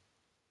you.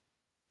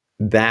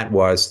 That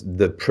was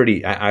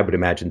I would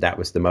imagine that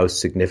was the most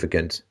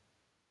significant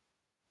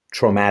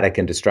traumatic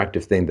and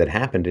destructive thing that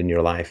happened in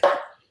your life.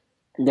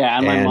 Yeah,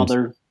 and my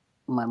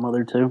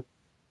mother too.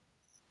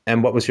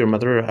 And what was your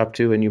mother up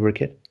to when you were a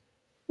kid?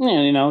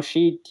 Yeah,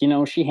 she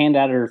handed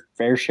out her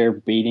fair share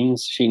of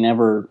beatings. She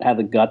never had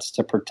the guts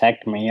to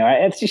protect me.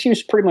 She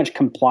was pretty much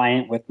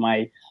compliant with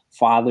my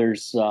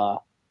father's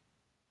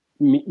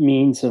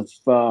means of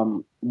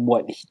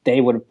what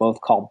they would have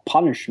both called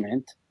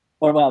punishment,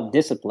 or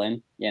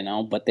discipline.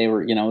 But they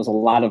were, it was a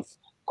lot of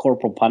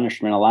corporal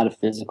punishment, a lot of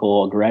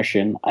physical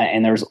aggression,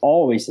 and there's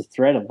always a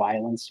threat of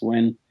violence.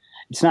 When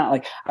it's not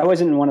like I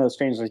wasn't one of those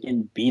strangers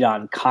getting beat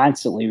on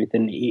constantly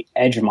within the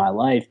edge of my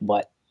life,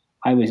 but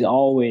I was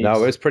always.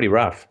 No, it was pretty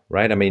rough,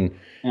 right? I mean,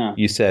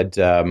 you said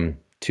 2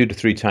 to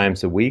 3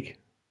 times a week.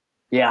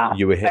 Yeah,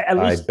 you were hit at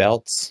by least,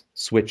 belts,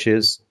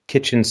 switches,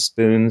 kitchen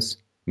spoons,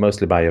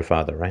 mostly by your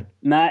father, right?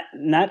 Not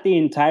the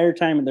entire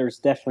time, but there was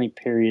definitely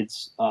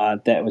periods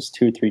that was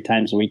 2 or 3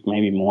 times a week,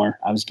 maybe more.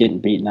 I was getting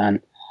beaten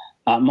on,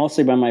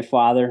 mostly by my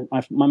father.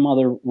 My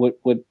mother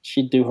would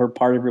she'd do her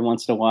part every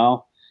once in a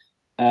while,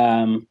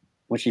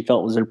 what she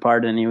felt was her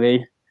part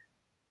anyway.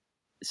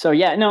 So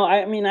yeah, no,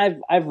 I mean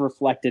I've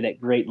reflected at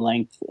great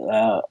length,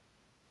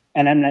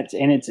 and I'm not,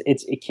 and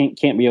it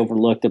can't be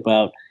overlooked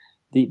about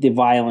the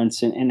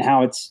violence and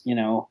how it's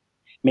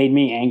made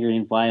me angry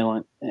and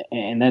violent,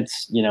 and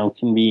that's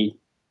can be.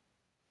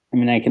 I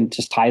mean, I can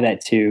just tie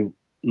that to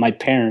my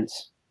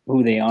parents,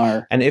 who they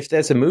are. And if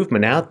there's a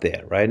movement out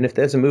there, right? And if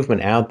there's a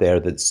movement out there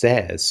that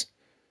says,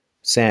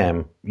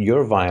 Sam,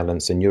 your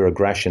violence and your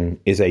aggression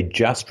is a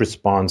just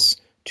response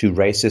to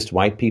racist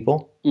white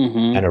people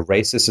and a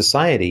racist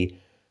society,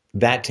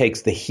 that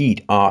takes the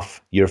heat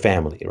off your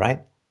family,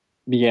 right?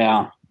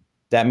 Yeah.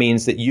 That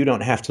means that you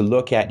don't have to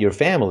look at your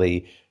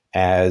family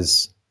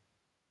as,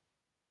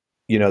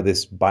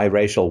 this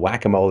biracial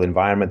whack-a-mole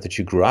environment that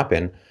you grew up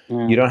in.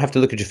 You don't have to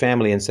look at your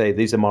family and say,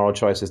 these are moral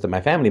choices that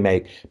my family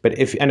make.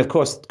 And of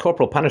course,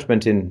 corporal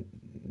punishment in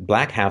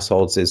black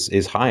households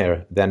is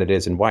higher than it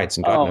is in whites,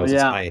 and God knows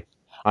it's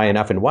high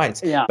enough in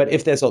whites. Yeah. But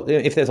if there's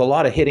a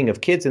lot of hitting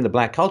of kids in the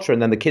black culture,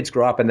 and then the kids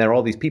grow up and there are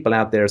all these people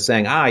out there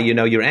saying,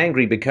 you're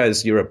angry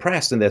because you're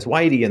oppressed, and there's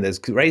whitey, and there's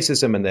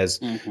racism, and there's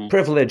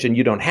privilege, and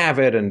you don't have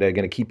it, and they're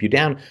going to keep you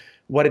down.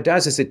 What it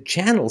does is it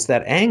channels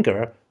that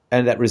anger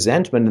and that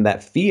resentment and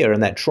that fear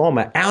and that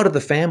trauma out of the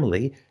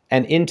family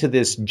and into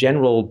this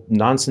general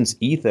nonsense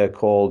ether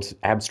called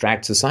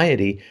abstract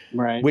society,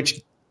 right, which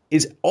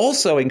is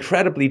also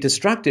incredibly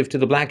destructive to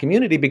the black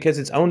community, because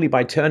it's only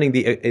by turning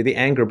the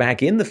anger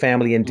back in the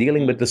family and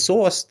dealing with the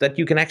source that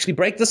you can actually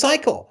break the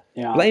cycle.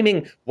 Yeah.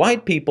 Blaming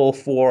white people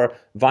for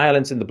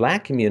violence in the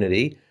black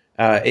community,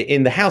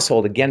 in the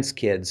household against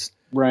kids,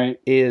 right,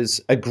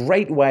 is a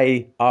great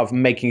way of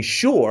making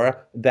sure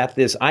that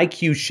this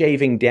IQ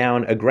shaving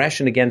down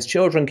aggression against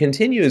children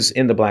continues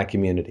in the black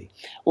community.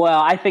 Well,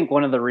 I think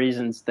one of the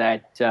reasons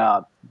that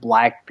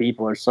black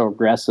people are so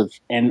aggressive,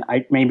 and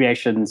maybe I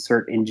should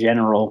insert in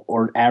general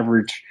or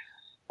average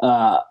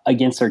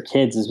against their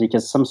kids, is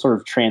because some sort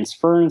of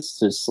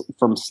transference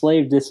from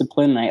slave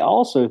discipline. And I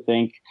also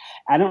think,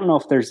 I don't know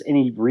if there's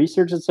any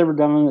research that's ever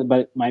done on it,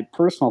 but my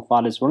personal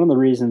thought is one of the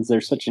reasons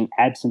there's such an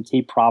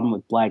absentee problem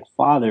with black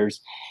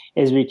fathers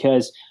is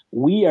because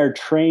we are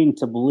trained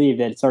to believe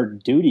that it's our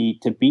duty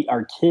to beat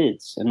our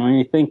kids. And when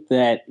we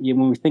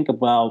think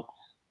about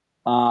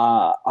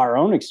our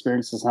own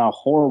experiences and how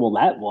horrible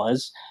that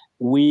was,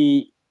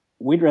 we'd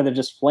rather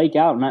just flake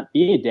out and not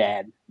be a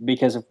dad,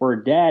 because if we're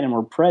a dad and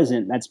we're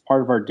present, that's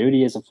part of our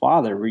duty as a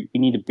father. We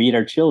need to beat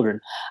our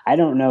children. I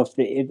don't know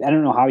I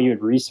don't know how you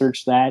would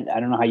research that. I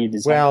don't know how you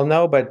design. Well,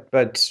 no,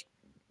 but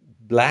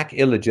black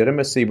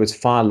illegitimacy was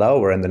far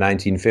lower in the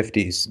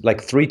 1950s,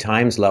 like 3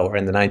 times lower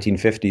in the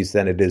 1950s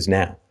than it is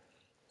now.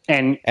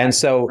 And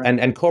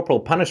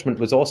corporal punishment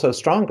was also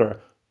stronger.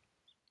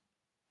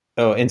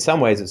 Oh, in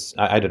some ways,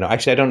 I don't know.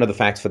 Actually, I don't know the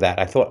facts for that.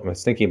 I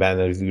was thinking about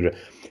it.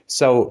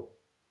 So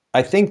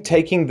I think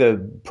taking the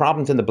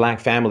problems in the black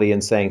family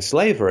and saying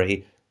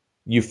slavery,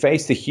 you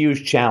face the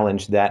huge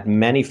challenge that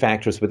many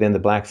factors within the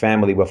black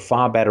family were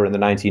far better in the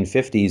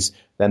 1950s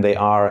than they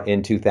are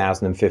in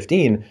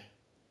 2015.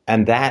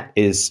 And that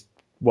is,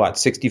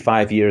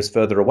 65 years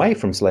further away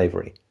from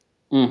slavery.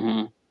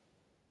 Mm-hmm.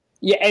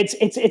 Yeah,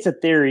 it's a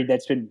theory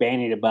that's been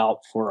bandied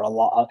about for a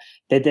lot.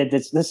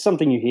 That's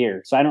something you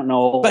hear. So I don't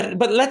know.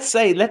 But let's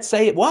say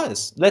it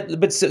was.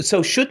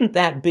 So shouldn't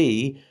that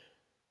be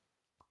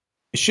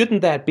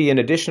an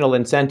additional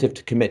incentive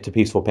to commit to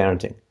peaceful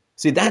parenting?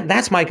 See,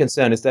 that's my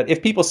concern, is that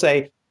if people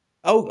say,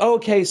 oh,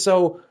 okay,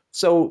 so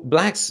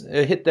blacks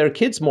hit their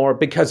kids more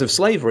because of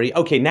slavery.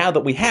 Okay, now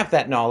that we have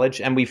that knowledge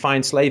and we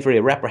find slavery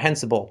a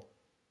reprehensible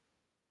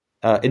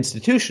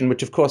institution,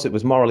 which of course it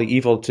was morally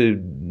evil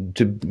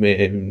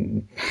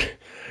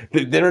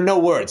there are no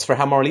words for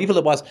how morally evil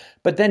it was.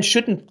 But then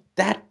shouldn't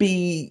that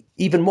be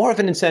even more of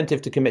an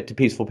incentive to commit to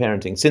peaceful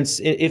parenting?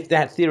 Since if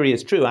that theory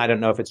is true, I don't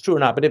know if it's true or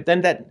not, but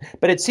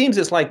but it seems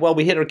it's like, well,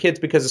 we hit our kids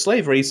because of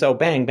slavery, so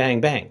bang,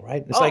 bang, bang,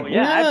 right? It's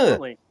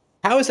absolutely.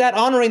 How is that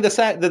honoring the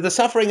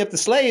suffering of the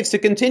slaves to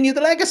continue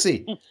the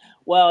legacy?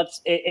 Well,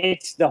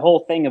 it's the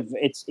whole thing of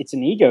it's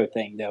an ego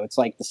thing, though. It's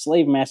like the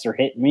slave master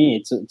hit me.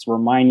 It's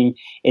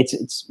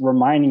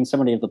reminding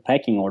somebody of the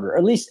pecking order, or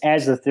at least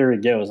as the theory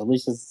goes. At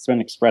least it's been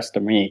expressed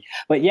to me.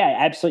 But yeah,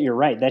 absolutely, you're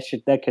right.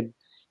 That could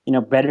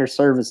better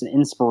serve as an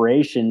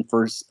inspiration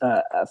for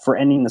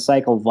ending the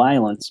cycle of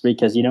violence,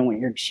 because you don't want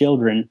your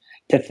children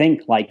to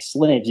think like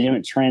slaves. You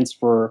don't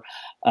transfer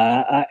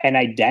an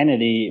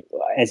identity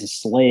as a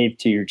slave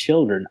to your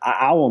children.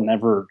 I will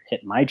never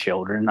hit my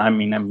children.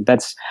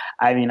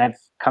 I've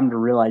come to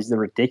realize the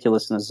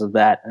ridiculousness of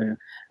that,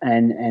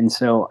 and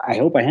so I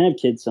hope I have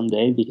kids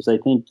someday, because I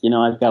think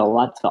I've got a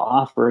lot to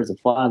offer as a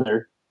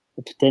father,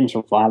 a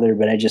potential father,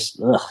 but I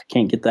just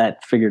can't get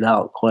that figured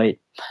out quite.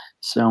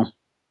 So.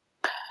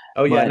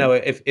 Oh yeah, no.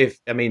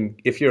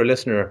 If you're a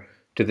listener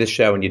to this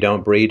show and you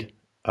don't breed,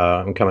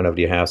 I'm coming over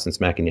to your house and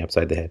smacking you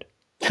upside the head.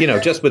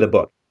 Just with a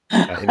book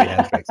in the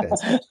abstract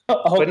sense. Okay,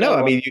 but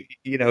no,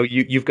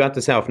 you've got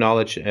the self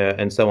knowledge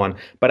and so on.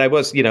 But I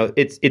was,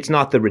 it's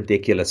not the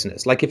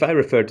ridiculousness. Like if I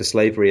referred to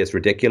slavery as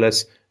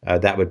ridiculous,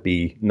 that would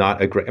be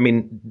not a great.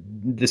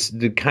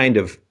 The kind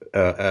of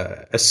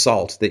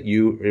assault that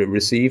you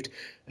received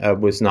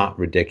was not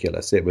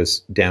ridiculous. It was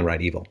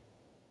downright evil.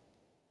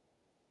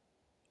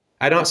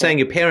 I'm not saying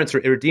your parents are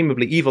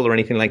irredeemably evil or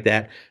anything like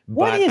that,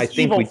 but I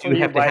think we do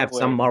have to have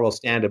some moral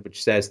standard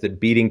which says that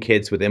beating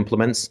kids with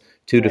implements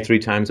 2 to 3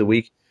 times a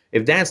week,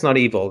 if that's not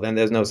evil, then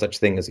there's no such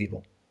thing as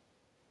evil.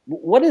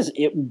 What is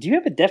it? Do you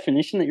have a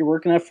definition that you're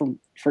working on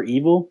for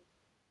evil?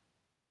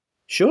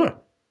 Sure.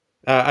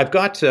 I've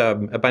got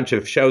a bunch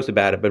of shows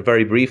about it, but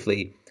very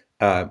briefly,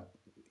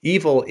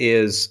 evil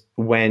is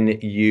when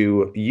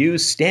you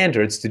use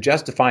standards to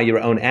justify your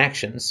own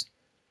actions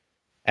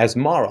as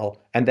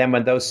moral, and then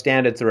when those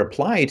standards are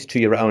applied to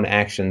your own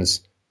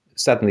actions,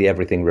 suddenly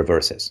everything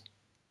reverses.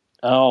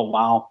 Oh,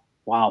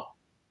 wow.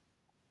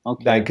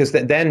 Okay. Because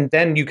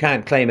then you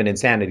can't claim an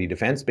insanity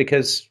defense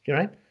because you're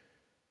right.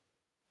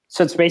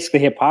 So it's basically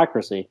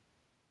hypocrisy.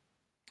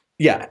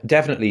 Yeah,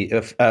 definitely.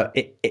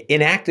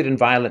 Enacted and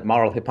violent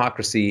moral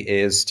hypocrisy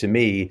is, to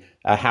me,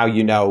 how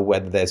you know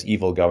whether there's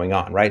evil going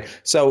on, right?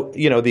 So,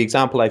 the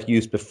example I've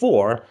used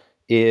before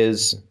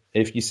is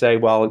if you say,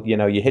 well,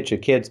 you hit your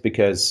kids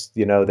because,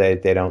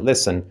 they don't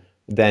listen,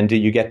 then do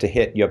you get to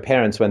hit your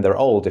parents when they're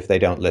old if they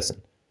don't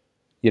listen?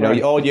 Right.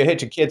 You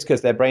hit your kids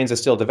because their brains are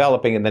still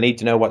developing and they need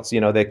to know what's,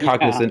 they're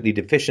cognitively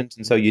deficient.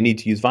 And so you need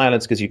to use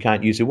violence because you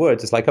can't use your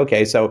words. It's like,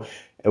 okay, so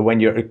when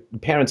your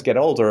parents get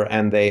older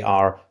and they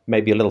are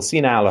maybe a little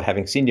senile or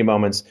having senior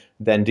moments,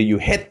 then do you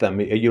hit them?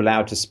 Are you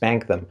allowed to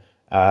spank them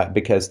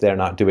because they're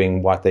not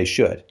doing what they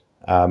should?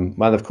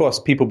 Well, of course,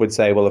 people would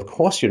say, well, of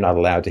course you're not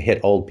allowed to hit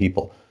old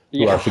people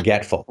who are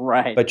forgetful.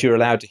 Right. But you're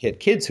allowed to hit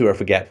kids who are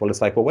forgetful.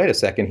 It's like, well, wait a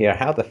second here.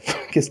 How the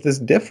fuck is this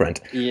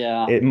different?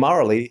 Yeah.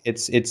 Morally,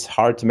 it's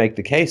hard to make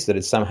the case that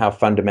it's somehow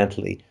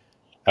fundamentally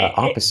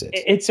opposite.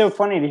 It's so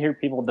funny to hear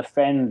people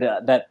defend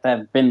that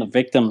have been the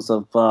victims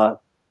of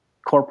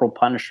corporal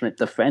punishment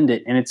defend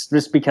it. And it's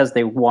just because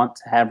they want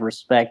to have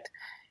respect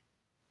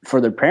for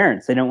their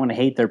parents. They don't want to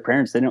hate their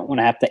parents. They don't want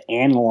to have to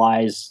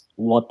analyze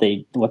what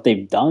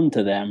they've done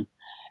to them.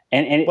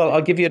 Well,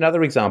 I'll give you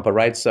another example,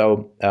 right?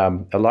 So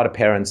a lot of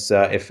parents,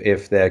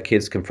 if their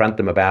kids confront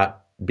them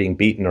about being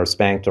beaten or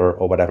spanked or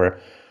whatever,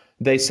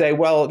 they say,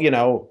 well,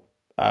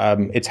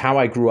 it's how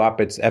I grew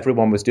up. It's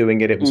everyone was doing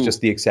it. It was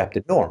just the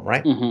accepted norm,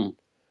 right? Mm-hmm.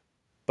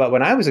 But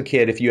when I was a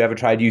kid, if you ever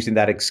tried using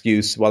that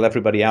excuse while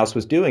everybody else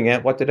was doing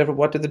it, what did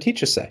the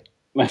teacher say?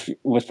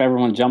 If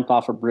everyone jumped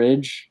off a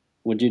bridge,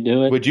 would you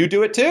do it? Would you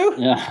do it too?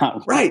 Yeah.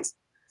 Right.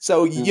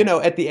 So,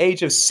 at the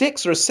age of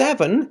 6 or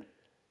 7,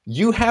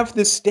 you have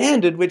this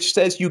standard which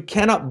says you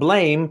cannot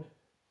blame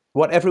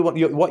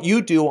what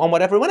you do on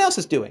what everyone else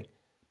is doing.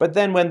 But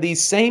then when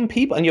these same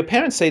people, and your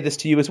parents say this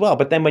to you as well,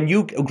 but then when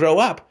you grow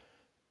up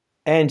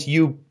and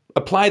you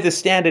apply this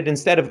standard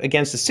instead of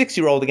against a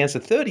 6-year-old, against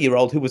a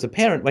 30-year-old who was a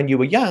parent when you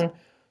were young,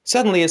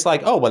 suddenly it's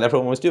like, oh, well,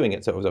 everyone was doing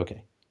it, so it was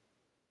okay.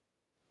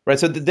 Right?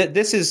 So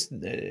this is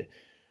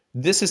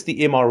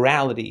the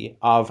immorality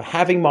of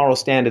having moral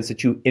standards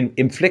that you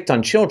inflict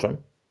on children.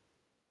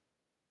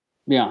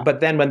 Yeah. But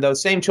then when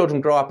those same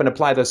children grow up and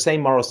apply those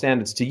same moral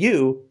standards to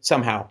you,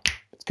 somehow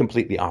it's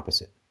completely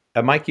opposite.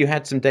 Mike, you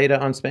had some data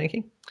on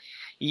spanking?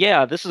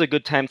 Yeah, this is a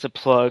good time to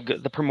plug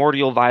The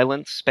Primordial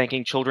Violence,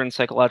 Spanking Children's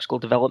Psychological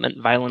Development,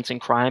 Violence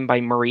and Crime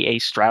by Murray A.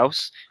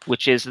 Strauss,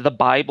 which is the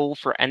Bible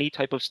for any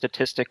type of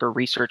statistic or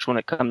research when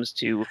it comes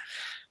to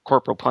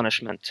corporal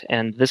punishment.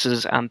 And this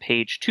is on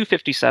page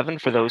 257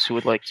 for those who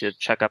would like to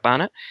check up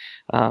on it.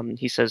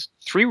 He says,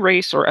 3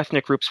 race or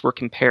ethnic groups were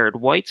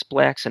compared, whites,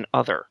 blacks, and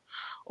other.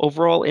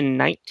 Overall, in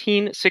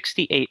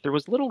 1968, there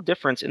was little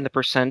difference in the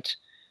percent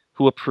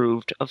who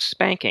approved of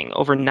spanking.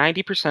 Over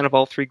 90% of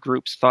all 3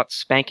 groups thought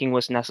spanking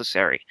was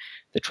necessary.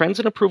 The trends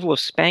in approval of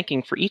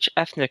spanking for each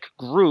ethnic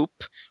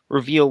group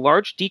reveal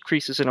large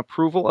decreases in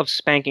approval of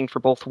spanking for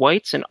both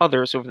whites and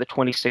others over the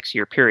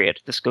 26-year period.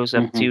 This goes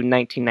up to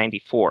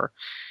 1994.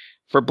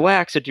 For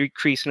blacks, a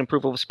decrease in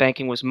approval of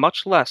spanking was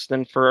much less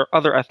than for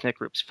other ethnic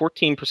groups,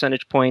 14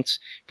 percentage points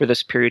for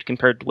this period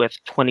compared with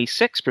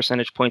 26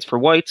 percentage points for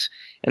whites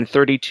and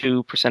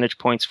 32 percentage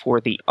points for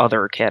the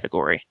other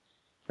category.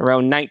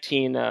 Around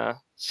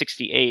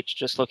 1968,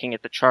 just looking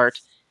at the chart,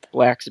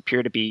 blacks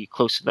appear to be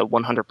close to the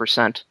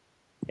 100%,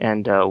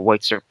 and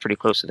whites are pretty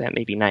close to that,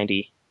 maybe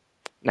 90,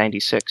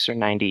 96 or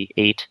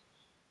 98.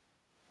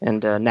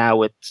 And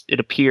now it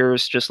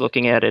appears, just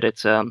looking at it,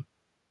 it's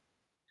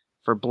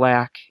For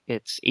black,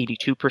 it's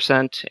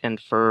 82%, and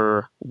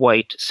for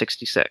white,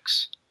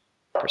 66%.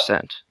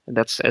 And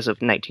that's as of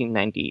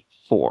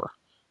 1994.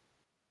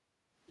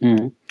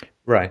 Mm-hmm.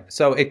 Right.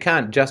 So it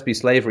can't just be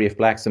slavery if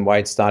blacks and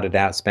whites started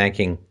out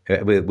spanking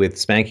with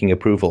spanking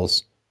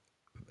approvals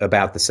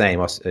about the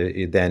same.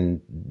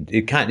 Then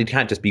it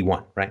can't just be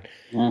one, right?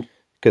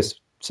 Because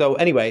so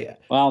anyway.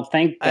 Well,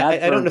 thank God.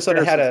 I don't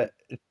know how to.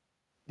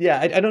 Yeah,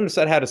 I don't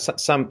know how to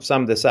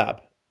sum this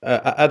up.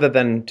 Other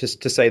than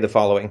just to say the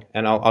following,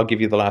 and I'll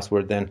give you the last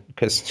word then,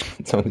 because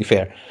it's only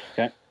fair.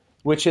 Okay.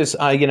 Which is,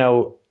 as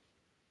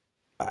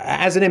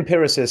an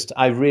empiricist,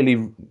 I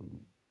really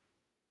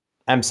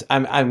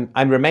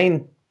I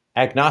remain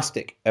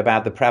agnostic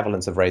about the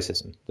prevalence of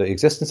racism. The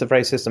existence of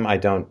racism, I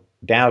don't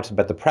doubt,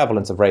 but the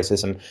prevalence of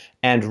racism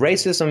and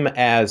racism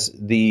as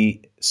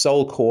the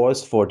sole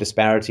cause for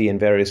disparity in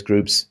various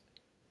groups,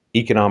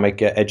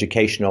 economic,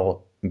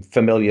 educational,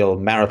 familial,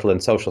 marital,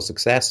 and social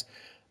success,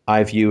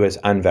 I view as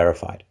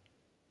unverified.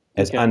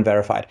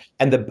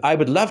 And I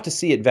would love to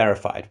see it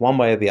verified one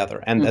way or the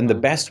other. And the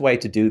best way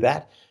to do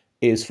that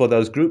is for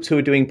those groups who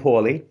are doing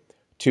poorly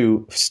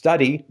to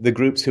study the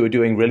groups who are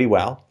doing really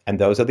well, and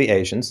those are the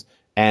Asians,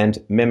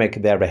 and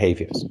mimic their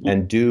behaviors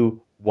and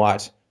do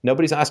what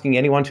nobody's asking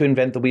anyone to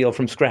invent the wheel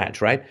from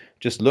scratch, right?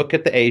 Just look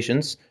at the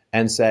Asians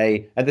and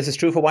say, and this is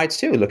true for whites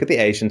too, look at the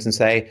Asians and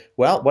say,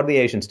 well, what are the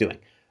Asians doing?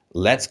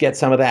 Let's get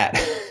some of that.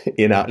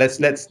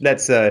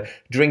 Let's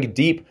drink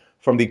deep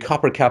from the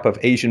copper cup of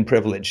Asian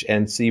privilege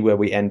and see where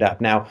we end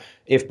up. Now,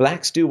 if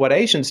blacks do what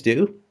Asians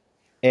do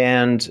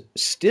and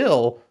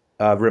still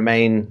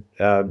remain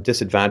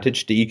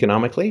disadvantaged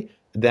economically,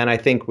 then I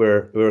think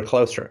we're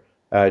closer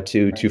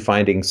to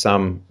finding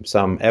some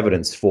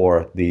evidence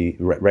for the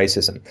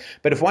racism.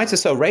 But if whites are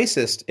so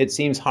racist, it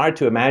seems hard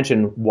to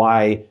imagine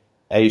why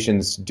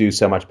Asians do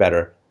so much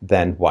better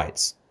than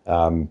whites.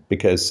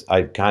 Because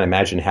I can't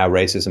imagine how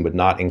racism would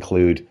not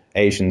include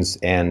Asians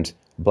and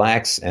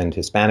blacks and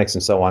Hispanics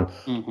and so on,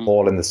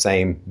 all in the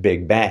same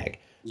big bag.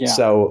 Yeah.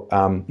 So,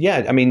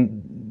 I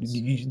mean,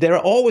 there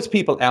are always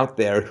people out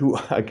there who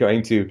are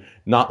going to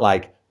not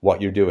like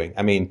what you're doing.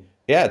 I mean,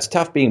 yeah, it's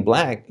tough being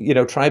black.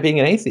 Try being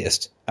an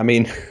atheist. I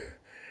mean,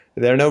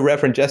 there are no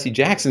Reverend Jesse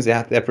Jacksons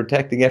out there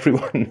protecting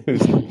everyone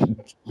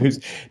who's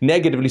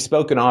negatively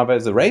spoken of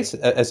as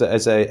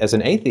as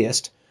an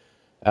atheist.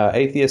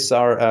 Atheists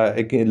are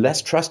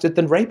less trusted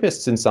than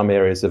rapists in some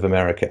areas of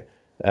America,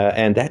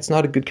 and that's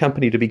not a good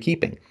company to be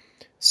keeping.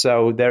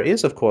 So there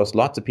is, of course,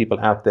 lots of people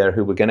out there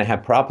who are going to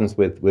have problems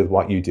with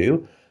what you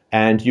do,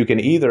 and you can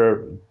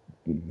either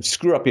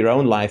screw up your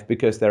own life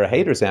because there are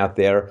haters out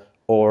there,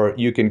 or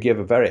you can give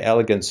a very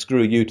elegant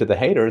screw you to the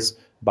haters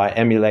by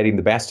emulating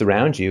the best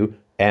around you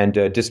and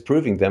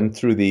disproving them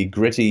through the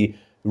gritty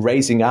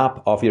raising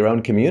up of your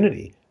own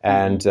community.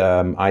 And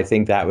I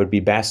think that would be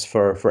best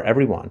for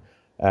everyone.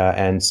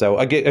 And so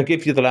I'll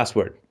give you the last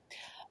word.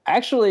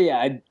 Actually,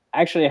 I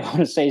want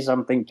to say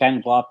something kind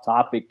of off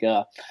topic.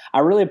 I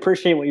really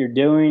appreciate what you're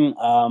doing.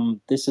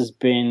 This has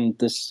been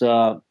this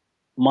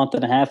month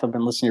and a half I've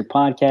been listening to your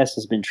podcast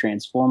has been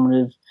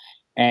transformative.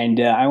 And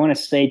I want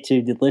to say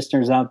to the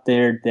listeners out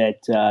there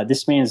that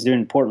this man is doing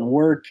important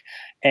work,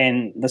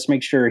 and let's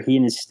make sure he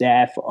and his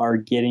staff are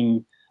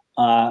getting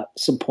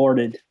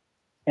supported.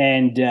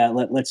 And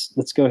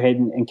let's go ahead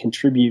and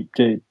contribute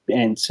to,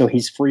 and so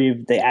he's free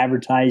of the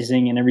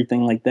advertising and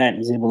everything like that. And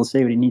he's able to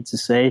say what he needs to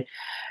say.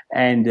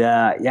 And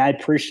I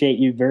appreciate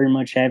you very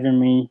much having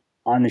me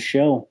on the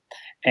show.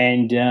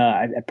 And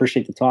I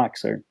appreciate the talk,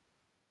 sir.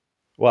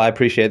 Well, I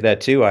appreciate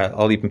that too.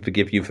 I'll even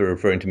forgive you for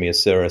referring to me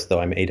as Sir, as though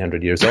I'm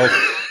 800 years old.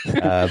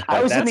 I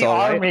was in the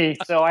army,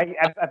 right. So I've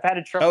had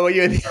a trouble. Oh, were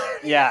you in the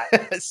Yeah.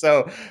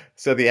 So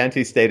the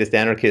anti-statist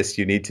anarchist,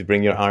 you need to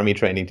bring your army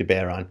training to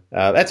bear on.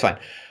 That's fine.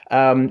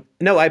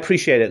 No, I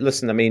appreciate it.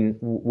 Listen, I mean,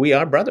 we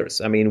are brothers.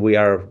 I mean, we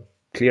are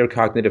clear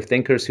cognitive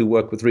thinkers who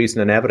work with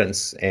reason and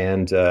evidence,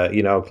 and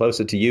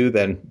closer to you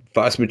than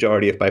vast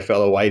majority of my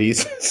fellow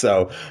whiteys.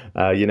 So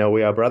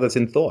we are brothers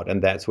in thought,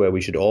 and that's where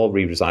we should all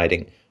be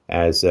residing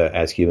as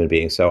human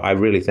beings. So I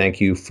really thank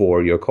you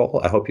for your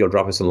call. I hope you'll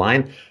drop us a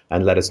line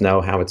and let us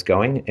know how it's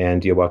going,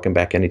 and you're welcome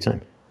back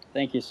anytime.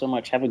 Thank you so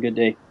much. Have a good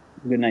day.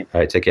 Good night.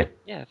 All right, take care.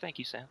 Yeah, thank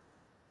you, Sam.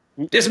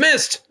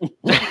 Dismissed.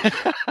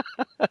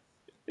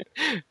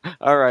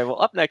 All right,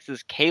 well, up next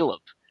is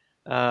Caleb.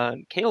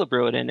 Caleb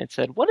wrote in and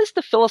said, what is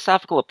the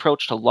philosophical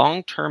approach to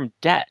long-term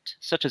debt,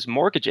 such as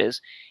mortgages,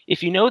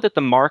 if you know that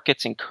the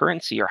markets and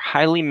currency are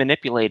highly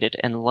manipulated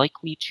and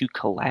likely to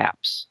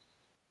collapse?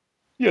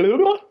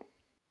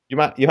 You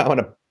might want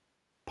to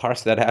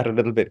parse that out a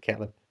little bit,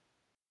 Caleb.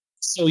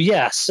 So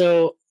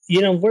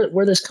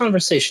where this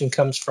conversation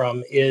comes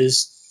from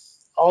is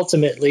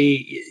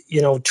ultimately,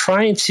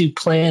 trying to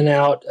plan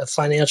out a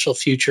financial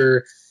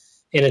future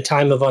in a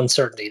time of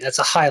uncertainty. That's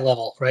a high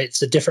level, right?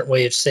 It's a different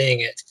way of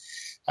saying it.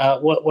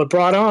 What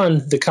brought on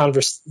the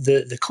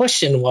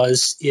question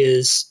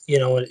is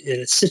in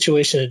a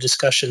situation, a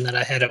discussion that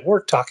I had at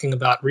work talking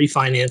about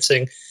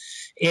refinancing,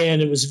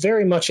 and it was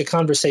very much a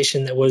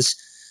conversation that was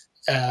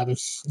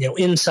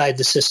inside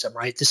the system,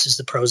 right? This is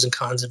the pros and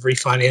cons of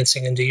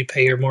refinancing, and do you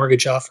pay your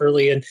mortgage off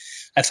early? And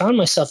I found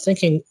myself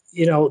thinking,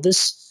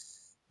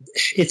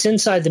 it's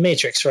inside the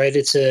matrix, right?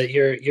 It's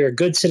you're a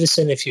good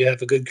citizen if you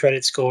have a good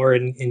credit score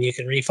and you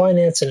can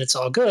refinance and it's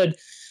all good.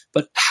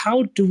 But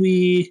how do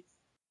we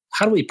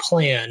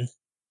plan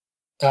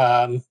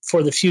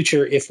for the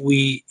future if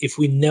we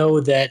know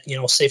that,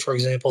 say for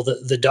example,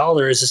 the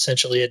dollar is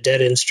essentially a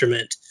debt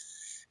instrument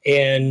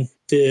and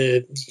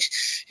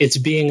it's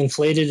being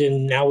inflated,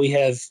 and now we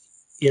have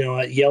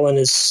Yellen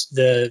is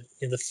the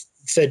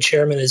Fed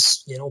chairman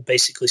is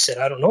basically said,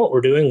 I don't know what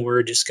we're doing,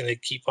 we're just going to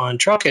keep on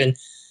trucking,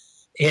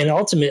 and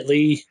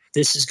ultimately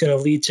this is going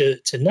to lead to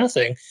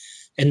nothing.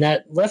 And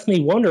that left me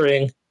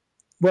wondering,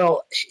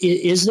 well,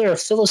 is there a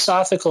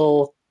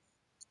philosophical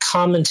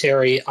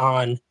commentary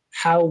on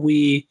how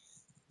we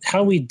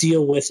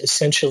deal with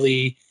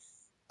essentially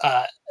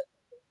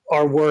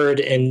our word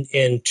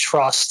and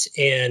trust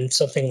and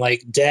something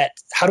like debt?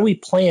 How do we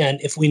plan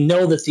if we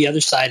know that the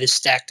other side is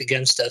stacked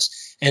against us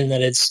and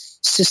that it's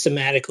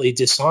systematically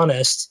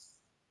dishonest?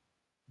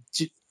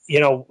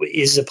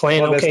 Is the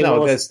plan okay?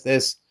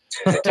 There's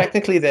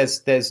technically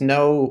there's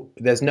no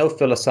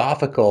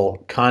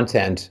philosophical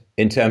content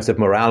in terms of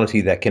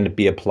morality that can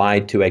be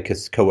applied to a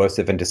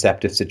coercive and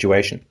deceptive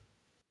situation,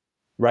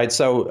 right?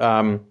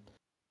 So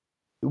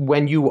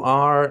when you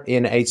are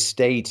in a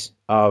state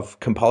of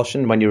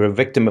compulsion, when you're a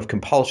victim of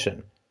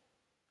compulsion,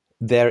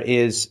 there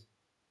is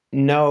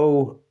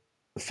no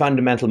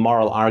fundamental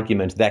moral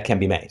argument that can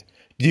be made.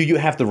 Do you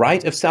have the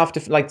right of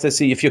self-defense? Like, let's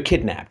see, if you're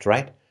kidnapped,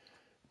 right?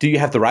 Do you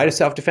have the right of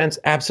self-defense?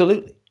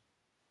 Absolutely.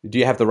 Do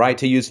you have the right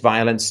to use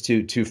violence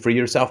to free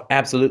yourself?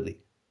 Absolutely.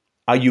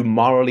 Are you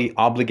morally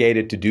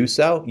obligated to do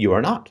so? You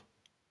are not.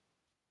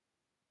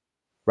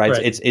 Right?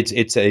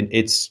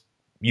 It's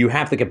you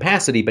have the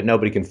capacity, but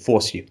nobody can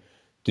force you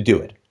to do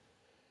it,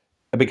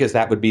 because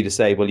that would be to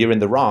say, well, you're in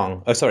the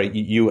wrong. Oh, sorry,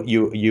 you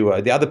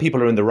the other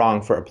people are in the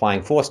wrong for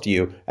applying force to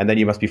you, and then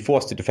you must be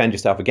forced to defend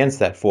yourself against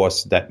that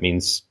force. That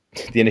means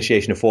the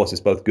initiation of force is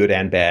both good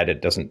and bad.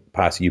 It doesn't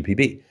pass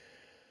UPB.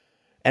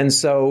 And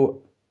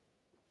so,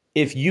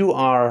 if you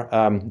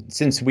are,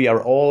 since we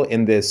are all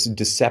in this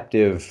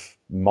deceptive,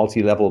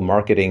 multi-level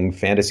marketing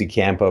fantasy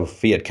camp of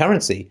fiat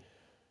currency,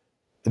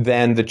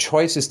 then the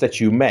choices that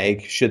you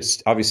make should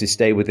obviously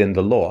stay within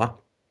the law.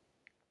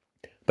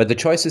 But the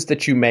choices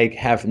that you make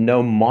have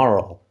no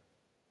moral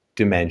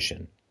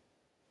dimension,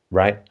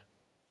 right?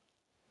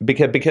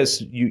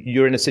 Because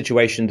you're in a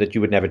situation that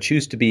you would never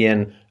choose to be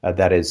in,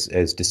 that is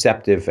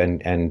deceptive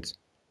and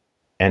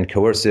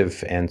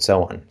coercive and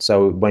so on.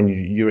 So when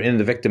you're in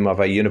the victim of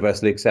a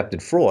universally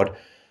accepted fraud,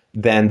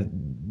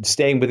 then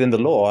staying within the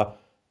law,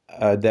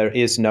 there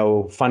is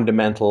no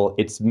fundamental,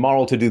 it's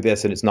moral to do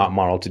this and it's not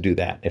moral to do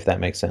that, if that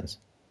makes sense.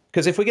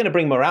 Because if we're going to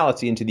bring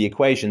morality into the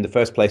equation, the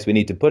first place we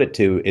need to put it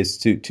to is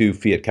to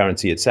fiat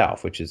currency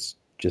itself, which is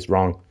just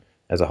wrong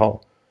as a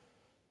whole.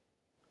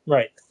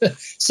 Right.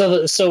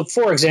 So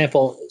for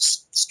example,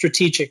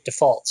 strategic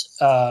default.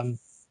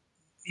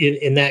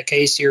 In that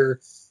case,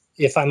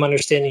 if I'm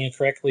understanding you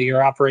correctly,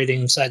 you're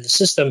operating inside the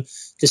system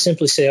to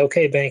simply say,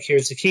 okay, bank,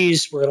 here's the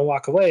keys, we're going to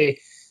walk away.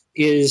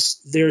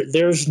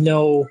 There's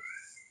no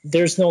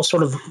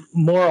sort of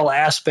moral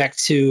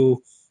aspect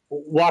to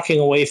walking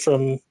away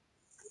from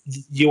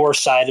your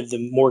side of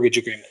the mortgage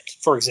agreement,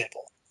 for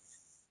example.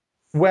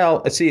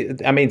 Well, see,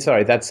 I mean,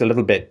 sorry, that's a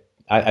little bit,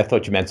 I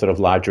thought you meant sort of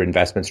larger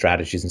investment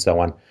strategies and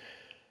so on.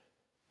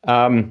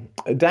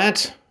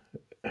 If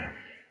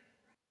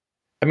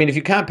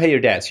you can't pay your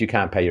debts, you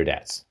can't pay your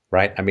debts,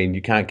 right? I mean,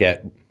 you can't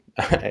get,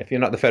 if you're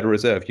not the Federal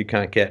Reserve, you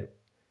can't get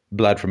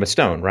blood from a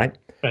stone, right?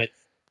 Right.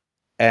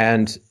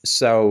 And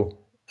so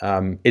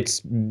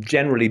it's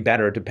generally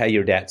better to pay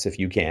your debts if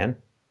you can,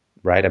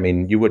 right? I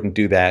mean, you wouldn't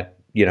do that,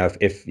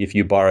 if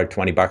you borrowed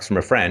 $20 from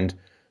a friend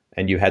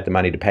and you had the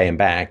money to pay him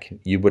back,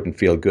 you wouldn't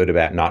feel good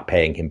about not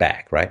paying him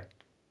back, right?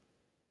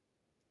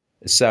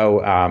 So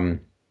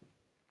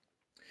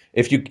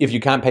if you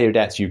can't pay your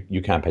debts,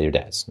 you can't pay your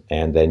debts,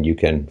 and then you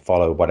can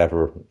follow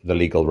whatever the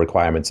legal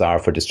requirements are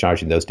for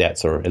discharging those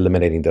debts or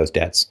eliminating those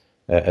debts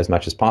as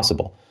much as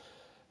possible.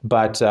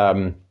 But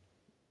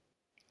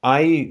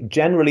I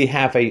generally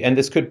have and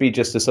this could be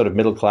just a sort of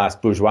middle-class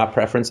bourgeois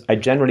preference, I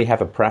generally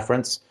have a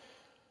preference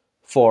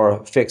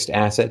for fixed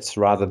assets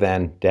rather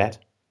than debt.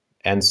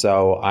 And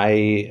so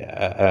I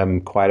am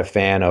quite a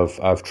fan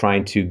of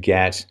trying to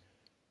get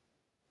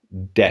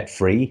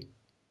debt-free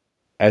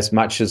as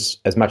much as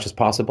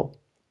possible.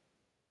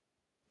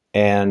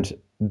 And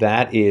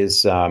that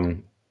is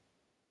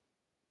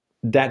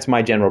that's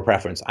my general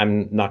preference.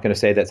 I'm not going to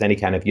say that's any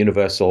kind of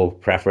universal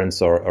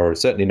preference or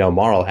certainly no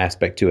moral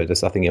aspect to it.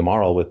 There's nothing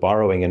immoral with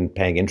borrowing and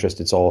paying interest.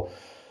 It's all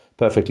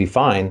perfectly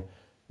fine.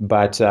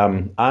 But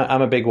I'm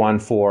a big one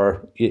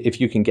for,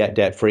 if you can get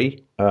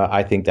debt-free,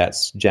 I think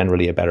that's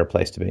generally a better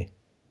place to be.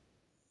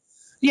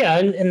 Yeah,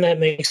 and that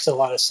makes a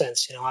lot of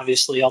sense.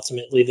 Obviously,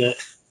 ultimately,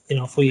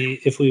 if we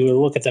were to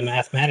look at the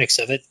mathematics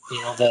of it,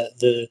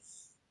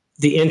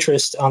 the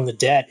interest on the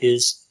debt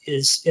is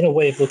in a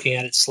way of looking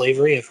at it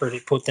slavery. I've heard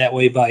it put that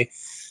way by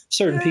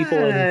certain people.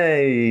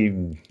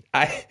 And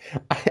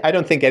I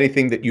don't think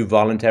anything that you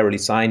voluntarily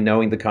sign,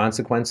 knowing the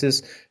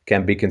consequences,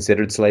 can be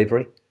considered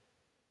slavery.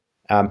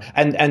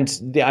 And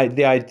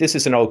this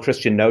is an old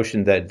Christian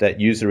notion that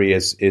usury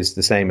is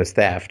the same as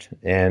theft,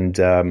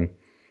 and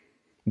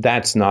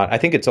that's not. I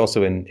think it's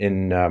also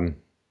in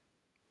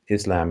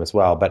Islam as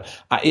well, but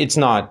it's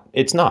not.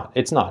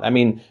 I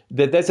mean,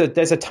 there's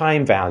a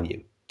time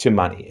value to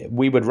money.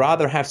 We would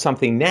rather have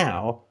something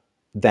now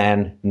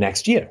than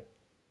next year.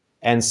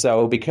 And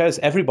so because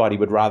everybody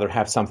would rather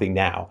have something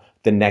now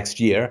than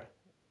next year,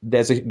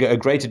 there's a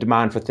greater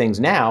demand for things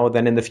now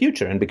than in the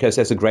future. And because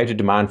there's a greater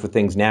demand for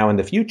things now in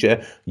the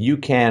future, you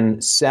can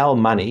sell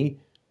money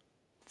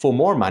for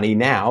more money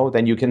now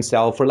than you can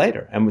sell for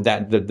later. And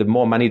that the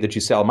more money that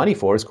you sell money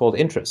for is called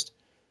interest.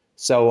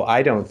 So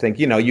I don't think,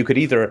 you could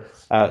either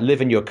live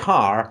in your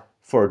car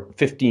for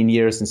 15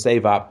 years and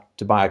save up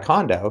to buy a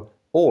condo,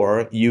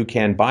 or you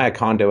can buy a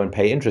condo and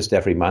pay interest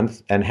every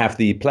month and have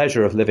the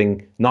pleasure of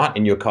living not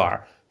in your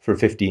car for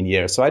 15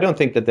 years. So I don't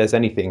think that there's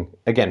anything,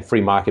 again,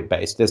 free market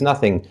based. There's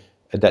nothing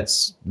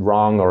that's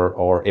wrong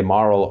or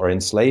immoral or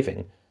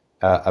enslaving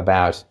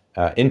about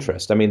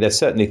interest. I mean, there's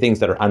certainly things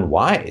that are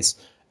unwise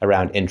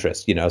around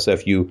interest. So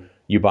if you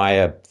buy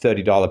a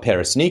 $30 pair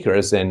of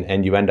sneakers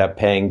and you end up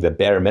paying the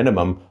bare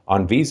minimum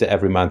on Visa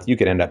every month, you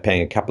could end up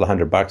paying a couple of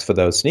 $100 for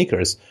those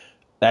sneakers.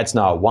 That's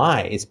not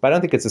wise, but I don't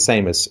think it's the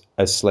same as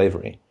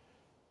slavery.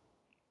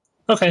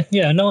 Okay,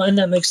 yeah, no, and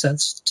that makes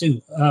sense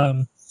too.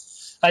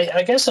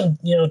 I guess I'm,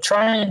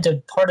 trying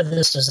to, part of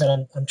this is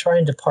that I'm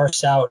trying to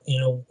parse out,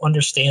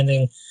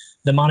 understanding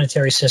the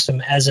monetary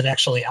system as it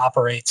actually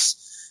operates,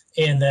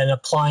 and then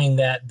applying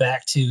that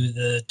back to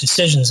the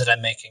decisions that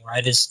I'm making,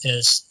 right?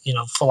 As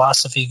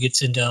philosophy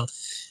gets into,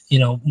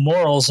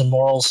 morals, and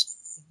morals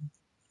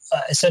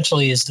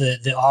essentially is the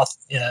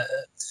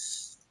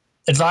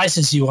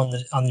advises you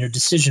on your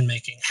decision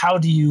making. How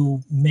do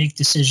you make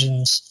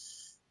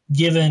decisions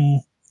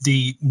given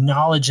the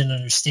knowledge and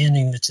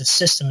understanding that the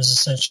system is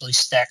essentially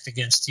stacked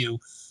against you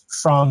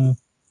from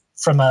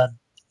a,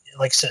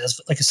 like I said,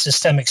 like a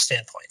systemic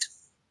standpoint?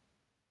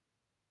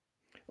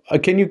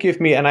 Can you give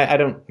me, and I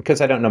don't,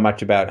 because I don't know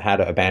much about how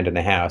to abandon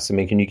a house. I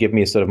mean, can you give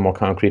me a sort of more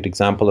concrete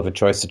example of a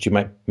choice that you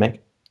might make?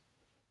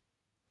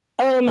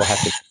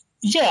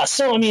 Yeah.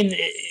 So, I mean,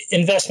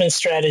 investment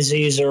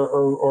strategies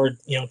or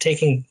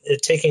taking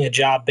a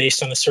job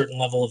based on a certain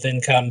level of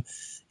income,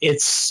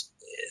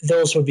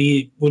 those would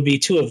be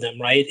two of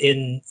them, right?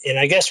 And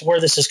I guess where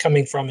this is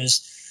coming from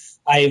is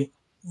I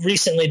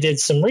recently did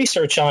some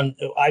research on,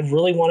 I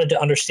really wanted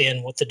to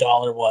understand what the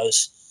dollar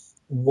was,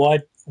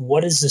 what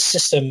is the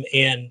system,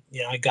 and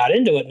I got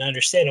into it and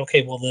understand,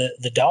 okay, well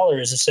the dollar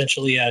is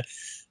essentially a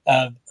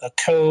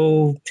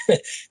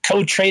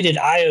co-traded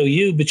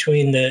IOU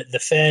between the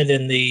Fed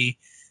and the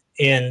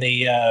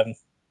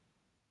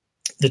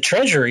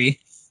Treasury,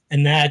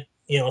 and that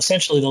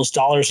essentially those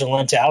dollars are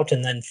lent out,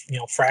 and then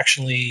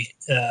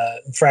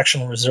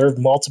fractional reserve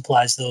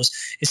multiplies those.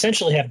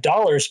 Essentially, have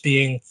dollars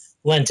being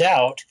lent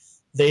out.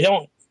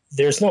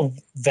 There's no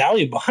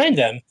value behind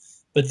them,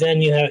 but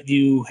then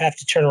you have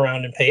to turn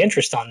around and pay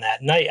interest on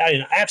that. And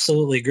I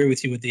absolutely agree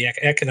with you with the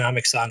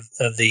economics of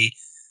the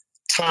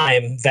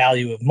time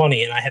value of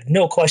money, and I have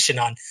no question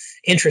on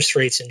interest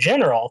rates in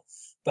general.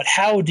 But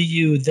how do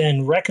you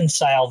then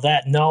reconcile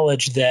that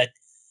knowledge that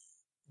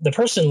the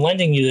person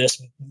lending you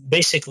this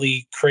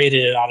basically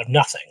created it out of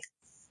nothing,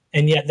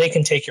 and yet they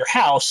can take your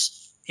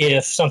house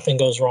if something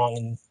goes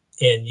wrong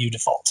and you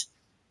default?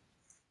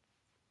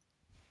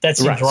 That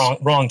seems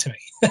wrong to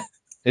me.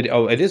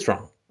 It is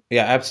wrong.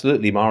 Yeah,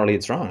 absolutely. Morally,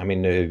 it's wrong. I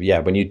mean,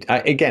 when you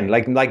again,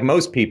 like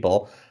most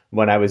people,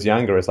 when I was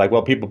younger, it's like,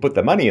 well, people put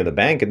the money in the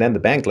bank and then the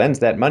bank lends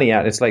that money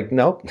out. It's like,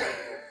 no,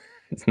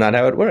 it's not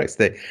how it works.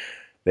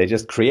 They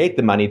just create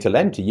the money to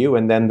lend to you,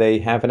 and then they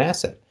have an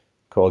asset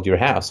called your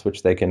house,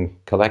 which they can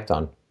collect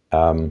on.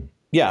 I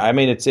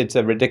mean, it's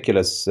a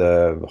ridiculous,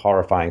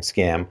 horrifying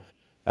scam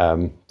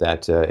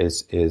that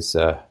is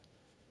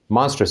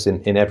monstrous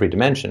in every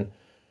dimension.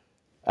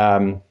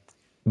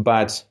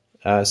 But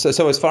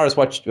so as far as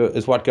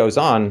what goes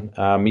on,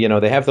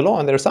 they have the law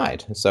on their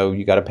side. So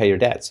you got to pay your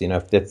debts.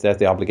 If that's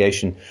the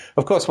obligation.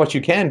 Of course, what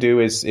you can do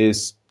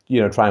is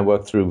try and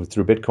work through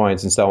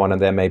bitcoins and so on, and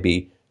there may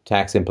be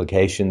tax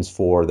implications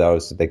for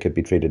those. They could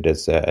be treated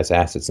as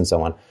assets and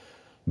so on.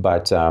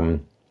 But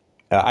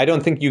I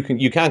don't think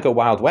you can't go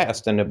Wild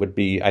West, and it would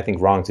be, I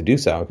think, wrong to do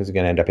so, because you're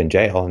going to end up in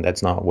jail, and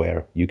that's not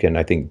where you can,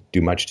 I think,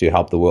 do much to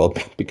help the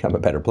world become a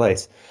better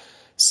place.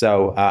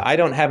 So I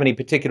don't have any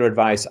particular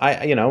advice. I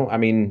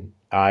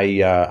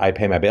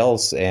pay my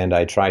bills, and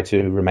I try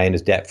to remain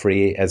as debt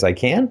free as I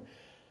can.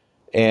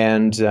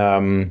 And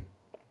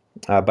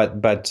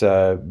but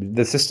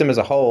the system as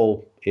a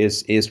whole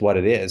is what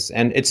it is,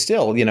 and it's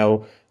still,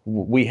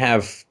 we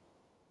have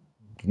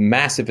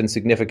massive and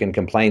significant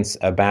complaints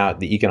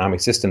about the economic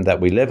system that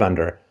we live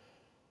under,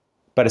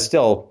 but it's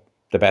still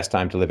the best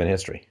time to live in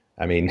history.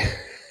 I mean,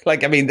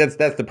 that's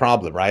the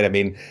problem, right? I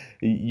mean,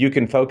 you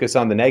can focus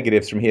on the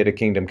negatives from here to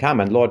kingdom come,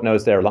 and Lord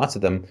knows there are lots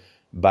of them,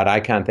 but I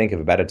can't think of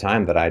a better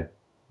time that I'd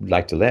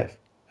like to live.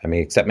 I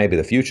mean, except maybe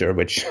the future,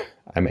 which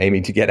I'm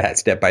aiming to get at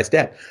step by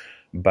step.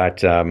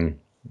 But,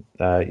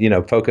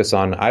 focus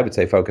on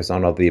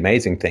all the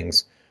amazing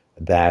things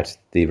that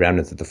the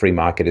remnants of the free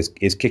market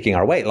is kicking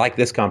our way, like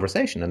this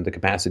conversation and the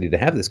capacity to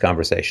have this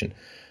conversation.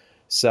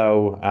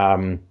 So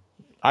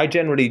I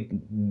generally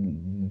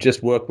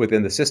just work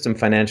within the system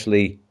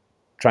financially,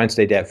 try and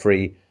stay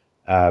debt-free,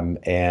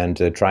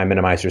 and try and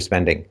minimize your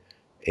spending,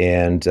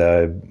 and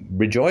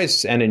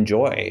rejoice and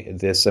enjoy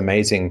this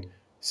amazing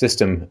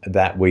system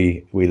that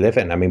we live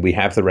in. I mean, we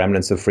have the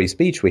remnants of free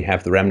speech, we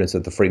have the remnants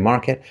of the free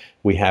market,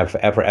 we have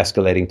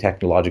ever-escalating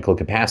technological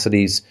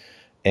capacities,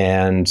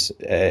 and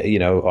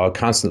are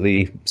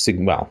constantly,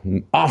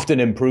 often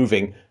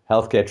improving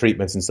healthcare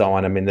treatments and so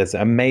on. I mean, there's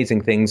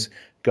amazing things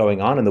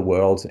going on in the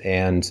world,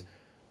 and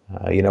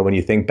when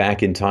you think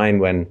back in time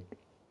when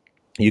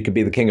you could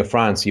be the King of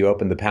France, you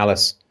opened the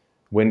palace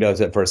windows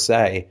at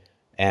Versailles,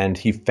 and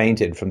he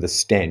fainted from the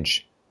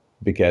stench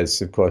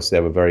because, of course,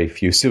 there were very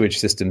few sewage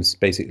systems.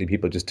 Basically,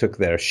 people just took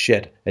their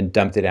shit and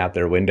dumped it out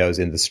their windows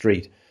in the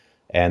street.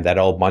 And that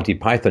old Monty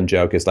Python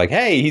joke is like,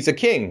 hey, he's a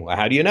king. Well,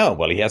 how do you know?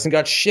 Well, he hasn't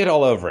got shit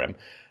all over him.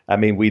 I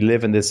mean, we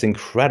live in this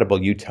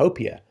incredible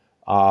utopia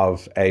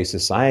of a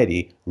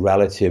society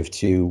relative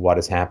to what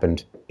has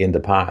happened in the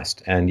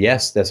past. And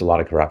yes, there's a lot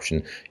of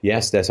corruption.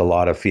 Yes, there's a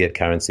lot of fiat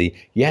currency.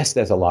 Yes,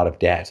 there's a lot of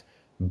debt.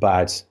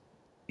 But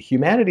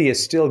humanity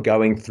is still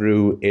going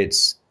through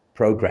its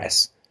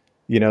progress.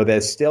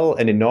 There's still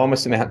an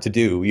enormous amount to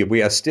do.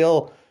 We are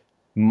still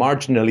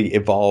marginally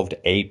evolved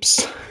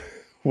apes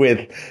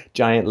with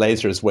giant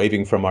lasers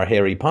waving from our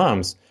hairy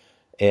palms.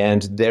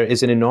 And there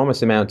is an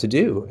enormous amount to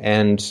do.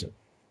 And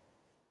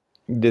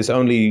there's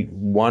only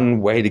one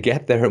way to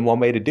get there and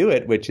one way to do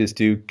it, which is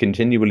to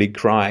continually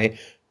cry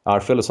our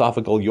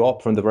philosophical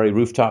yawp from the very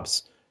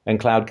rooftops and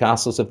cloud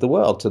castles of the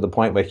world to the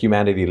point where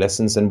humanity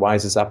listens and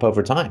wises up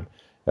over time.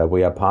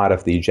 We are part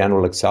of the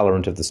general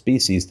accelerant of the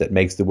species that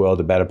makes the world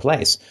a better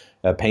place,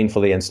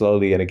 painfully and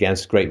slowly and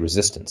against great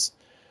resistance.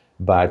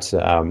 But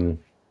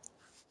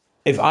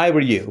if I were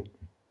you,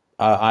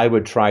 I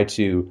would try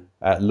to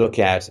look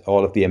at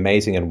all of the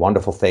amazing and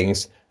wonderful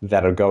things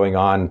that are going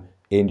on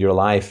in your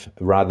life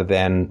rather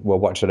than, well,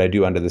 what should I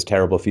do under this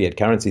terrible fiat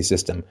currency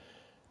system?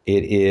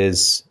 It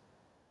is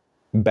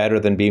better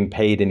than being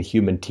paid in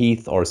human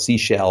teeth or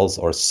seashells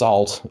or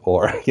salt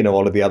or,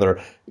 all of the other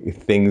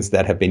things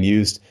that have been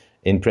used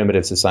in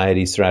primitive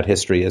societies throughout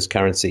history as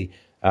currency.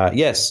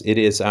 Yes, it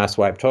is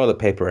asswipe toilet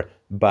paper,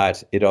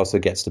 but it also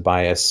gets to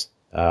buy us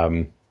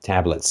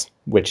tablets,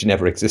 which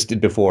never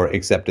existed before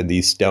except in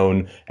the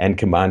stone and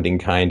commanding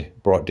kind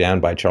brought down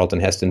by Charlton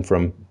Heston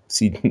from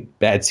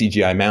bad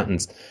CGI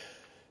mountains.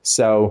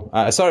 So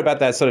sorry about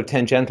that sort of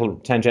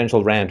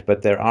tangential rant,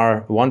 but there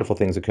are wonderful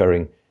things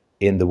occurring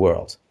in the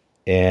world.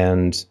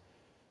 And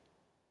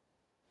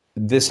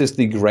this is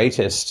the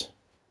greatest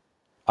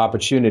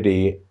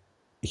opportunity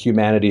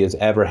humanity has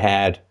ever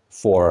had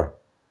for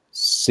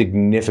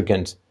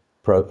significant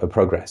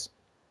progress,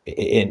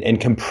 in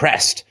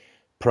compressed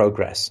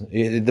progress.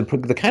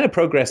 The kind of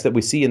progress that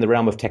we see in the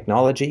realm of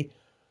technology.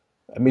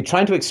 I mean,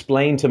 trying to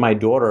explain to my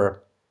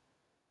daughter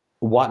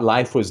what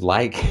life was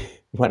like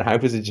when I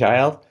was a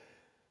child,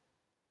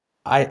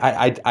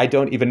 I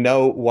don't even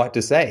know what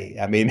to say.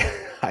 I mean,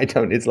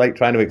 it's like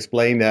trying to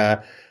explain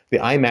the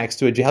IMAX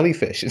to a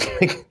jellyfish. It's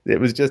like,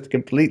 it was just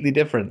completely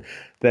different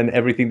than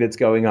everything that's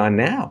going on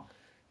now.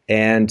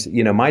 And,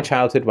 my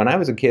childhood when I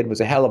was a kid was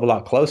a hell of a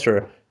lot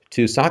closer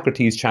to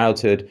Socrates'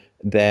 childhood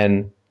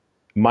than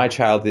my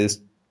childhood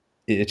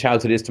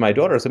is to my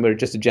daughter. So we're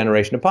just a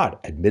generation apart,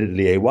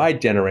 admittedly a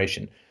wide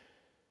generation.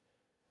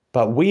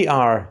 But we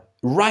are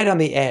right on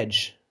the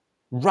edge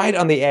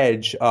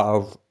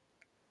of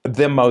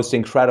the most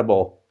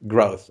incredible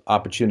growth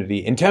opportunity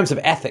in terms of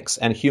ethics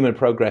and human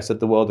progress that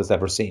the world has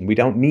ever seen. We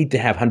don't need to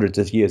have hundreds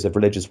of years of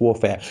religious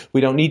warfare.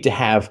 We don't need to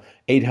have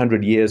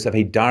 800 years of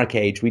a dark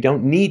age. We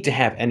don't need to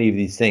have any of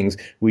these things.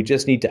 We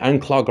just need to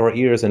unclog our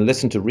ears and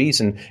listen to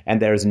reason. And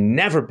there has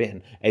never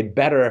been a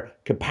better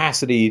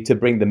capacity to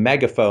bring the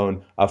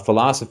megaphone of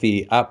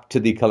philosophy up to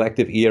the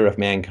collective ear of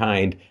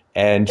mankind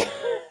and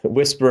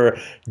whisper,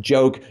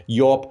 joke,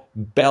 yawp,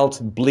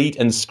 belt, bleat,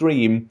 and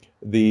scream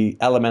the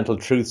elemental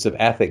truths of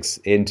ethics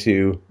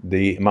into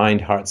the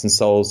mind, hearts, and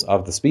souls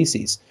of the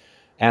species.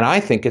 And I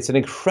think it's an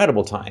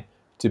incredible time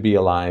to be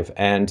alive.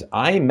 And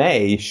I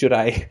may, should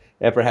I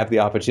ever have the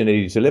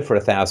opportunity to live for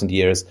 1,000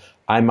 years,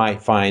 I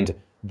might find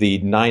the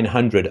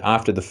 900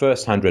 after the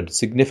first 100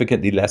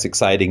 significantly less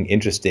exciting,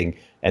 interesting,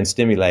 and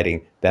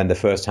stimulating than the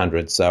first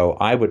 100. So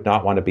I would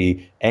not want to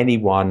be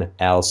anyone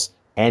else,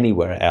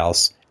 anywhere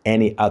else,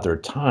 any other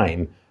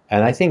time.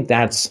 And I think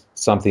that's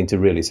something to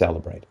really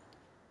celebrate.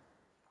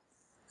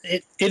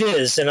 It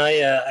is, and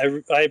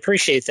I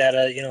appreciate that.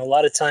 A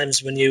lot of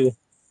times when you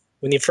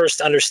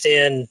first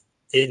understand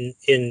in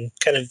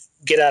kind of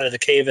get out of the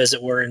cave, as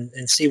it were,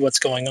 and see what's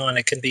going on,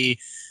 it can be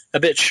a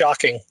bit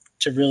shocking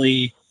to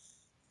really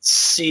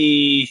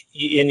see,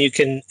 and you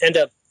can end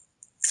up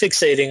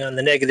fixating on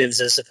the negatives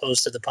as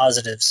opposed to the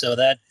positives. So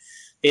that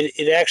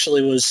it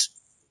actually was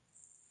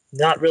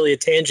not really a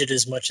tangent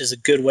as much as a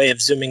good way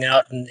of zooming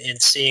out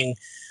and seeing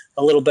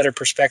a little better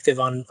perspective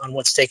on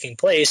what's taking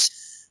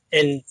place,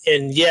 and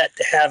yet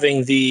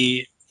having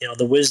the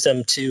the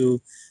wisdom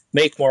to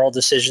make moral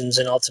decisions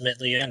and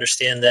ultimately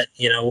understand that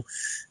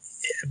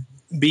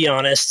be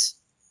honest,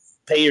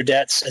 pay your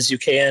debts as you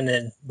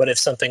can, but if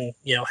something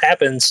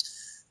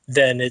happens,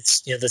 then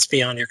it's that's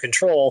beyond your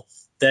control.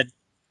 That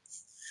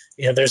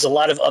there's a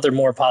lot of other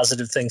more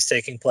positive things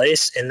taking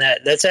place, and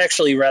that's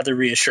actually rather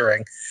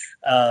reassuring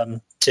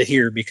to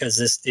hear,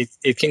 because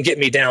it can get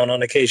me down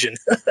on occasion.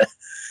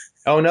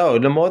 Oh no,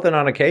 more than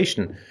on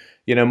occasion.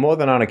 More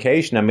than on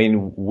occasion. I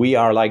mean, we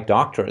are like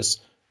doctors.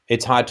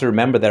 It's hard to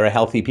remember there are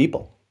healthy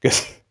people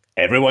because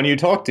everyone you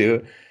talk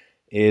to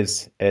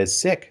is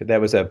sick. There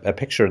was a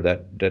picture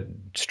that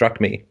struck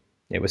me.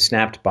 It was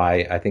snapped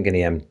by, I think,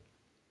 an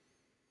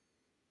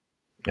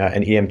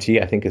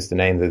EMT, I think is the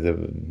name,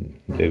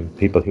 the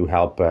people who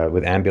help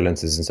with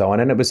ambulances and so on.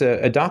 And it was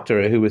a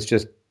doctor who was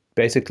just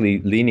basically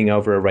leaning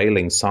over a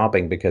railing,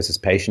 sobbing because his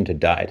patient had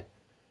died.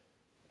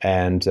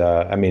 And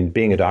I mean,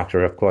 being a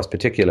doctor, of course,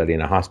 particularly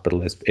in a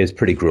hospital, is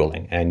pretty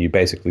grueling. And you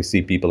basically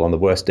see people on the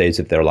worst days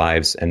of their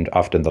lives and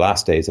often the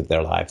last days of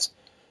their lives.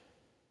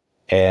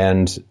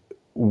 And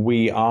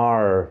we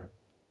are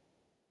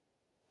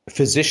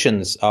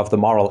physicians of the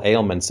moral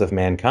ailments of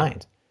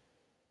mankind.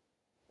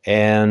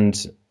 And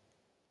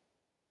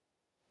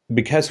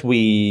because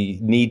we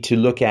need to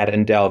look at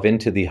and delve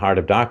into the heart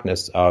of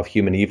darkness of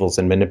human evils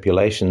and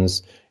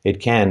manipulations, it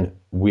can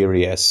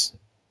weary us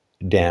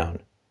down.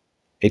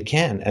 It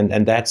can.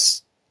 And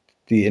that's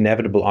the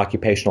inevitable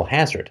occupational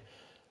hazard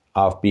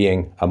of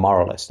being a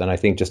moralist. And I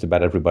think just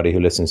about everybody who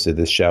listens to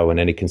this show in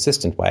any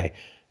consistent way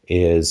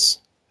is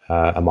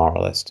a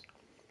moralist.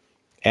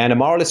 And a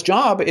moralist's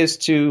job is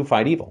to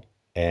fight evil.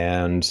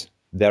 And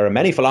there are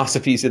many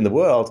philosophies in the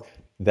world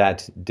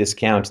that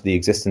discount the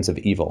existence of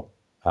evil.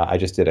 I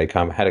just had a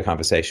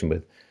conversation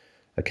with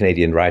a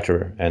Canadian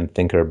writer and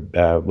thinker,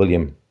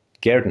 William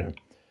Gairdner,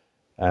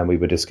 and we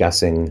were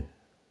discussing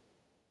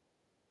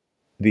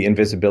the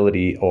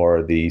invisibility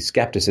or the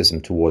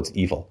skepticism towards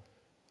evil,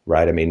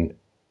 right? I mean,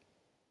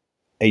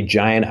 a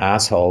giant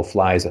asshole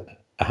flies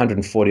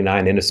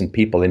 149 innocent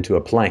people into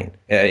a plane,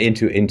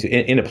 into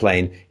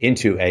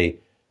a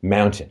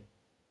mountain.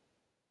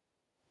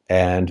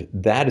 And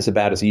that is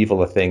about as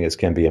evil a thing as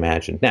can be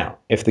imagined. Now,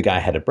 if the guy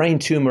had a brain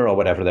tumor or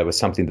whatever, there was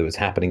something that was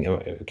happening,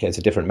 okay, it's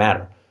a different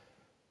matter.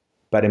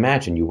 But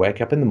imagine you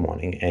wake up in the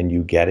morning and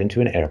you get into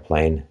an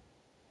airplane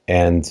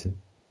and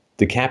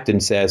the captain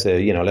says,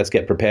 let's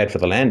get prepared for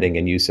the landing.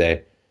 And you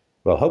say,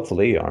 well,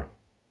 hopefully, or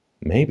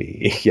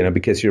maybe,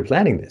 because you're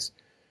planning this.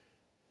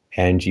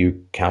 And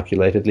you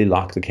calculatedly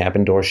lock the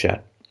cabin door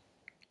shut.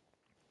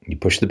 You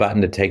push the button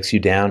that takes you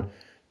down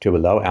to a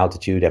low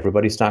altitude.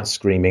 Everybody starts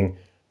screaming.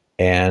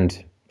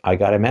 And I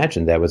got to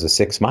imagine there was a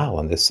sick smile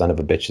on this son of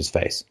a bitch's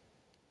face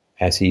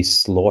as he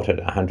slaughtered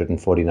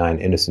 149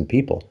 innocent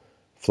people,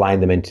 flying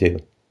them into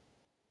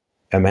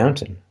a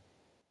mountain.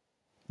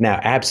 Now,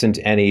 absent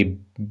any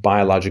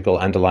biological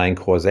underlying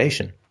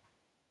causation,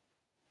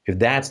 if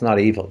that's not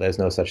evil, there's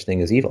no such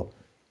thing as evil.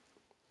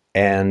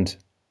 And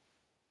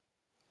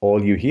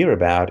all you hear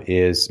about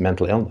is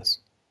mental illness.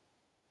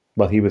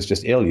 Well, he was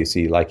just ill, you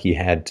see, like he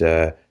had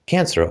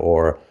cancer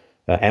or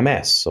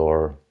MS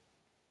or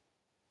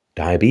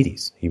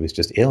diabetes. He was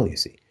just ill, you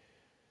see.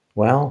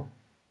 Well,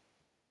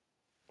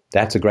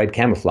 that's a great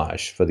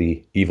camouflage for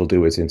the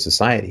evildoers in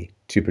society,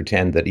 to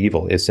pretend that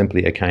evil is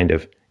simply a kind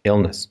of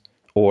illness,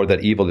 or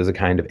that evil is a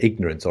kind of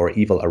ignorance, or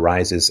evil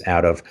arises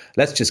out of,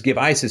 let's just give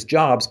ISIS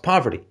jobs,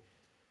 poverty.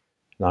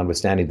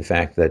 Notwithstanding the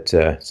fact that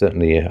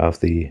certainly of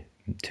the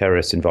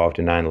terrorists involved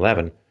in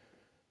 9/11,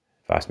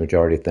 vast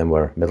majority of them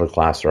were middle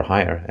class or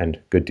higher, and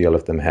a good deal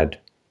of them had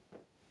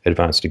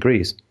advanced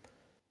degrees.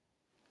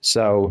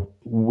 So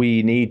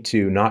we need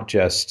to, not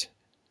just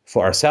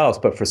for ourselves,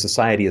 but for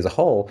society as a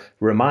whole,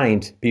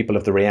 remind people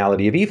of the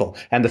reality of evil.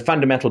 And the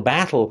fundamental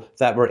battle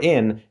that we're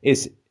in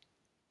is,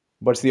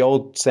 what's the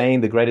old saying,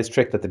 the greatest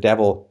trick that the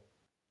devil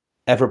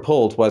ever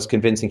pulled was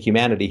convincing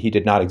humanity he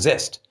did not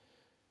exist.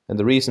 And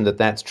the reason that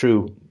that's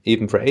true,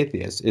 even for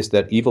atheists, is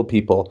that evil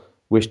people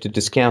wish to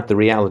discount the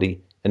reality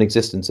and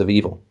existence of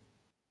evil.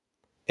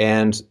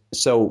 And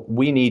so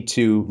we need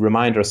to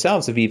remind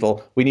ourselves of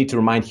evil. We need to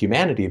remind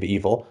humanity of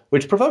evil,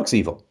 which provokes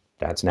evil.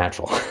 That's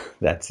natural.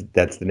 That's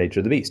the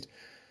nature of the beast.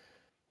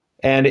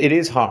 And it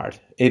is hard.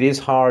 It is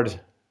hard,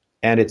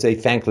 and it's a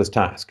thankless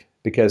task,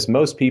 because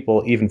most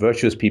people, even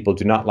virtuous people,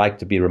 do not like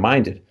to be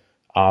reminded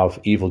of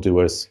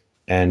evildoers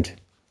and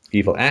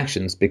evil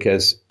actions,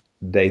 because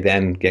they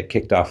then get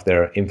kicked off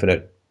their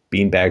infinite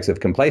beanbags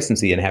of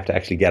complacency and have to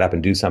actually get up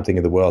and do something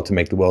in the world to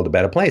make the world a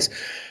better place.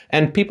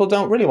 And people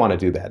don't really want to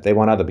do that. They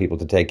want other people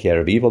to take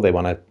care of evil. They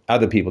want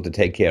other people to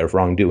take care of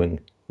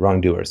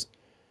wrongdoers.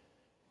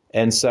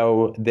 And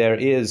so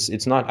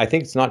I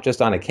think it's not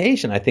just on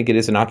occasion. I think it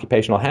is an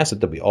occupational hazard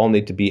that we all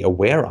need to be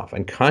aware of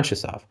and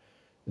conscious of,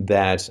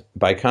 that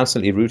by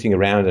constantly rooting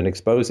around and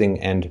exposing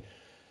and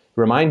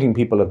reminding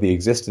people of the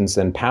existence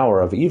and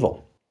power of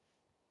evil,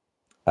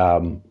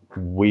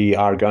 we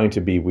are going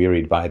to be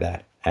wearied by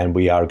that, and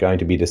we are going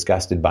to be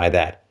disgusted by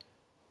that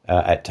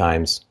at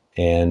times.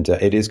 And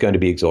it is going to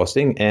be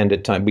exhausting. And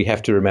at times we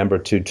have to remember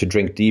to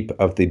drink deep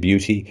of the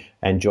beauty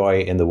and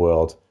joy in the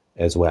world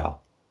as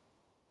well.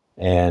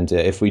 And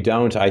if we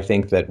don't, I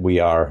think that we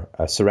are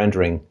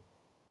surrendering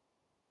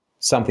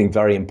something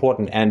very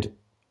important. And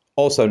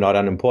also, not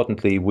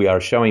unimportantly, we are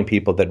showing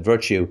people that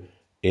virtue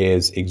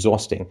is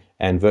exhausting,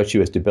 and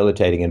virtue is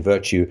debilitating, and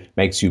virtue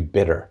makes you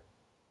bitter.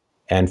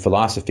 And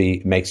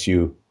philosophy makes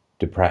you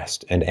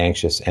depressed and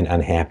anxious and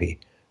unhappy.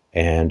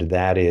 And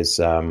that is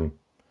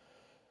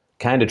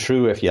kind of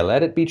true if you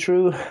let it be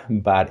true,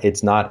 but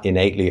it's not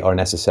innately or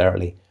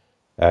necessarily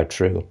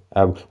true.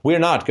 We're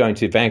not going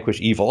to vanquish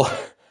evil.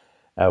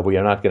 We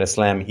are not going to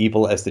slam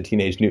evil as the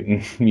Teenage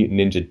Mutant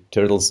Ninja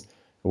Turtles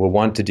were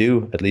wont to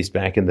do, at least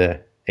back in the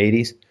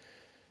 80s.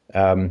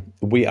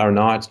 We are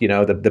not,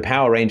 the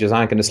Power Rangers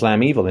aren't going to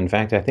slam evil. In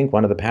fact, I think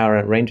one of the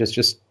Power Rangers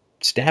just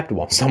stabbed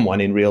someone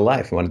in real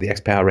life, one of the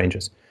ex-Power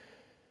Rangers.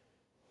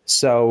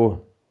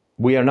 So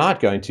we are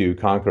not going to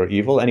conquer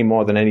evil any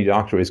more than any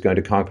doctor is going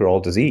to conquer all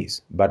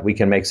disease, but we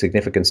can make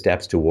significant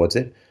steps towards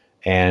it.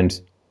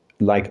 And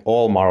like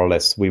all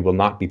moralists, we will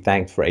not be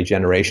thanked for a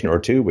generation or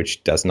two,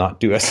 which does not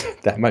do us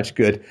that much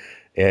good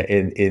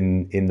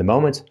in the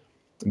moment.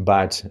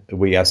 But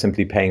we are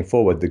simply paying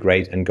forward the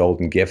great and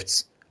golden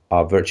gifts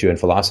of virtue and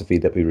philosophy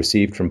that we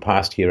received from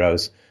past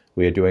heroes.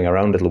 We are doing our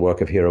own little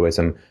work of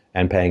heroism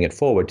and paying it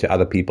forward to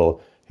other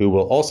people who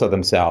will also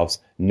themselves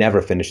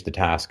never finish the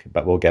task,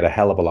 but will get a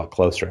hell of a lot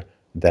closer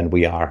than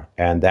we are.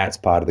 And that's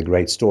part of the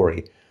great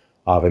story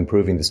of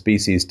improving the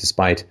species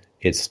despite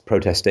its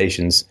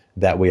protestations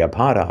that we are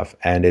part of.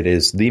 And it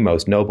is the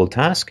most noble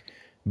task,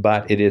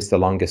 but it is the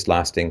longest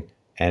lasting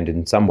and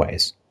in some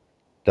ways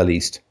the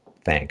least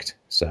thanked.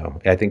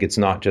 So I think it's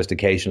not just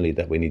occasionally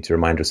that we need to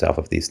remind ourselves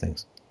of these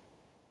things.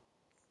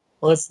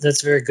 Well,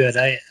 that's very good.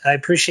 I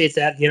appreciate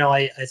that.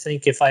 I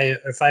think if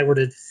I were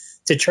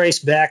to trace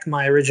back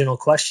my original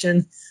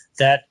question,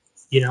 that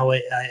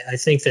I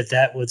think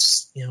that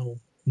was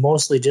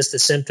mostly just a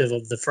symptom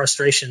of the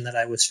frustration that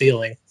I was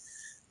feeling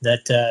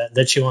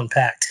that you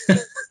unpacked.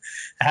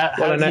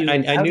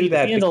 I knew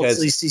that because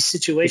these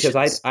situations?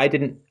 Because I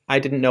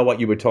didn't know what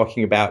you were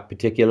talking about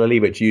particularly,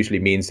 which usually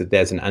means that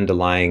there's an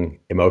underlying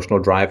emotional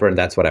driver, and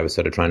that's what I was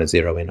sort of trying to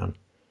zero in on.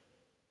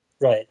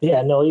 Right.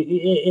 Yeah. No.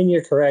 And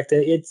you're correct.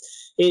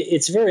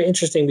 It's very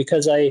interesting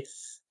because at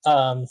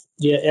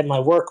my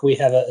work we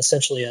have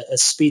essentially a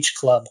speech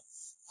club,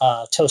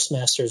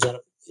 Toastmasters, and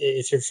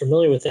if you're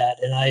familiar with that,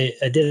 and I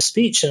did a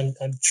speech, and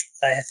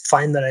I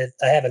find that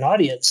I have an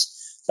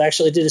audience. So I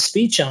actually did a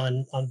speech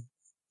on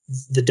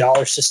the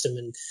dollar system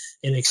and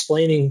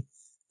explaining,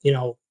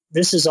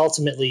 this is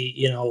ultimately,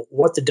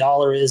 what the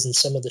dollar is and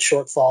some of the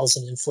shortfalls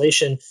and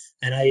inflation.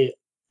 And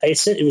I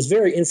said it was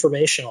very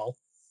informational.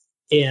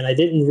 And I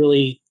didn't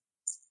really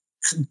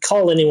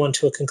call anyone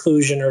to a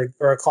conclusion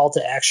or a call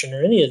to action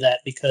or any of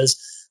that,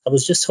 because I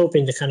was just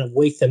hoping to kind of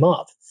wake them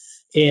up.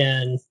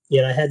 And,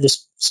 I had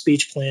this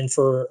speech planned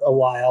for a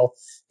while,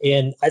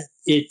 and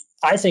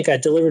I think I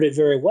delivered it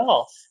very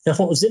well. Now,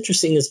 what was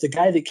interesting is the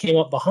guy that came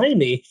up behind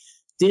me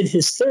did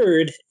his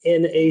third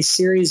in a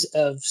series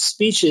of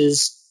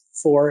speeches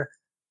for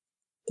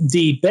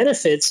the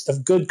benefits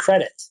of good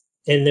credit.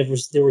 And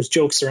there was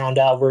jokes around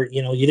Albert,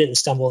 you didn't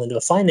stumble into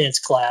a finance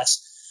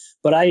class.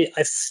 But I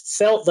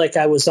felt like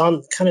I was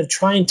on kind of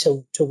trying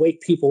to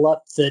wake people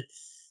up that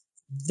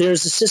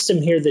there's a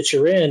system here that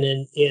you're in.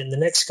 And the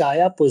next guy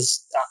up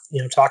was,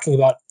 talking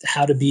about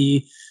how to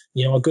be,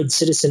 a good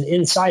citizen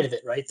inside of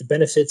it, right? The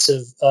benefits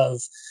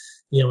of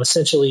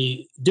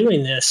essentially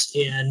doing this.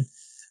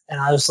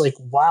 And I was like,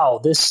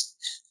 wow,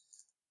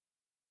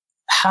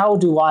 how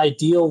do I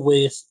deal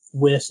with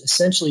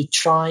essentially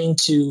trying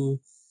to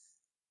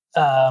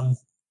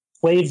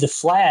wave the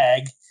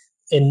flag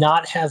and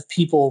not have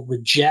people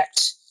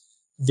reject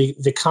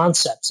the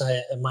concepts.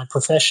 My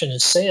profession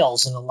is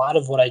sales, and a lot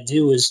of what I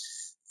do is,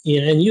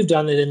 and you've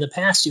done it in the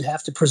past, you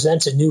have to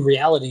present a new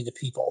reality to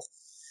people.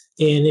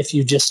 And if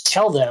you just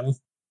tell them,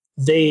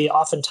 they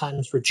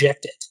oftentimes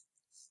reject it,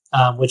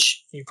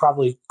 which you're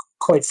probably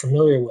quite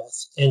familiar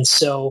with. And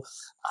so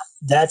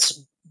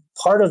that's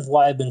part of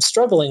why I've been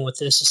struggling with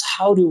this is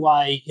how do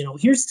I,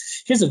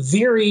 here's a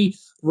very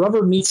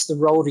rubber meets the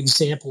road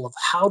example of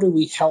how do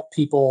we help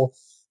people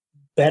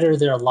better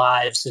their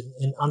lives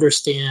and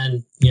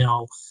understand,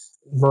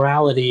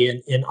 morality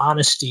and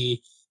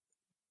honesty,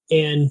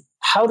 and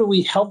how do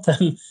we help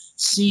them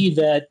see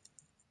that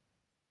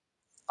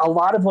a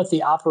lot of what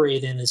they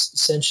operate in is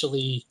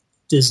essentially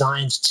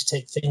designed to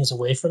take things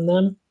away from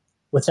them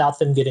without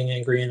them getting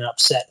angry and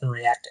upset and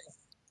reacting.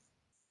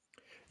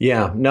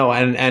 Yeah, no,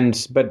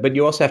 but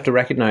you also have to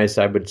recognize,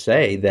 I would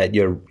say, that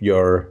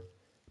you're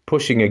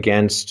pushing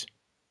against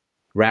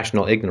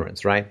rational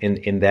ignorance, right?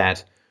 In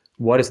that,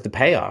 what is the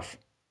payoff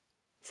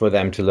for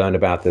them to learn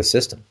about this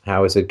system?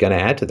 How is it going to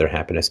add to their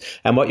happiness?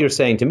 And what you're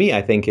saying to me,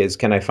 I think, is,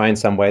 can I find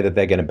some way that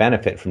they're going to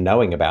benefit from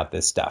knowing about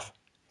this stuff?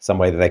 Some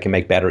way that they can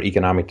make better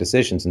economic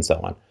decisions and so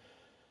on.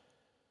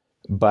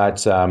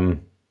 But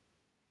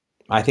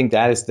I think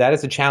that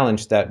is a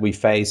challenge that we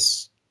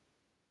face.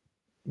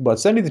 Well,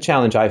 certainly the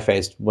challenge I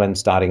faced when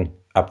starting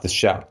up this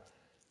show,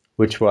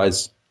 which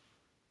was,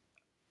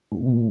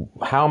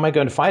 how am I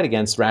going to fight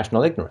against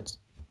rational ignorance?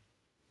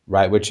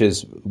 Right, which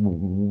is,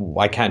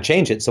 I can't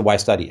change it, so why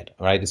study it?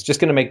 Right, it's just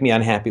going to make me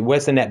unhappy.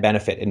 Where's the net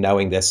benefit in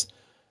knowing this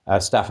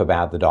stuff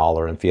about the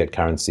dollar and fiat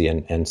currency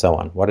and so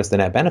on? What is the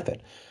net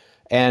benefit?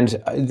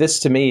 And this,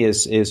 to me,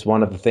 is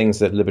one of the things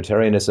that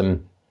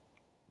libertarianism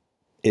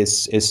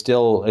is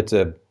still, it's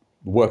a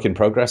work in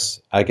progress,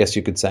 I guess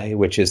you could say,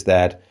 which is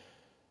that,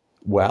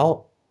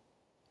 well,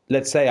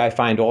 let's say I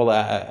find all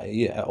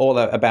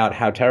about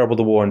how terrible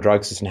the war on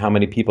drugs is and how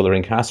many people are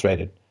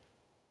incarcerated.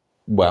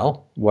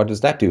 Well, what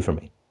does that do for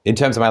me in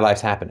terms of my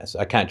life's happiness?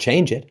 I can't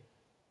change it.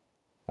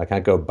 I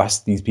can't go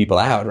bust these people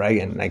out,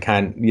 right? And I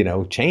can't,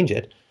 change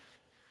it.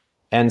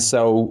 And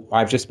so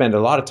I've just spent a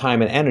lot of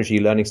time and energy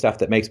learning stuff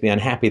that makes me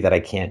unhappy that I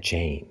can't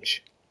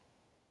change.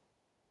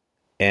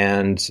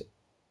 And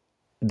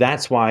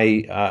that's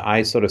why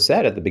I sort of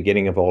said at the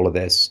beginning of all of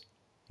this,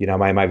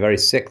 my very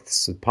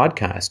sixth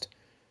podcast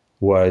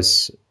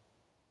was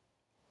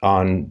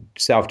on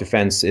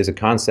self-defense is a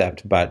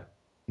concept, but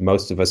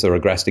most of us are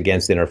aggressed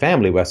against in our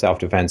family, where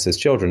self-defense as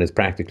children is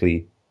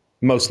practically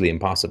mostly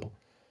impossible.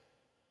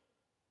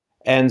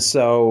 And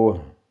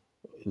so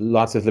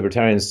lots of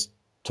libertarians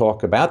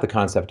talk about the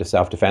concept of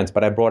self-defense,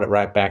 but I brought it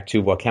right back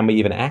to, well, can we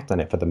even act on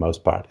it for the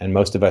most part? And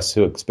most of us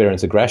who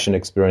experience aggression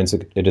experience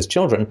it as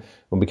children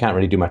when we can't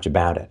really do much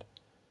about it.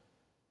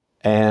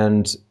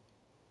 And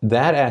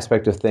that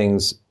aspect of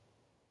things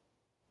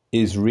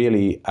is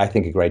really, I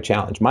think, a great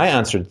challenge. My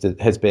answer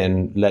has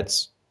been,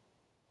 let's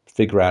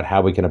figure out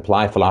how we can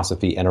apply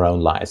philosophy in our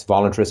own lives,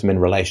 voluntarism in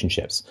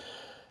relationships,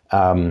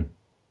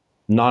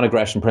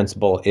 non-aggression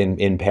principle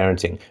in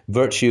parenting,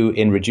 virtue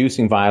in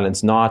reducing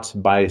violence, not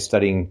by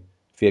studying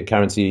fiat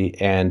currency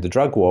and the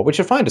drug war, which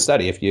are fine to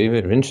study if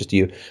it interests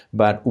you,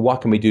 but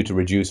what can we do to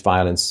reduce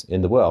violence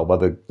in the world? Well,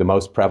 the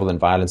most prevalent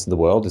violence in the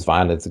world is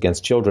violence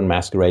against children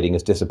masquerading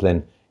as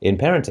discipline in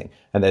parenting,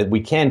 and that we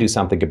can do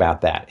something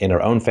about that in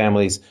our own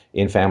families,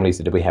 in families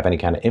that we have any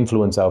kind of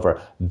influence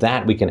over,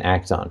 that we can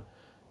act on.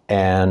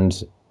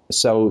 And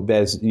so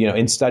there's,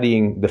 in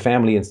studying the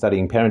family, in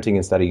studying parenting,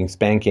 in studying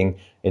spanking,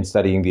 in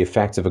studying the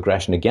effects of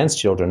aggression against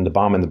children,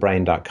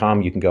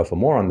 thebombinthebrain.com, you can go for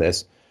more on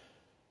this.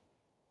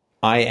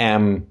 I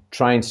am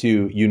trying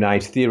to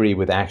unite theory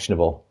with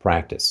actionable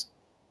practice.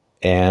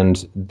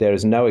 And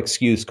there's no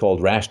excuse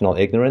called rational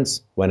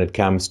ignorance when it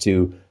comes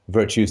to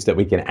virtues that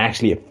we can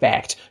actually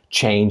affect,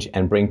 change,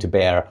 and bring to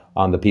bear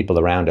on the people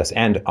around us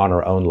and on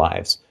our own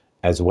lives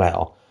as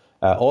well.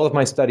 All of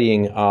my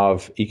studying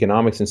of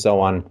economics and so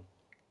on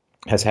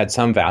has had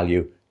some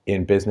value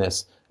in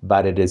business,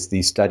 but it is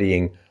the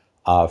studying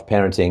of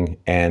parenting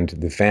and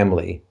the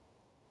family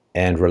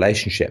and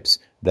relationships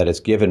that has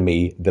given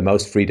me the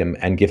most freedom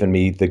and given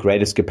me the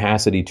greatest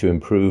capacity to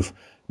improve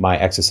my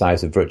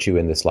exercise of virtue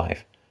in this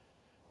life.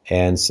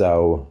 And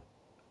so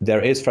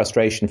there is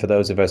frustration for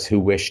those of us who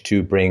wish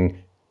to bring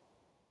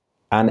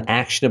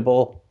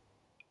unactionable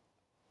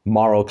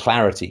moral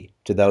clarity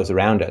to those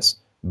around us,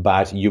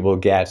 but you will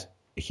get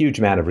a huge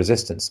amount of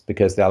resistance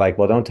because they're like,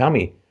 well, don't tell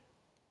me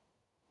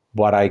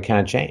what I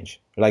can't change.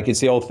 Like, it's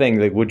the old thing,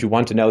 like, would you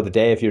want to know the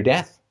day of your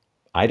death?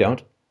 I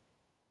don't.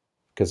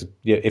 Because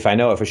if I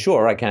know it for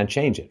sure, I can't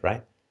change it,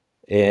 right?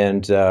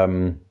 And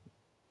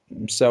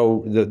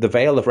so the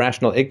veil of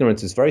rational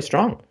ignorance is very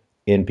strong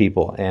in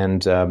people.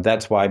 And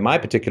that's why my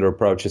particular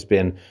approach has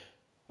been,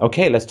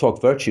 okay, let's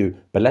talk virtue,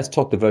 but let's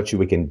talk the virtue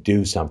we can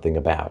do something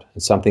about.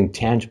 Something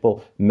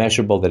tangible,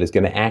 measurable, that is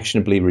going to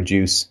actionably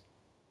reduce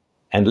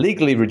and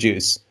legally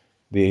reduce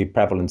the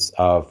prevalence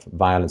of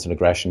violence and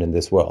aggression in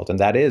this world. And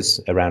that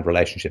is around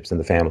relationships in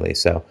the family.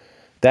 So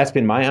that's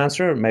been my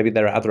answer. Maybe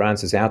there are other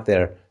answers out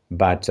there,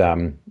 but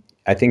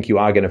I think you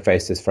are going to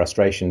face this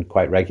frustration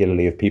quite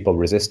regularly of people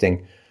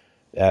resisting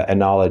a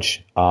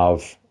knowledge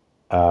of,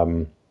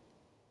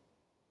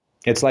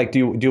 it's like,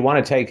 do you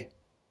want to take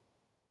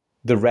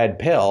the red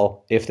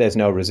pill if there's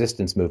no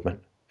resistance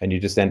movement and you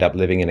just end up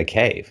living in a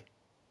cave?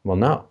 Well,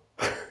 no,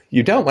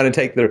 you don't want to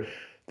take the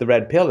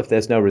red pill if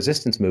there's no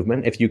resistance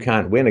movement, if you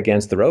can't win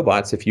against the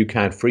robots, if you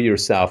can't free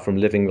yourself from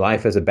living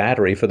life as a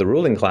battery for the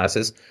ruling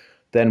classes,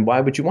 then why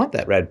would you want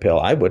that red pill?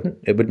 I wouldn't.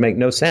 It would make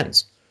no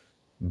sense.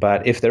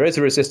 But if there is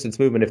a resistance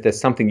movement, if there's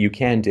something you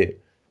can do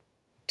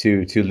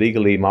to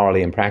legally,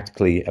 morally, and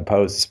practically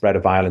oppose the spread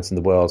of violence in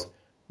the world,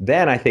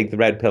 then I think the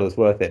red pill is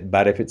worth it.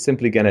 But if it's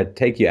simply going to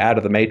take you out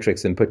of the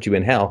matrix and put you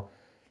in hell,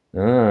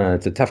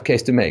 it's a tough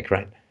case to make,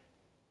 right?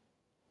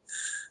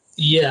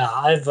 Yeah,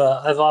 I've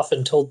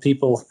often told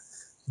people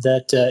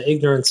that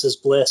ignorance is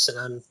bliss, and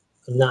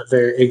I'm not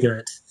very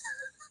ignorant.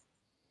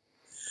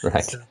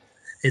 Right. So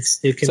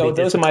it can. So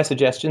be those are my difficult.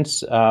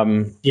 suggestions.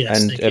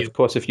 Yes, and of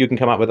course, if you can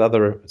come up with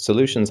other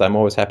solutions, I'm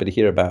always happy to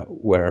hear about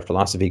where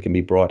philosophy can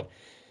be brought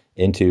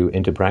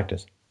into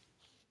practice.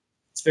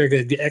 It's very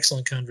good.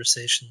 Excellent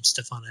conversation,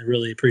 Stefan. I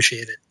really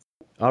appreciate it.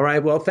 All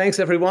right. Well, thanks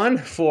everyone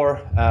for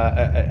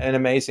an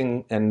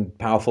amazing and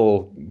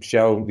powerful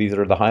show. These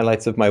are the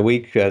highlights of my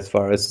week as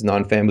far as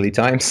non-family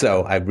time.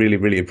 So I really,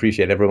 really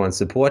appreciate everyone's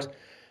support.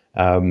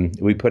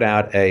 We put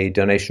out a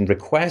donation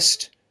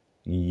request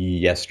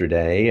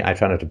yesterday. I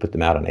try not to put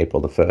them out on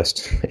April the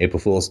 1st, April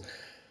Fool's,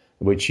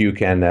 which you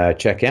can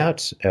check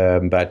out.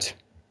 But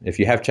if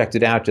you have checked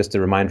it out, just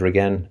a reminder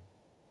again,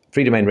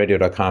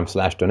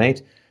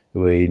 freedomainradio.com/donate.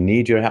 We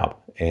need your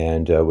help,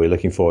 and we're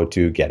looking forward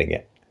to getting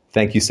it.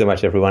 Thank you so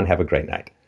much, everyone. Have a great night.